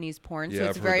Japanese porn, so Yeah,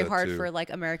 it's I've very heard that hard too. for like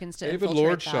Americans to David infiltrate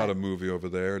Lord that. shot a movie over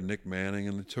there, Nick Manning,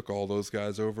 and they took all those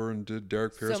guys over and did.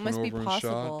 Derek Pierce So it went must be over and shot.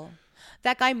 possible.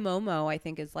 That guy Momo, I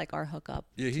think, is like our hookup.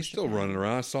 Yeah, to he's still Japan. running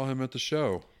around. I saw him at the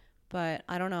show. But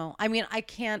I don't know. I mean, I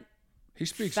can't. He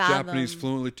speaks fathom- Japanese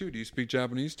fluently too. Do you speak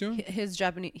Japanese to him? His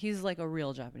Japanese. He's like a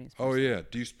real Japanese person. Oh yeah.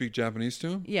 Do you speak Japanese to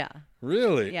him? Yeah.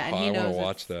 Really? Yeah, and Oh, he I want knows to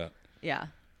watch that. Yeah.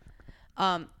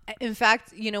 In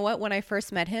fact, you know what? When I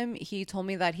first met him, he told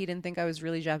me that he didn't think I was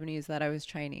really Japanese, that I was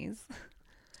Chinese.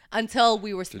 Until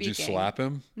we were speaking. Did you slap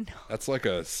him? No. That's like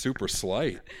a super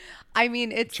slight. I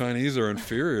mean, it's... Chinese are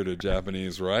inferior to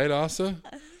Japanese, right, Asa?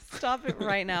 Stop it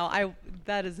right now.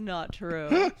 That is not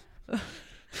true.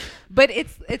 But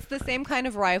it's the same kind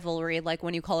of rivalry, like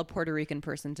when you call a Puerto Rican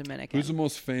person Dominican. Who's the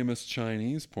most famous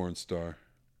Chinese porn star?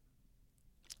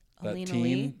 That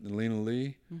teen, Alina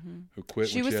Lee, who quit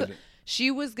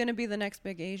she was going to be the next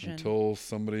big Asian. Until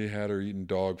somebody had her eating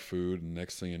dog food, and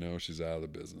next thing you know, she's out of the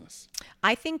business.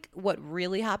 I think what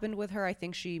really happened with her, I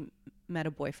think she met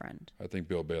a boyfriend. I think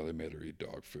Bill Bailey made her eat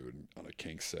dog food on a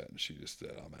kink set, and she just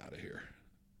said, I'm out of here.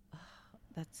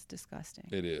 That's disgusting.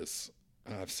 It is.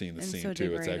 I've seen the And scene so too.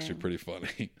 It's degrading. actually pretty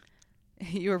funny.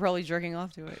 You were probably jerking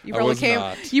off to it. You I probably was came.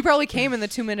 not. You probably came in the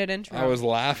 2-minute intro. I was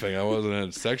laughing. I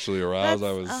wasn't sexually aroused. I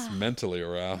That's- was mentally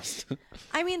aroused.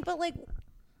 I mean, but like,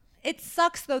 it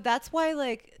sucks though. That's why,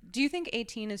 like, do you think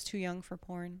 18 is too young for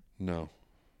porn? No.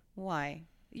 Why?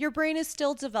 Your brain is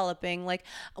still developing. Like,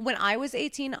 when I was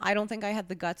 18, I don't think I had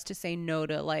the guts to say no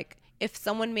to, like, if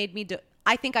someone made me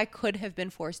I think I could have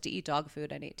been forced to eat dog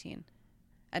food at 18.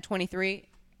 At 23,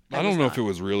 I don't know if it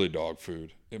was really dog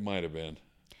food. It might have been.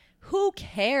 Who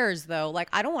cares though? Like,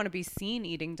 I don't want to be seen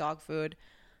eating dog food.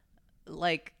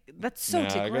 Like, that's so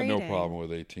degrading. I got no problem with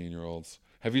 18-year-olds.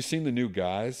 Have you seen the new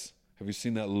guys? Have you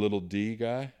seen that Little D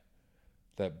guy?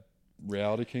 That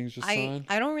Reality Kings just signed?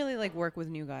 I don't really like work with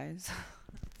new guys.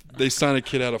 They signed a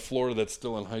kid out of Florida that's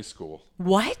still in high school.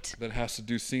 What? That has to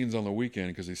do scenes on the weekend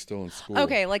because he's still in school.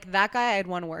 Okay, like that guy I'd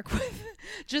want to work with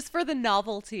just for the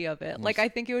novelty of it. Like, I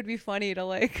think it would be funny to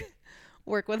like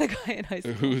work with a guy in high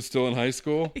school. Who's still in high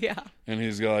school? Yeah. And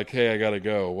he's like, hey, I got to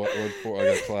go. What for?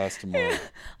 I got class tomorrow.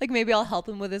 Like, maybe I'll help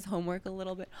him with his homework a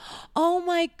little bit. Oh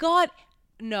my God.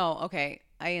 No, okay.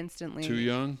 I instantly... Too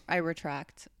young? I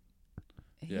retract.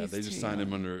 Yeah, He's they just too signed him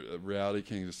young. under Reality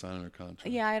King. Just signed under contract.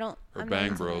 Yeah, I don't... Or I'm not Bang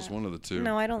into Bros, that. one of the two.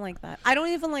 No, I don't like that. I don't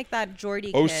even like that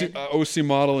Jordy OC, kid. OC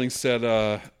Modeling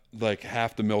said like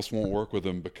half the MILFs won't work with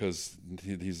him because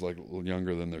he's like a little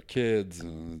younger than their kids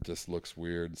and it just looks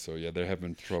weird. So yeah, they're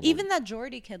having trouble. Even that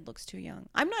Jordy kid looks too young.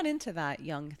 I'm not into that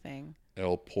young thing.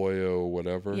 El Pollo,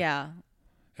 whatever. Yeah.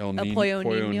 El Pollo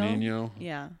Nino. Nino.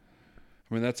 Yeah.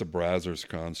 I mean, that's a Brazzers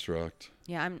construct.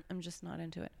 Yeah, I'm just not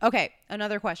into it. Okay,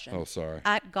 another question. Oh, sorry.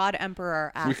 At God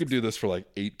Emperor asks, We could do this for like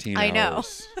 18 I know.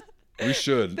 hours. We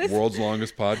should. World's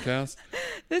longest podcast.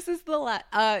 This is the last.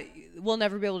 We'll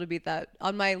never be able to beat that.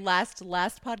 On my last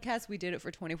podcast, we did it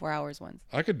for 24 hours once.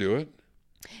 I could do it.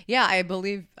 Yeah, I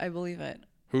believe it.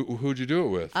 Who'd you do it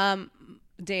with?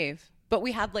 Dave. But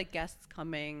we had like guests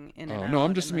coming in and out. No,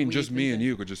 I'm and mean we just me and did-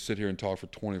 you could just sit here and talk for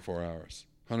 24 hours.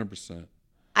 100%.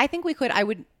 I think we could.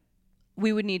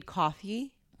 We would need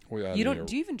coffee. Well, yeah, You don't?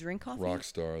 Do you even drink coffee?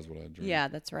 Rockstar is what I drink. Yeah,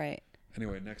 that's right.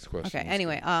 Anyway, next question. Okay. Let's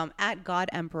Anyway, go. at God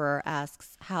Emperor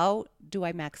asks, how do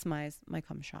I maximize my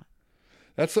cum shot?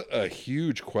 That's a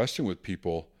huge question with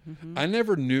people. Mm-hmm. I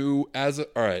never knew all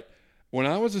right, when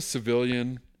I was a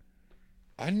civilian,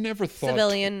 I never thought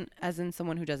Civilian, as in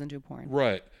someone who doesn't do porn.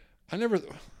 right. I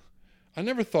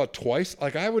never thought twice.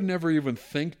 Like, I would never even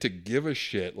think to give a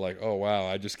shit. Like, oh wow,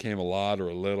 I just came a lot or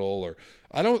a little, or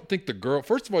I don't think the girl.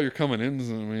 First of all, you're coming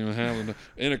in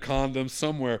in a condom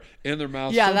somewhere in their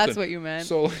mouth. Yeah, something. that's what you meant.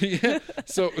 So yeah,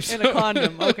 In a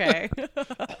condom. Okay.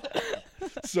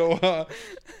 So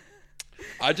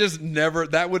I just never.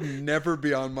 That would never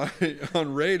be on my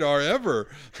radar ever.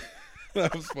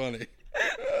 That was funny.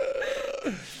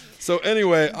 So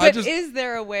anyway, But is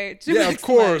there a way to? Yeah, of maximize?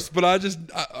 course. But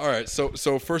all right. So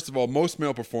first of all, most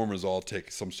male performers all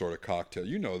take some sort of cocktail.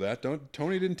 You know that, don't?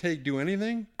 Tony didn't do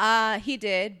anything. He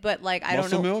did, but like I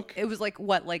Muscle don't know. milk? It was like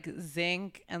what, like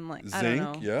zinc and like Zinc. I don't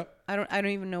know. Yeah. I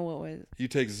don't even know what was. You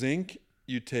take zinc.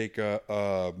 You take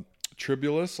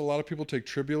tribulus. A lot of people take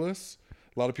tribulus.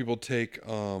 A lot of people take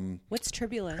What's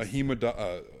tribulus?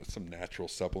 some natural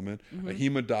supplement. A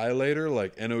hemodilator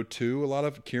like NO2. A lot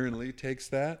of Kieran Lee takes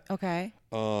that. Okay.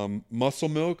 Muscle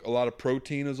milk. A lot of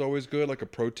protein is always good, like a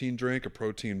protein drink, a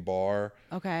protein bar.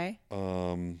 Okay.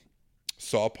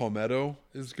 Saw palmetto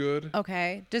is good.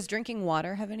 Okay. Does drinking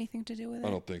water have anything to do with it? I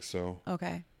don't think so.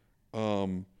 Okay.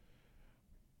 And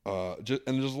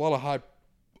there's a lot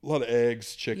of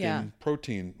eggs, chicken,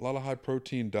 protein, a lot of high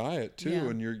protein diet too,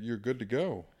 and you're good to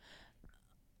go.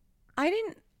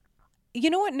 You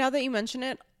know what? Now that you mention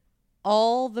it,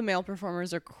 all the male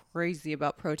performers are crazy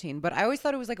about protein, but I always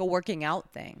thought it was like a working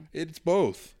out thing. It's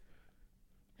both.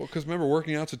 Well, because remember,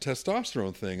 working out's a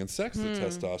testosterone thing, and sex is a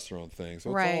testosterone thing,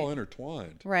 so it's all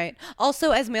intertwined. Right. Also,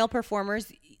 as male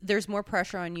performers, there's more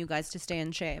pressure on you guys to stay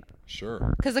in shape.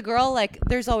 Sure. Because a girl, like,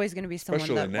 there's always going to be someone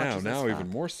especially that watches now this even stuff.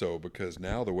 more so, because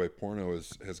now the way porno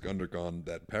has undergone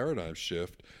that paradigm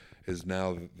shift is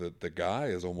now the guy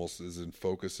is almost as in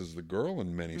focus as the girl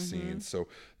in many scenes. So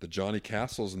the Johnny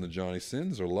Castles and the Johnny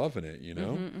Sins are loving it, you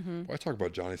know? Well, I talk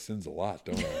about Johnny Sins a lot,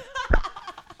 don't I?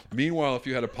 Meanwhile, if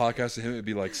you had a podcast of him, it'd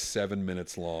be like 7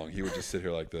 minutes long. He would just sit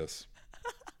here like this.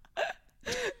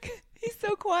 He's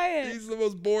so quiet. He's the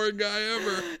most boring guy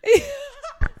ever.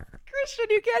 Christian,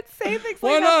 you can't say things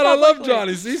Why like that. not? I publicly. love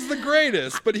Johnny. He's the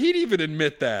greatest, but he'd even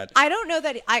admit that. I don't know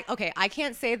that. I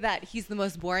can't say that he's the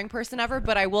most boring person ever,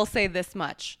 but I will say this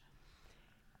much.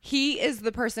 He is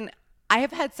the person. I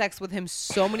have had sex with him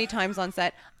so many times on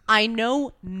set. I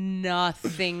know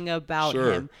nothing about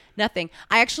him. Nothing.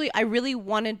 I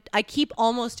keep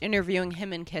almost interviewing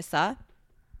him and Kissa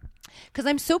because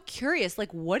I'm so curious.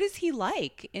 Like, what is he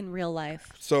like in real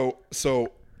life? So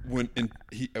we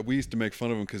used to make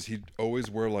fun of him because he'd always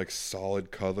wear like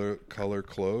solid color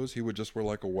clothes. He would just wear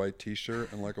like a white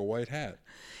T-shirt and like a white hat.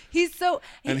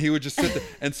 And he would just sit there.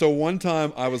 And so one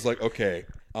time I was like, okay,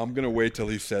 I'm going to wait till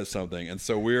he says something. And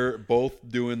so we're both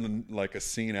doing like a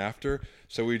scene after.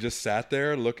 So we just sat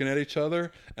there looking at each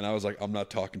other. And I was like, I'm not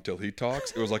talking till he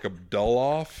talks. It was like a dull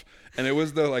off. And it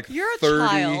was the like You're a 30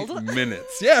 child.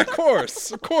 minutes. Yeah, of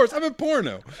course. Of course. I'm in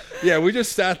porno. Yeah, we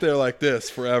just sat there like this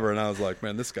forever. And I was like,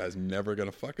 man, this guy's never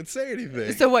going to fucking say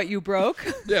anything. So what, you broke?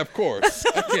 Yeah, of course.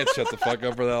 I can't shut the fuck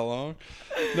up for that long.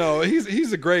 No,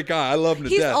 he's a great guy. I love him to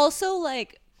death. He's also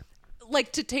like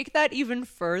to take that even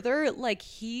further, like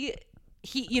he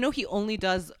only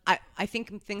does. I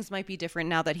think things might be different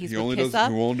now that he's with Kissa.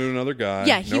 He won't do another guy.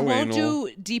 Yeah, he no won't anal.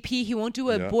 do DP. He won't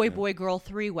do a boy-girl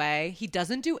three-way. He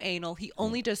doesn't do anal. He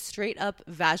only does straight-up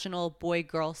vaginal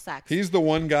boy-girl sex. He's the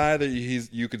one guy that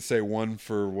you could say one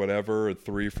for whatever, or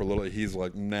three for little. He's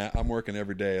like, nah, I'm working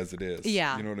every day as it is.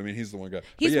 Yeah. You know what I mean? He's the one guy.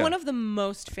 He's one of the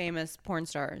most famous porn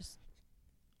stars.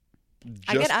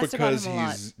 I get asked about him a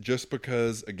lot. Just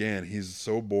because, again, he's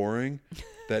so boring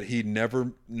that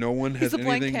no one has He's a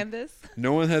blank anything. canvas.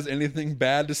 No one has anything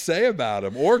bad to say about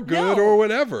him, or good, or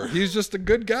whatever. He's just a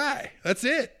good guy. That's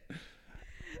it.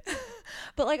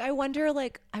 But like, I wonder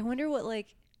what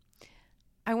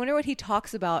he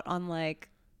talks about on like,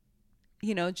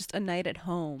 just a night at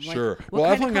home. Sure. Like, well,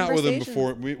 I've hung out with him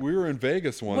before. We were in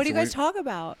Vegas once. What do you guys talk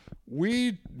about?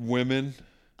 Women.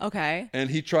 Okay.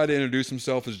 And he tried to introduce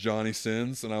himself as Johnny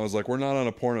Sins, and I was like, we're not on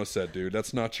a porno set, dude.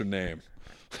 That's not your name.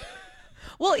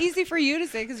 Well, easy for you to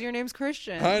say because your name's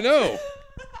Christian. I know.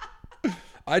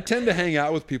 I tend to hang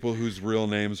out with people whose real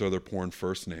names are their porn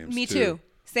first names. Me too.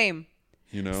 Same.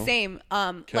 Same.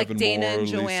 Kevin like Dana Moore, and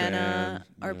Joanna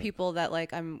Lisa are people that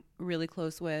like I'm really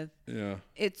close with. Yeah.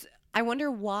 I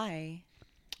wonder why.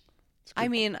 I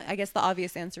mean, I guess the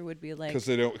obvious answer would be like because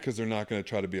they're not going to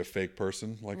try to be a fake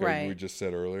person, like we just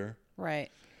said earlier. Right.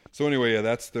 So anyway, yeah,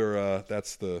 that's the.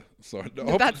 Sorry,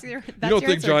 that's you your don't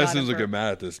think answer, Johnny Sins will Jennifer. get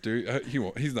mad at this, do you? He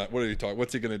won't. He's not. What are you talking?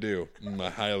 What's he going to do? I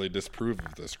highly disapprove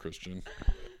of this, Christian.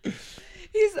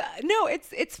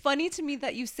 It's funny to me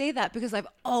that you say that because I've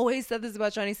always said this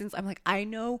about Johnny Sins. I'm like, I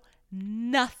know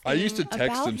nothing. I used to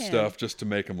text about him stuff just to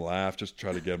make him laugh, just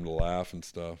try to get him to laugh and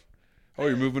stuff. Oh,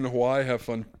 you're moving to Hawaii? Have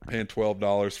fun paying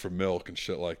 $12 for milk and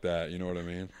shit like that. You know what I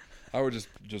mean? I would just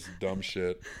dumb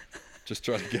shit. Just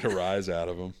try to get a rise out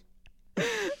of him.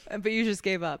 But you just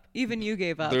gave up. Even you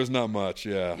gave up. There's not much,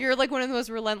 yeah. You're like one of the most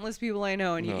relentless people I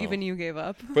know, and even you gave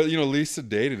up. But, Lisa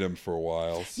dated him for a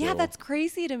while. So. Yeah, that's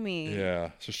crazy to me.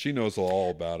 Yeah, so she knows all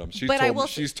about him.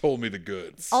 She's told me the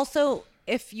goods. Also,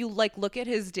 if you look at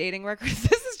his dating records,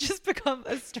 this has just become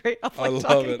a straight up. I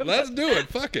love it. Let's do it.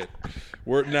 Fuck it.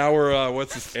 We're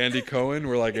what's this? Andy Cohen.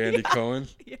 We're like Andy Cohen.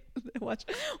 Yeah. Watch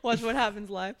what happens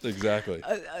live. Exactly.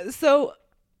 So,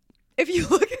 if you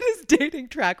look at his dating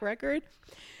track record,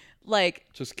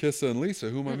 just Kissa and Lisa.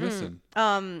 Who am I missing?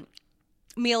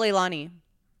 Mia Leilani.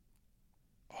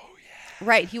 Oh yeah.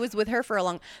 Right. He was with her for a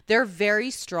long. They're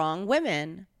very strong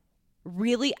women,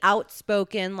 really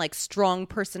outspoken, strong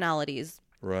personalities.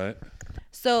 Right.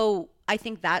 So I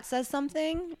think that says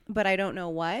something, but I don't know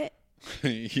what.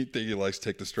 You think he likes to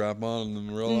take the strap on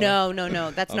in real life?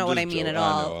 No. That's not what I mean at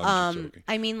all. I'm just joking.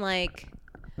 I mean, like...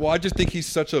 Well, I just think he's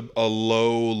such a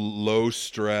low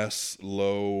stress,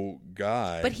 low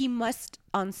guy. But he must,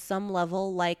 on some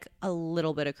level, like a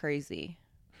little bit of crazy.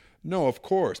 No, of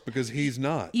course, because he's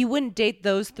not. You wouldn't date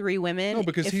those 3 women. No,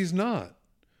 because he's not.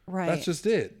 Right. That's just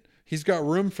it. He's got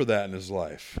room for that in his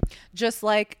life. Just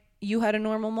like you had a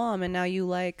normal mom and now you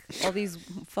like all these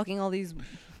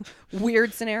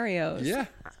weird scenarios. Yeah.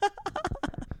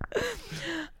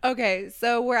 Okay,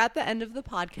 so we're at the end of the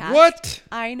podcast. What?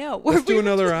 I know. Let's do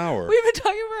another hour. We've been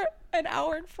talking for an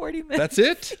hour and 40 minutes. That's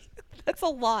it? That's a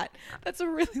lot. That's a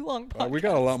really long podcast. We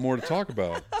got a lot more to talk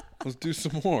about. Let's do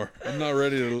some more. I'm not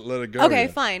ready to let it go Okay,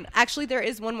 yet. fine. Actually, there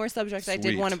is one more subject I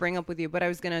did Sweet. want to bring up with you, but I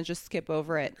was going to just skip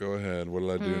over it. Go ahead. What did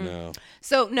I do now?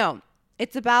 So, no.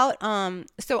 It's about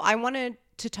so I wanted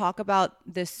to talk about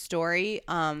this story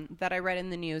that I read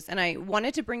in the news, and I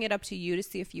wanted to bring it up to you to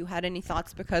see if you had any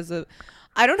thoughts, because of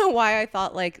I don't know why I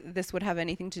thought like this would have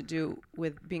anything to do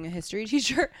with being a history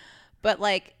teacher, but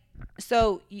like,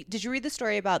 so did you read the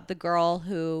story about the girl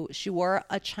who she wore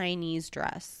a Chinese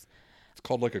dress? It's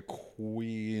called like a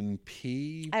queen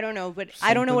pea. I don't know, but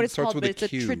I don't know what it's Starts called, with but it's a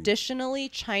Q. traditionally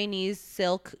Chinese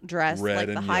silk dress, Red like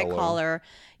the and high yellow. collar.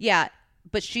 Yeah,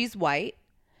 but she's white,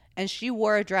 and she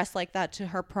wore a dress like that to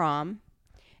her prom,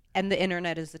 and the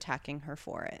internet is attacking her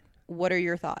for it. What are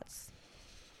your thoughts?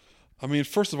 I mean,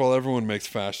 first of all, everyone makes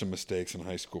fashion mistakes in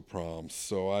high school proms,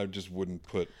 so I just wouldn't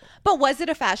put... But was it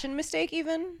a fashion mistake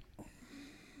even?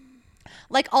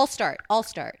 Like, I'll start.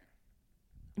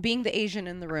 Being the Asian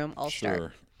in the room, I'll start.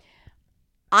 Sure.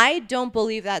 I don't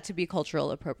believe that to be cultural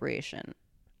appropriation.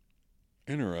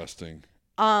 Interesting.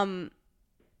 To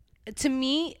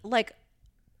me, like,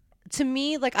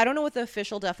 I don't know what the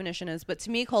official definition is, but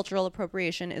to me, cultural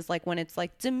appropriation is like when it's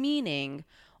like demeaning,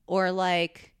 or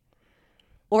like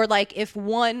if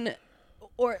one,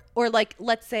 or like,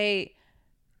 let's say,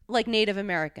 like Native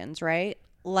Americans, right?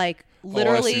 Like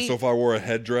literally. Oh, I see. So if I wore a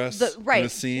headdress in a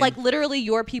scene? Like literally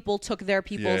your people took their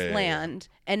people's Yeah. land,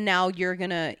 and now you're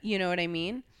gonna, you know what I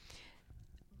mean?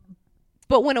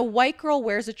 But when a white girl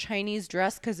wears a Chinese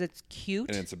dress because it's cute,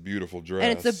 and it's a beautiful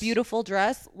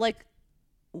dress. like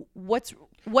what's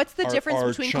the difference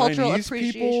between cultural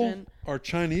appreciation? Are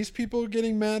Chinese people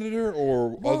getting mad at her,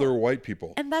 or other white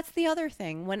people? And that's the other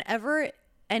thing. Whenever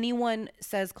anyone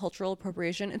says cultural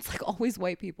appropriation, it's like always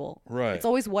white people. Right. It's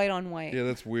always white on white. Yeah,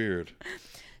 that's weird.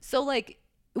 So like,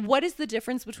 what is the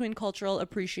difference between cultural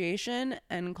appreciation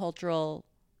and cultural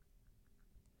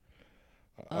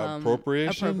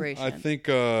appropriation? I think,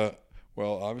 well,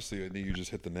 obviously, I think you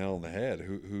just hit the nail on the head.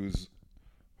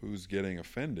 Who's getting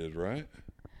offended, right?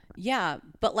 Yeah,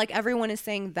 but like everyone is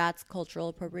saying that's cultural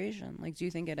appropriation. Like, do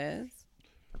you think it is?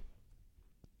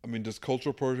 I mean, does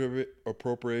cultural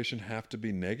appropriation have to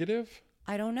be negative?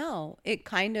 I don't know. It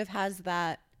kind of has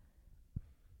that,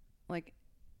 like,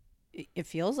 it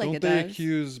feels like it does. Don't they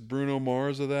accuse Bruno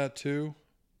Mars of that too?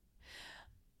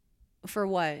 For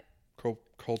what?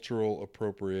 Cultural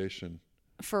appropriation.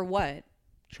 For what?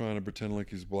 Trying to pretend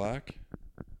like he's black.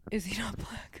 Is he not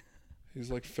black?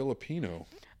 He's like Filipino.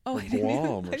 Oh, or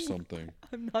Guam or something.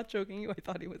 I'm not joking you. I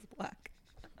thought he was black.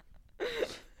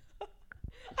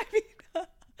 I mean,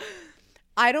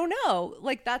 I don't know.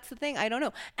 Like, that's the thing. I don't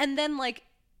know. And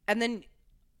then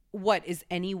what is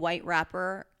any white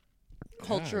rapper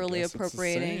culturally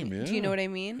appropriating? Same, yeah. Do you know what I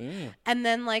mean? Yeah. And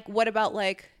then like, what about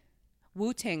like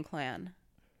Wu-Tang Clan?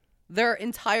 Their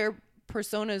entire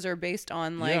personas are based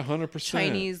on like 100%.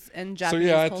 Chinese and Japanese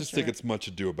So yeah, I culture. just think it's much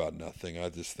ado about nothing. I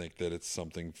just think that it's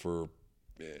something for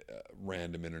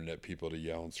random internet people to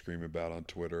yell and scream about on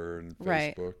Twitter and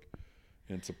Facebook. Right.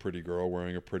 And it's a pretty girl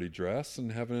wearing a pretty dress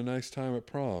and having a nice time at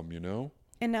prom, you know?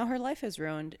 And now her life is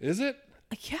ruined. Is it?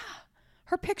 Yeah.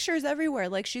 Her picture's everywhere.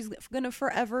 Like, she's going to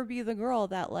forever be the girl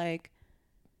that, like...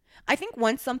 I think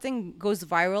once something goes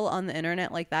viral on the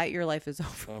internet like that, your life is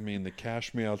over. I mean, the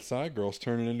Cash Me Outside girl's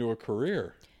turning into a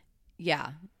career.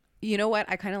 Yeah. You know what?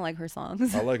 I kind of like her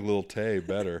songs. I like Lil Tay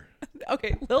better.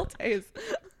 Okay, Lil Tay is...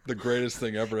 The greatest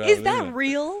thing ever. Is that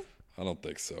real? I don't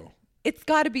think so. It's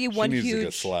got to be one needs to huge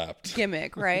get slapped.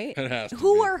 Gimmick, right? It has to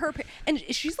Who be. are her and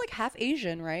she's like half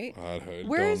Asian, right?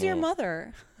 Where don't is your know.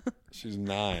 mother? She's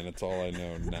 9. That's all I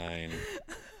know. 9.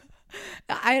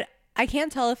 I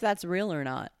can't tell if that's real or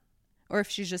not, or if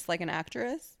she's just like an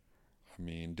actress. I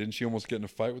mean, didn't she almost get in a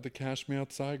fight with the Cash Me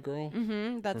Outside girl?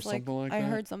 Mm-hmm. That's or something like that? I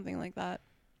heard something like that.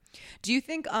 Do you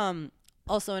think?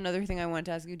 Also, another thing I wanted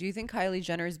to ask you: do you think Kylie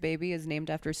Jenner's baby is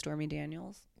named after Stormy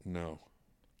Daniels? No.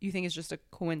 You think it's just a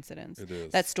coincidence? It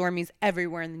is. That Stormy's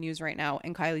everywhere in the news right now,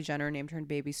 and Kylie Jenner named her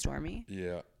baby Stormy?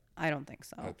 Yeah. I don't think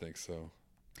so. I think so.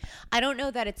 I don't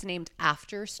know that it's named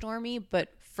after Stormy, but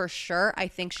for sure, I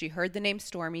think she heard the name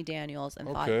Stormy Daniels and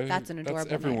thought, that's an adorable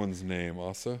That's everyone's name,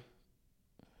 Asa.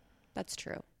 That's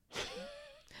true.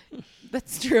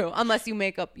 That's true. Unless you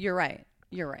make up, you're right.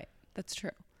 That's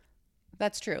true.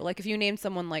 That's true. Like if you named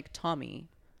someone like Tommy,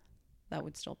 that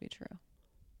would still be true.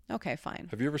 Okay, fine.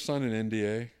 Have you ever signed an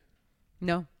NDA?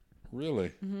 No. Really?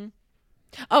 Mm-hmm.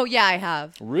 Oh, yeah, I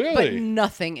have. Really? But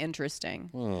nothing interesting.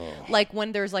 Oh. Like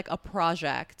when there's like a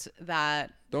project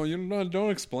that... Don't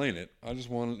explain it. I just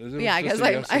want... Yeah, I guess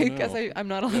I'm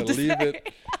not allowed to say.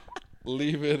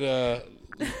 Leave it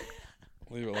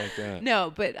like that.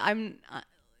 No, but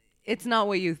it's not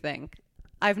what you think.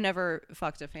 I've never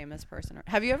fucked a famous person.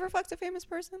 Have you ever fucked a famous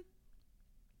person?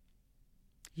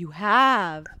 You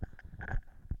have.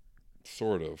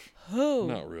 Sort of. Who?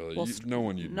 Not really. Well, no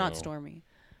one you'd know. Not Stormy.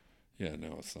 Yeah,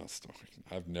 no, it's not Stormy.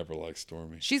 I've never liked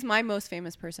Stormy. She's my most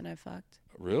famous person I've fucked.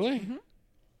 Really? Mm-hmm.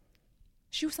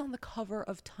 She was on the cover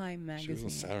of Time magazine. She was on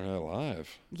Saturday Night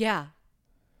Live. Yeah.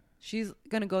 She's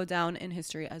going to go down in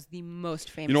history as the most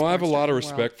famous. You know, I have a lot of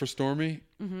respect respect for Stormy.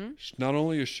 Mm-hmm. Not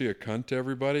only is she a cunt to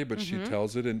everybody, but Mm-hmm. she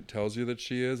tells it and tells you that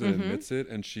she is and Mm-hmm. admits it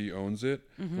and she owns it.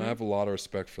 Mm-hmm. And I have a lot of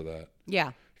respect for that.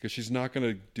 Yeah. Because she's not going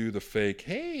to do the fake,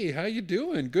 hey, how you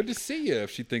doing? Good to see you, if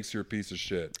she thinks you're a piece of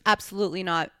shit. Absolutely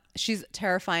not. She's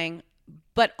terrifying.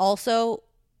 But also,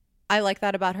 I like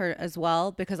that about her as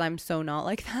well because I'm so not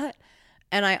like that.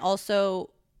 And I also,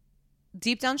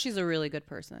 deep down, she's a really good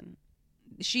person.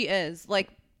 She is. Like,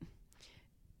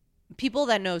 people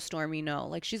that know Stormy know.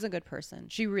 Like, she's a good person.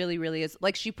 She really, really is.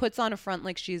 Like, she puts on a front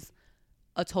like she's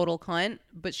a total cunt,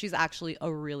 but she's actually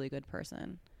a really good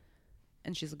person.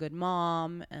 And she's a good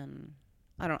mom. And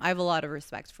I have a lot of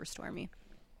respect for Stormy.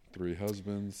 3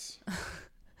 husbands.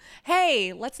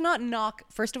 Hey, let's not knock.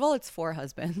 First of all, it's 4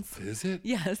 husbands. Is it?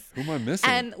 Yes. Who am I missing?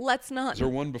 And let's not. Is there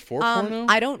one before porno?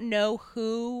 I don't know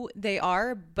who they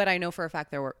are, but I know for a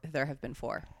fact there have been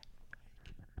 4.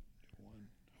 Who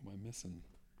am I missing?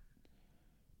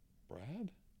 Brad?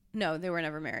 No, they were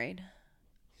never married.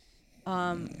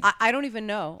 I don't even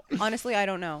know. Honestly, I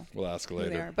don't know. We'll ask who they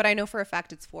later. are. But I know for a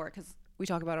fact it's 4 because we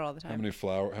talk about it all the time.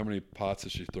 How many pots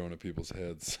has she thrown at people's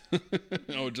heads?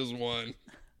 No, just one.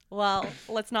 Well,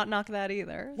 let's not knock that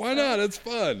either. Why not? It's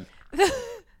fun.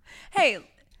 Hey,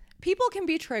 people can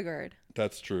be triggered.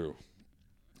 That's true.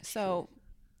 So,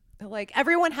 like,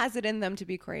 everyone has it in them to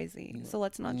be crazy. So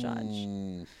let's not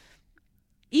judge.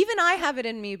 Even I have it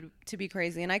in me to be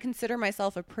crazy, and I consider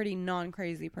myself a pretty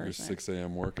non-crazy person. Your 6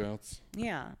 a.m. workouts?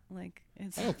 Yeah, like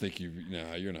it's. I don't think you're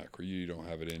not. You don't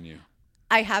have it in you.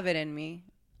 I have it in me.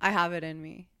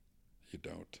 You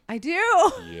don't. I do.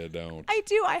 You don't. I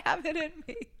do. I have it in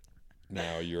me.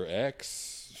 Now your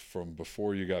ex from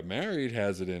before you got married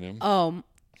has it in him.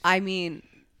 I mean,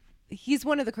 he's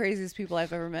one of the craziest people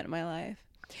I've ever met in my life.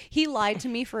 He lied to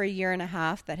me for a year and a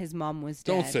half that his mom was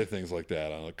dead. Don't say things like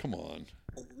that, Anna. Come on.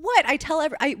 What?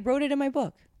 I wrote it in my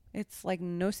book. It's like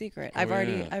no secret. I've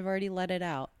yeah. already let it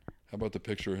out. How about the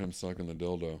picture of him sucking the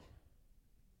dildo?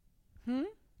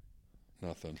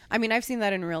 Nothing. I mean, I've seen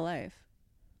that in real life.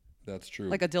 That's true.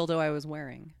 Like a dildo I was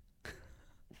wearing.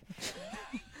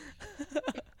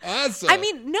 Awesome. I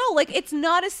mean, no, like it's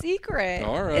not a secret.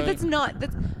 All right. That's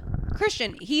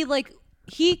Christian.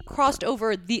 He crossed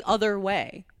over the other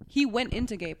way. He went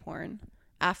into gay porn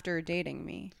after dating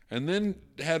me. And then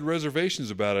had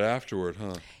reservations about it afterward,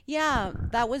 huh? Yeah,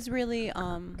 that was really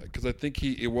Because I think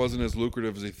it wasn't as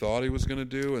lucrative as he thought he was going to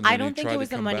do. And then I don't think it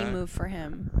was a money move for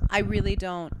him. I really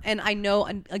don't. And I know,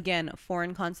 again, a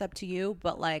foreign concept to you,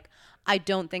 but like I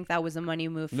don't think that was a money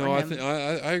move for him. No,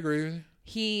 I agree with you.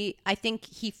 I think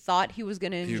he thought he was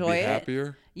going to enjoy it. He'd be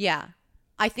happier? Yeah.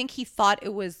 I think he thought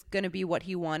it was going to be what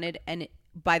he wanted, and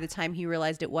by the time he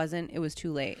realized it wasn't, it was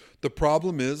too late. The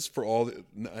problem is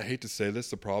I hate to say this,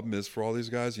 the problem is for all these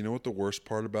guys, you know what the worst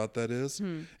part about that is?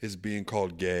 Is being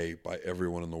called gay by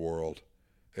everyone in the world.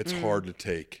 It's hard to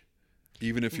take,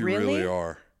 even if you really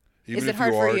are. Even is it if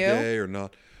hard you for are you? Gay or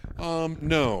not.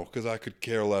 No, because I could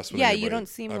care less. You don't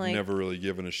seem I've like... never really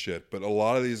given a shit. But a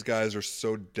lot of these guys are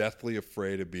so deathly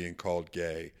afraid of being called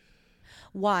gay.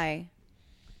 Why?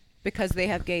 Because they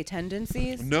have gay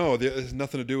tendencies? No, it has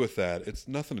nothing to do with that. It's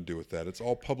nothing to do with that. It's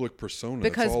all public persona.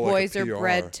 Because it's all boys like a are PR.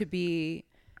 bred to be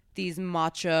these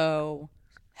macho,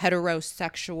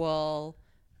 heterosexual,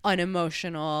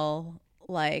 unemotional,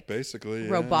 like basically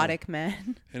robotic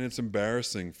men. And it's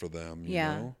embarrassing for them, you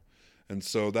Yeah. know? And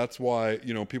so that's why,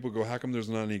 people go, how come there's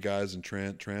not any guys in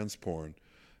trans porn?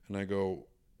 And I go,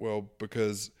 well,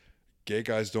 because gay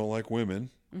guys don't like women.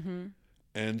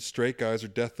 And straight guys are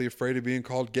deathly afraid of being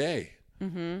called gay.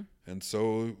 And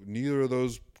so neither of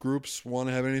those groups want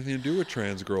to have anything to do with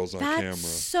trans girls on camera. That's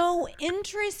so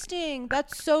interesting.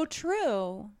 That's so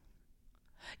true.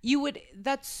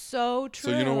 That's so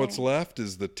true. So you know what's left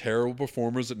is the terrible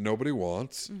performers that nobody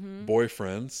wants,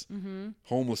 boyfriends,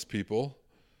 homeless people,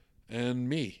 and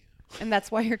me. And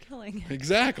that's why you're killing.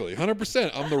 Exactly.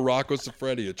 100%. I'm the Rocco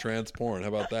Siffredi of trans porn. How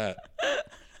about that?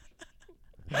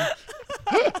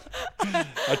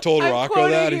 I told Rocco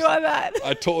that.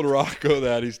 I told Rocco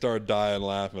that. He started dying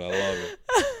laughing. I love it.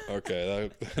 Okay,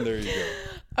 there you go.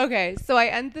 Okay, so I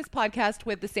end this podcast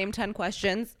with the same 10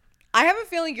 questions. I have a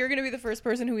feeling you're going to be the first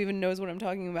person who even knows what I'm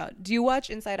talking about. Do you watch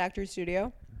Inside Actors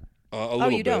Studio? A little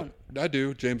bit. Don't? I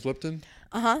do. James Lipton.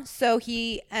 So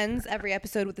he ends every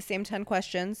episode with the same 10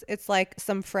 questions. It's like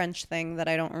some French thing that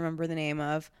I don't remember the name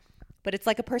of, but it's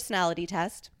like a personality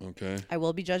test. Okay. I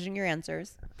will be judging your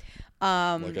answers.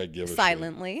 Like I give a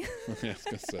silently. Shit. I was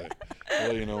gonna say, I'll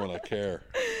let you know when I care.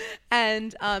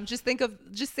 And just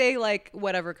say like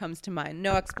whatever comes to mind.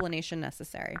 No explanation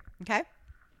necessary. Okay.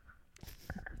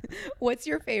 What's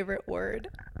your favorite word?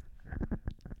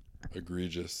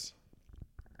 Egregious.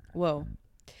 Whoa.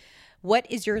 What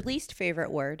is your least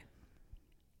favorite word?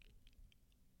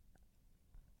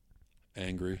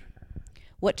 Angry.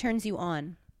 What turns you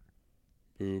on?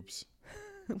 Boobs.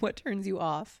 What turns you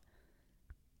off?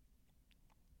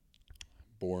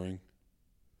 Boring.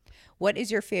 What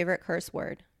is your favorite curse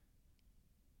word?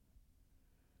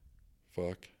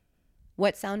 Fuck.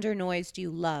 What sound or noise do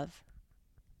you love?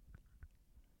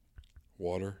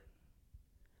 Water.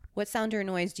 What sound or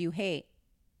noise do you hate?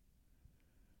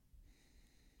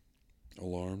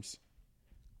 Alarms.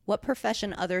 What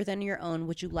profession other than your own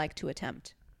would you like to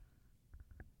attempt?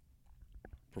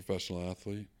 Professional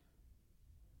athlete.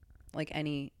 Like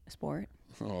any sport?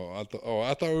 I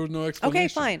thought there was no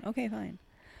explanation. Okay, fine.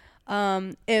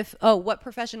 What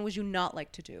profession would you not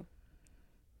like to do?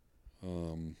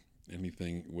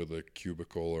 Anything with a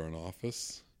cubicle or an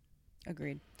office.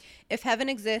 Agreed. If heaven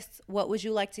exists, what would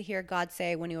you like to hear God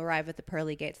say when you arrive at the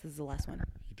pearly gates? This is the last one.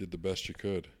 You did the best you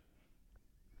could.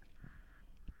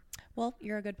 Well,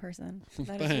 you're a good person.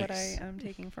 That Thanks. is what I am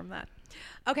taking from that.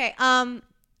 Okay. And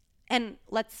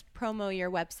let's promo your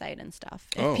website and stuff.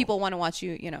 If people want to watch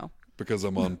you, Because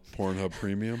I'm on Pornhub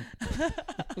Premium.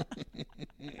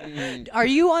 Are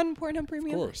you on Pornhub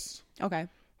Premium? Of course. Okay.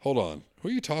 Hold on. Who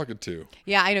are you talking to?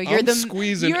 Yeah, I know. I'm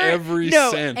squeezing every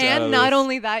cent out and of not this.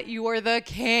 only that, you are the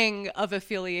king of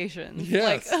affiliations.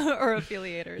 Yes. Or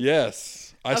affiliators.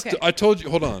 Yes. Okay. I told you.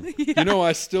 Hold on. Yeah.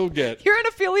 I still get. You're an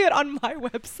affiliate on my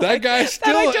website. That guy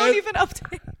still. That I don't even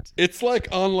update. It's like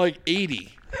on like 80.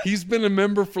 He's been a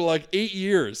member for like 8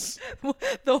 years.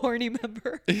 The horny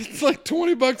member. It's like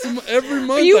 $20 every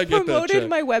month. You I get that promoted check.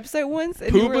 my website once.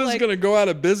 And you were Poopa's like, gonna go out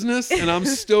of business, and I'm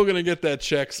still gonna get that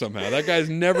check somehow. That guy's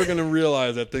never gonna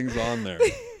realize that thing's on there.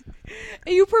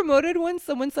 You promoted one.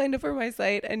 Someone signed up for my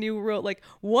site, and you wrote like,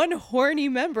 one horny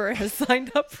member has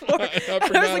signed up for. I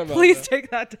and I was like, please take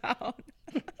that down.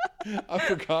 I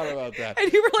forgot about that.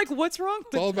 And you were like, what's wrong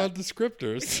with It's all about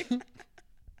descriptors.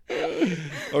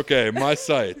 Okay, my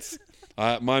sites.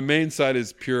 My main site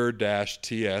is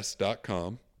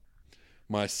pure-ts.com.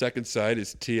 My second site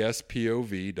is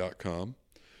tspov.com.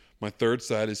 My third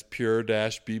site is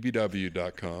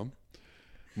pure-bbw.com.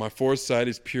 My fourth site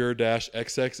is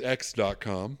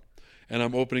pure-xxx.com. And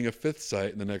I'm opening a fifth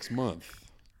site in the next month.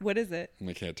 What is it? And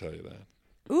I can't tell you that.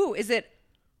 Ooh, is it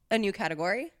a new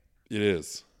category? It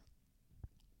is.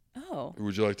 Oh.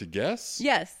 Would you like to guess?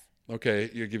 Yes. Okay,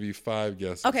 I'll give you 5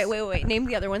 guesses. Okay, wait. Name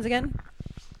the other ones again.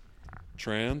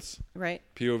 Trans, Right.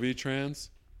 POV trans,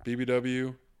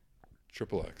 BBW,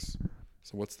 XXX.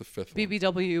 So what's the fifth one?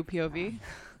 BBW POV.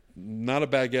 Not a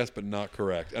bad guess, but not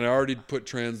correct. And I already put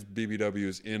trans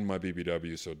BBWs in my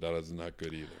BBW, so that is not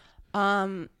good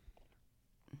either.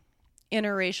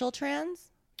 Interracial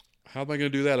trans? How am I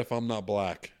going to do that if I'm not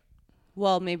black?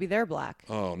 Well, maybe they're black.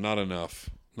 Oh, not enough.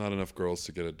 Not enough girls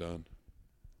to get it done.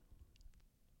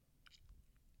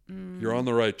 You're on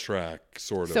the right track,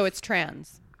 sort of. So it's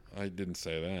trans. I didn't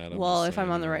say that. Well, if I'm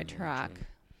on the right track.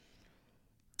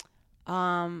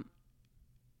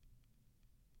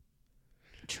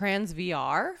 Trans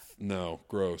VR? No,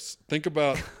 gross. Think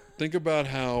about how The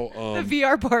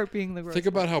VR part being the gross. think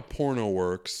about how porno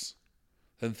works,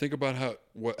 and think about how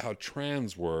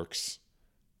trans works,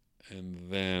 and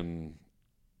then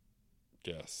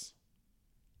guess.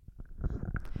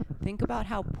 Think about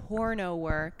how porno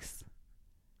works.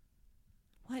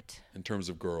 What? In terms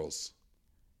of girls.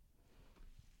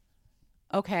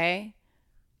 Okay.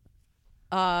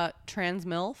 Trans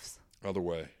MILFs? Other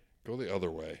way. Go the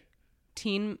other way.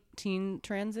 Teen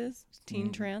transes?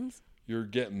 Teen trans? You're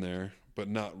getting there, but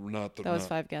not the. That was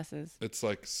 5 guesses. It's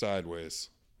like sideways.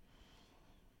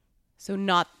 So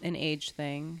not an age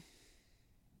thing.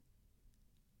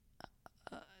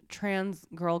 Trans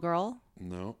girl.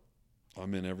 No,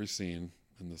 I'm in every scene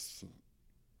in this.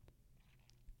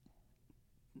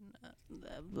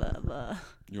 Blah, blah.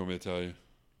 You want me to tell you?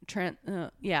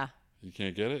 Yeah. You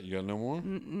can't get it? You got no more?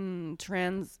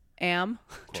 Trans am.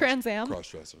 Trans am.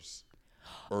 Cross-dressers.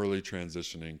 Early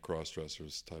transitioning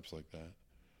cross-dressers, types like that.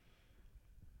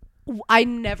 I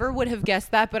never would have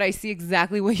guessed that, but I see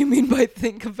exactly what you mean by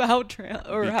think of how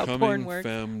how porn works.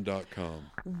 BecomingFemme.com.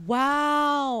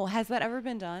 Wow. Has that ever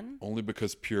been done? Only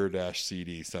because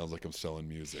pure-CD sounds like I'm selling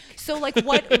music. So like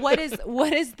what is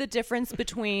the difference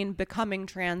between becoming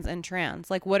trans and trans?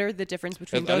 Like what are the difference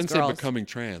between those girls? I didn't say becoming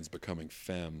trans, becoming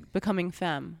femme. Becoming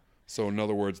femme. So in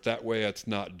other words, that way it's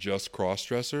not just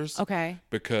cross-dressers. Okay.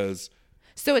 Because...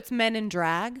 So it's men in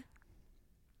drag?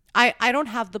 I don't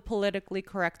have the politically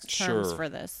correct terms for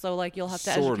this. So like you'll have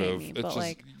to educate me. But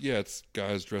like it's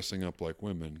guys dressing up like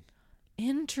women.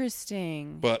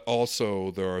 Interesting. But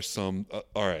also there are some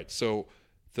all right, so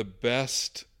the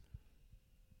best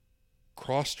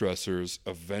cross-dressers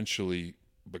eventually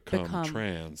become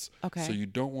trans. Okay. So you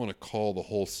don't want to call the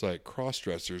whole site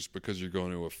cross-dressers because you're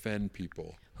going to offend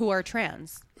people who are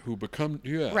trans. Who become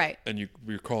right, and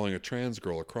you're calling a trans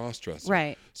girl a cross-dresser,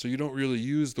 right? So you don't really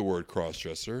use the word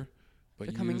cross-dresser, but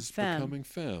becoming you use becoming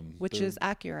femme, which is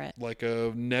accurate, like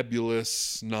a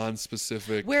nebulous,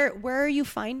 non-specific. Where are you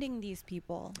finding these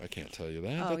people? I can't tell you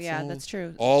that. Oh that's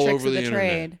true. All Tricks over the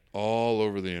internet. Trade. All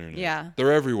over the internet. Yeah,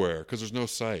 they're everywhere because there's no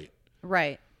site.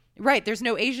 Right. There's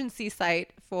no agency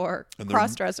site for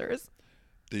cross-dressers.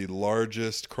 The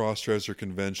largest cross-dresser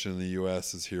convention in the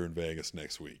U.S. is here in Vegas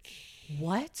next week.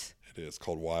 What? It is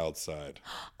called Wild Side.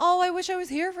 Oh, I wish I was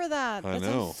here for that. That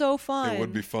sounds so fun. It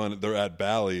would be fun. They're at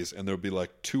Bally's, and there'll be like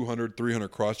 200, 300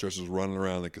 cross-dressers running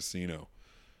around the casino.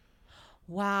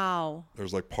 Wow.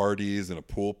 There's like parties and a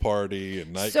pool party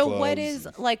and nightclubs. So what is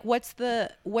what's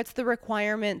the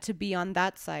requirement to be on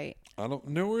that site? I don't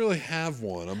really have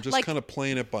one. I'm just kind of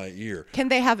playing it by ear. Can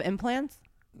they have implants?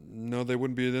 No, they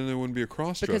wouldn't be. Then they wouldn't be a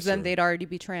cross-dresser. Because then they'd already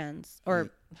be trans.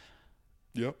 Or,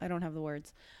 yep. I don't have the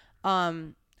words.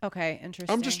 Okay,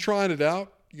 interesting. I'm just trying it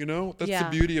out. That's the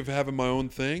beauty of having my own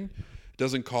thing. It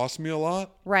doesn't cost me a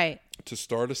lot, right? To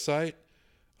start a site,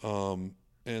 and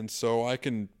so I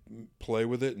can play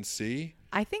with it and see.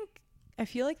 I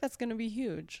feel like that's going to be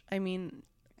huge. I mean,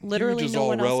 literally, huge is no all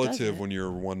one else relative does it. when you're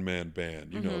a one-man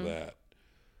band. You know that.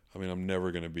 I mean, I'm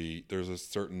never going to be. There's a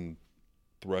certain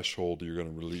threshold you're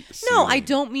going to release. No, I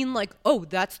don't mean like, oh,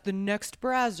 that's the next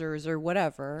Brazzers or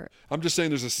whatever. I'm just saying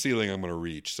there's a ceiling I'm going to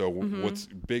reach. So what's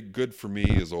good for me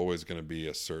is always going to be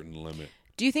a certain limit.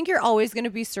 Do you think you're always going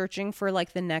to be searching for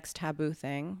like the next taboo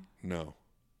thing? No.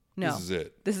 This is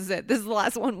it. This is the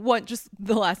last one. Just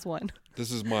the last one.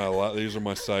 These are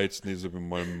my sites, and these have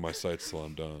been my sites till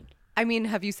I'm done. I mean,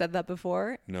 have you said that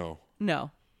before? No.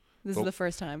 This is the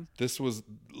first time. This was...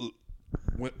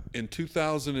 In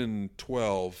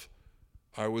 2012,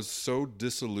 I was so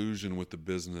disillusioned with the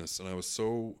business, and I was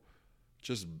so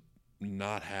just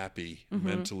not happy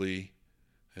mentally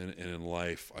and in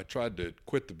life. I tried to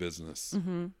quit the business.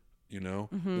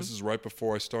 This is right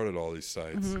before I started all these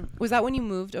sites. Was that when you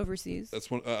moved overseas?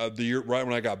 That's when the year right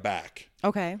when I got back.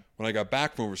 Okay. When I got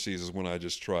back from overseas is when I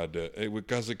just tried to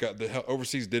because the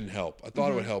overseas didn't help. I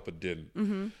thought it would help, it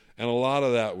didn't. And a lot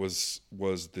of that was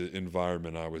the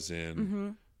environment I was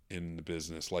in the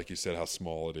business. Like you said, how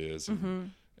small it is,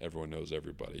 and everyone knows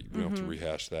everybody. We don't have to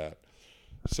rehash that.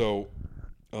 So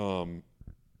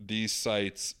these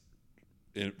sites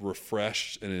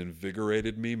refreshed and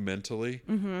invigorated me mentally,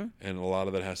 and a lot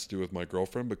of that has to do with my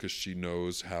girlfriend because she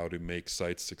knows how to make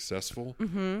sites successful. I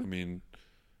mean,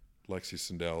 Lexi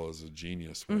Sandell is a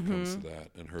genius when it comes to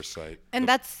that, and her site. And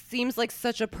that seems like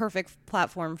such a perfect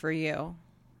platform for you.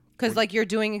 Because like you're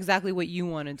doing exactly what you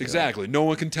want to do. Exactly. No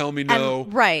one can tell me no.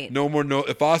 Right. No more no.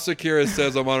 If Asakira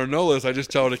says I'm on a no list, I just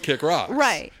tell her to kick rocks.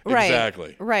 Right.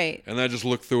 Exactly. Right. And I just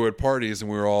look through at parties,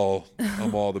 and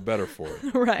I'm all the better for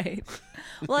it. Right.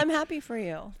 Well, I'm happy for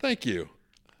you. Thank you.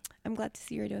 I'm glad to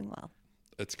see you're doing well.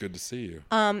 It's good to see you.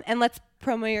 And let's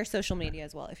promo your social media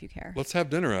as well, if you care. Let's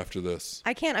have dinner after this.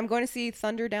 I can't. I'm going to see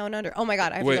Thunder Down Under. Oh my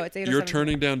God, I have to go. It's 8 You're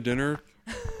turning down dinner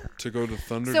to go to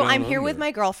Thunder Down Under? So I'm here with my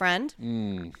girlfriend.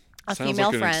 A Sounds female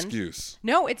like an friend. Excuse.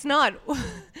 No, it's not.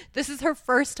 This is her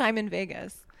first time in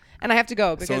Vegas. And I have to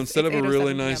go because so instead of a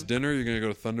really nice PM. dinner, you're going to go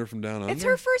to Thunder from Down Under? It's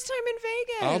her first time in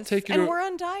Vegas. I'll take you and we're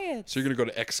on diet. So you're going to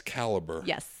go to Excalibur.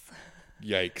 Yes.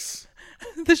 Yikes.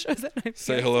 The shows that I'm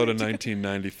Say hello to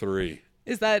 1993.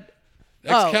 Is that...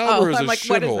 Excalibur is a like,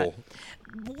 shithole.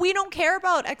 We don't care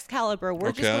about Excalibur.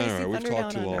 We're just going to see We've Thunder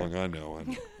talked Down too Under. long. I know.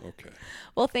 Okay.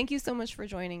 Well, thank you so much for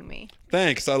joining me.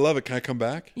 Thanks. I love it. Can I come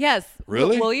back? Yes.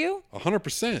 Really? Will you?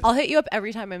 100%. I'll hit you up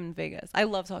every time I'm in Vegas. I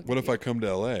love talking What to if you. I come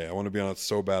to LA? I want to be on it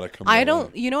so bad I come to I LA.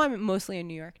 don't, I'm mostly in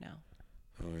New York now.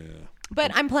 Oh, yeah.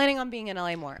 But I'm planning on being in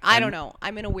LA more. I don't know.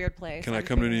 I'm in a weird place. Can I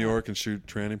come to New York and shoot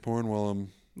tranny porn while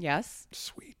I'm... Yes.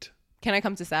 Sweet. Can I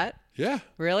come to set? Yeah.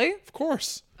 Really? Of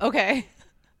course. Okay.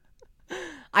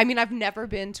 I mean, I've never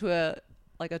been to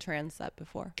a trans set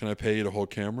before. Can I pay you to hold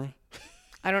camera?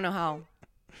 I don't know how.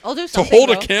 I'll do To something. hold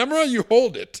a camera? You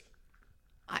hold it.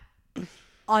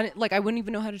 I wouldn't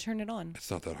even know how to turn it on. It's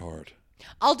not that hard.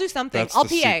 I'll do something. That's I'll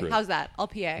the PA. secret. How's that? I'll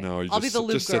PA. No, I'll be the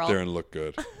lube just girl. sit there and look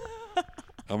good.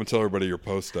 I'm going to tell everybody you're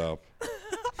post-op.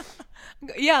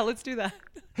 Yeah, let's do that.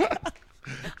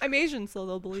 I'm Asian, so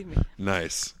they'll believe me.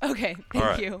 Nice. Okay. All Thank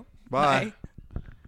right. you. Bye.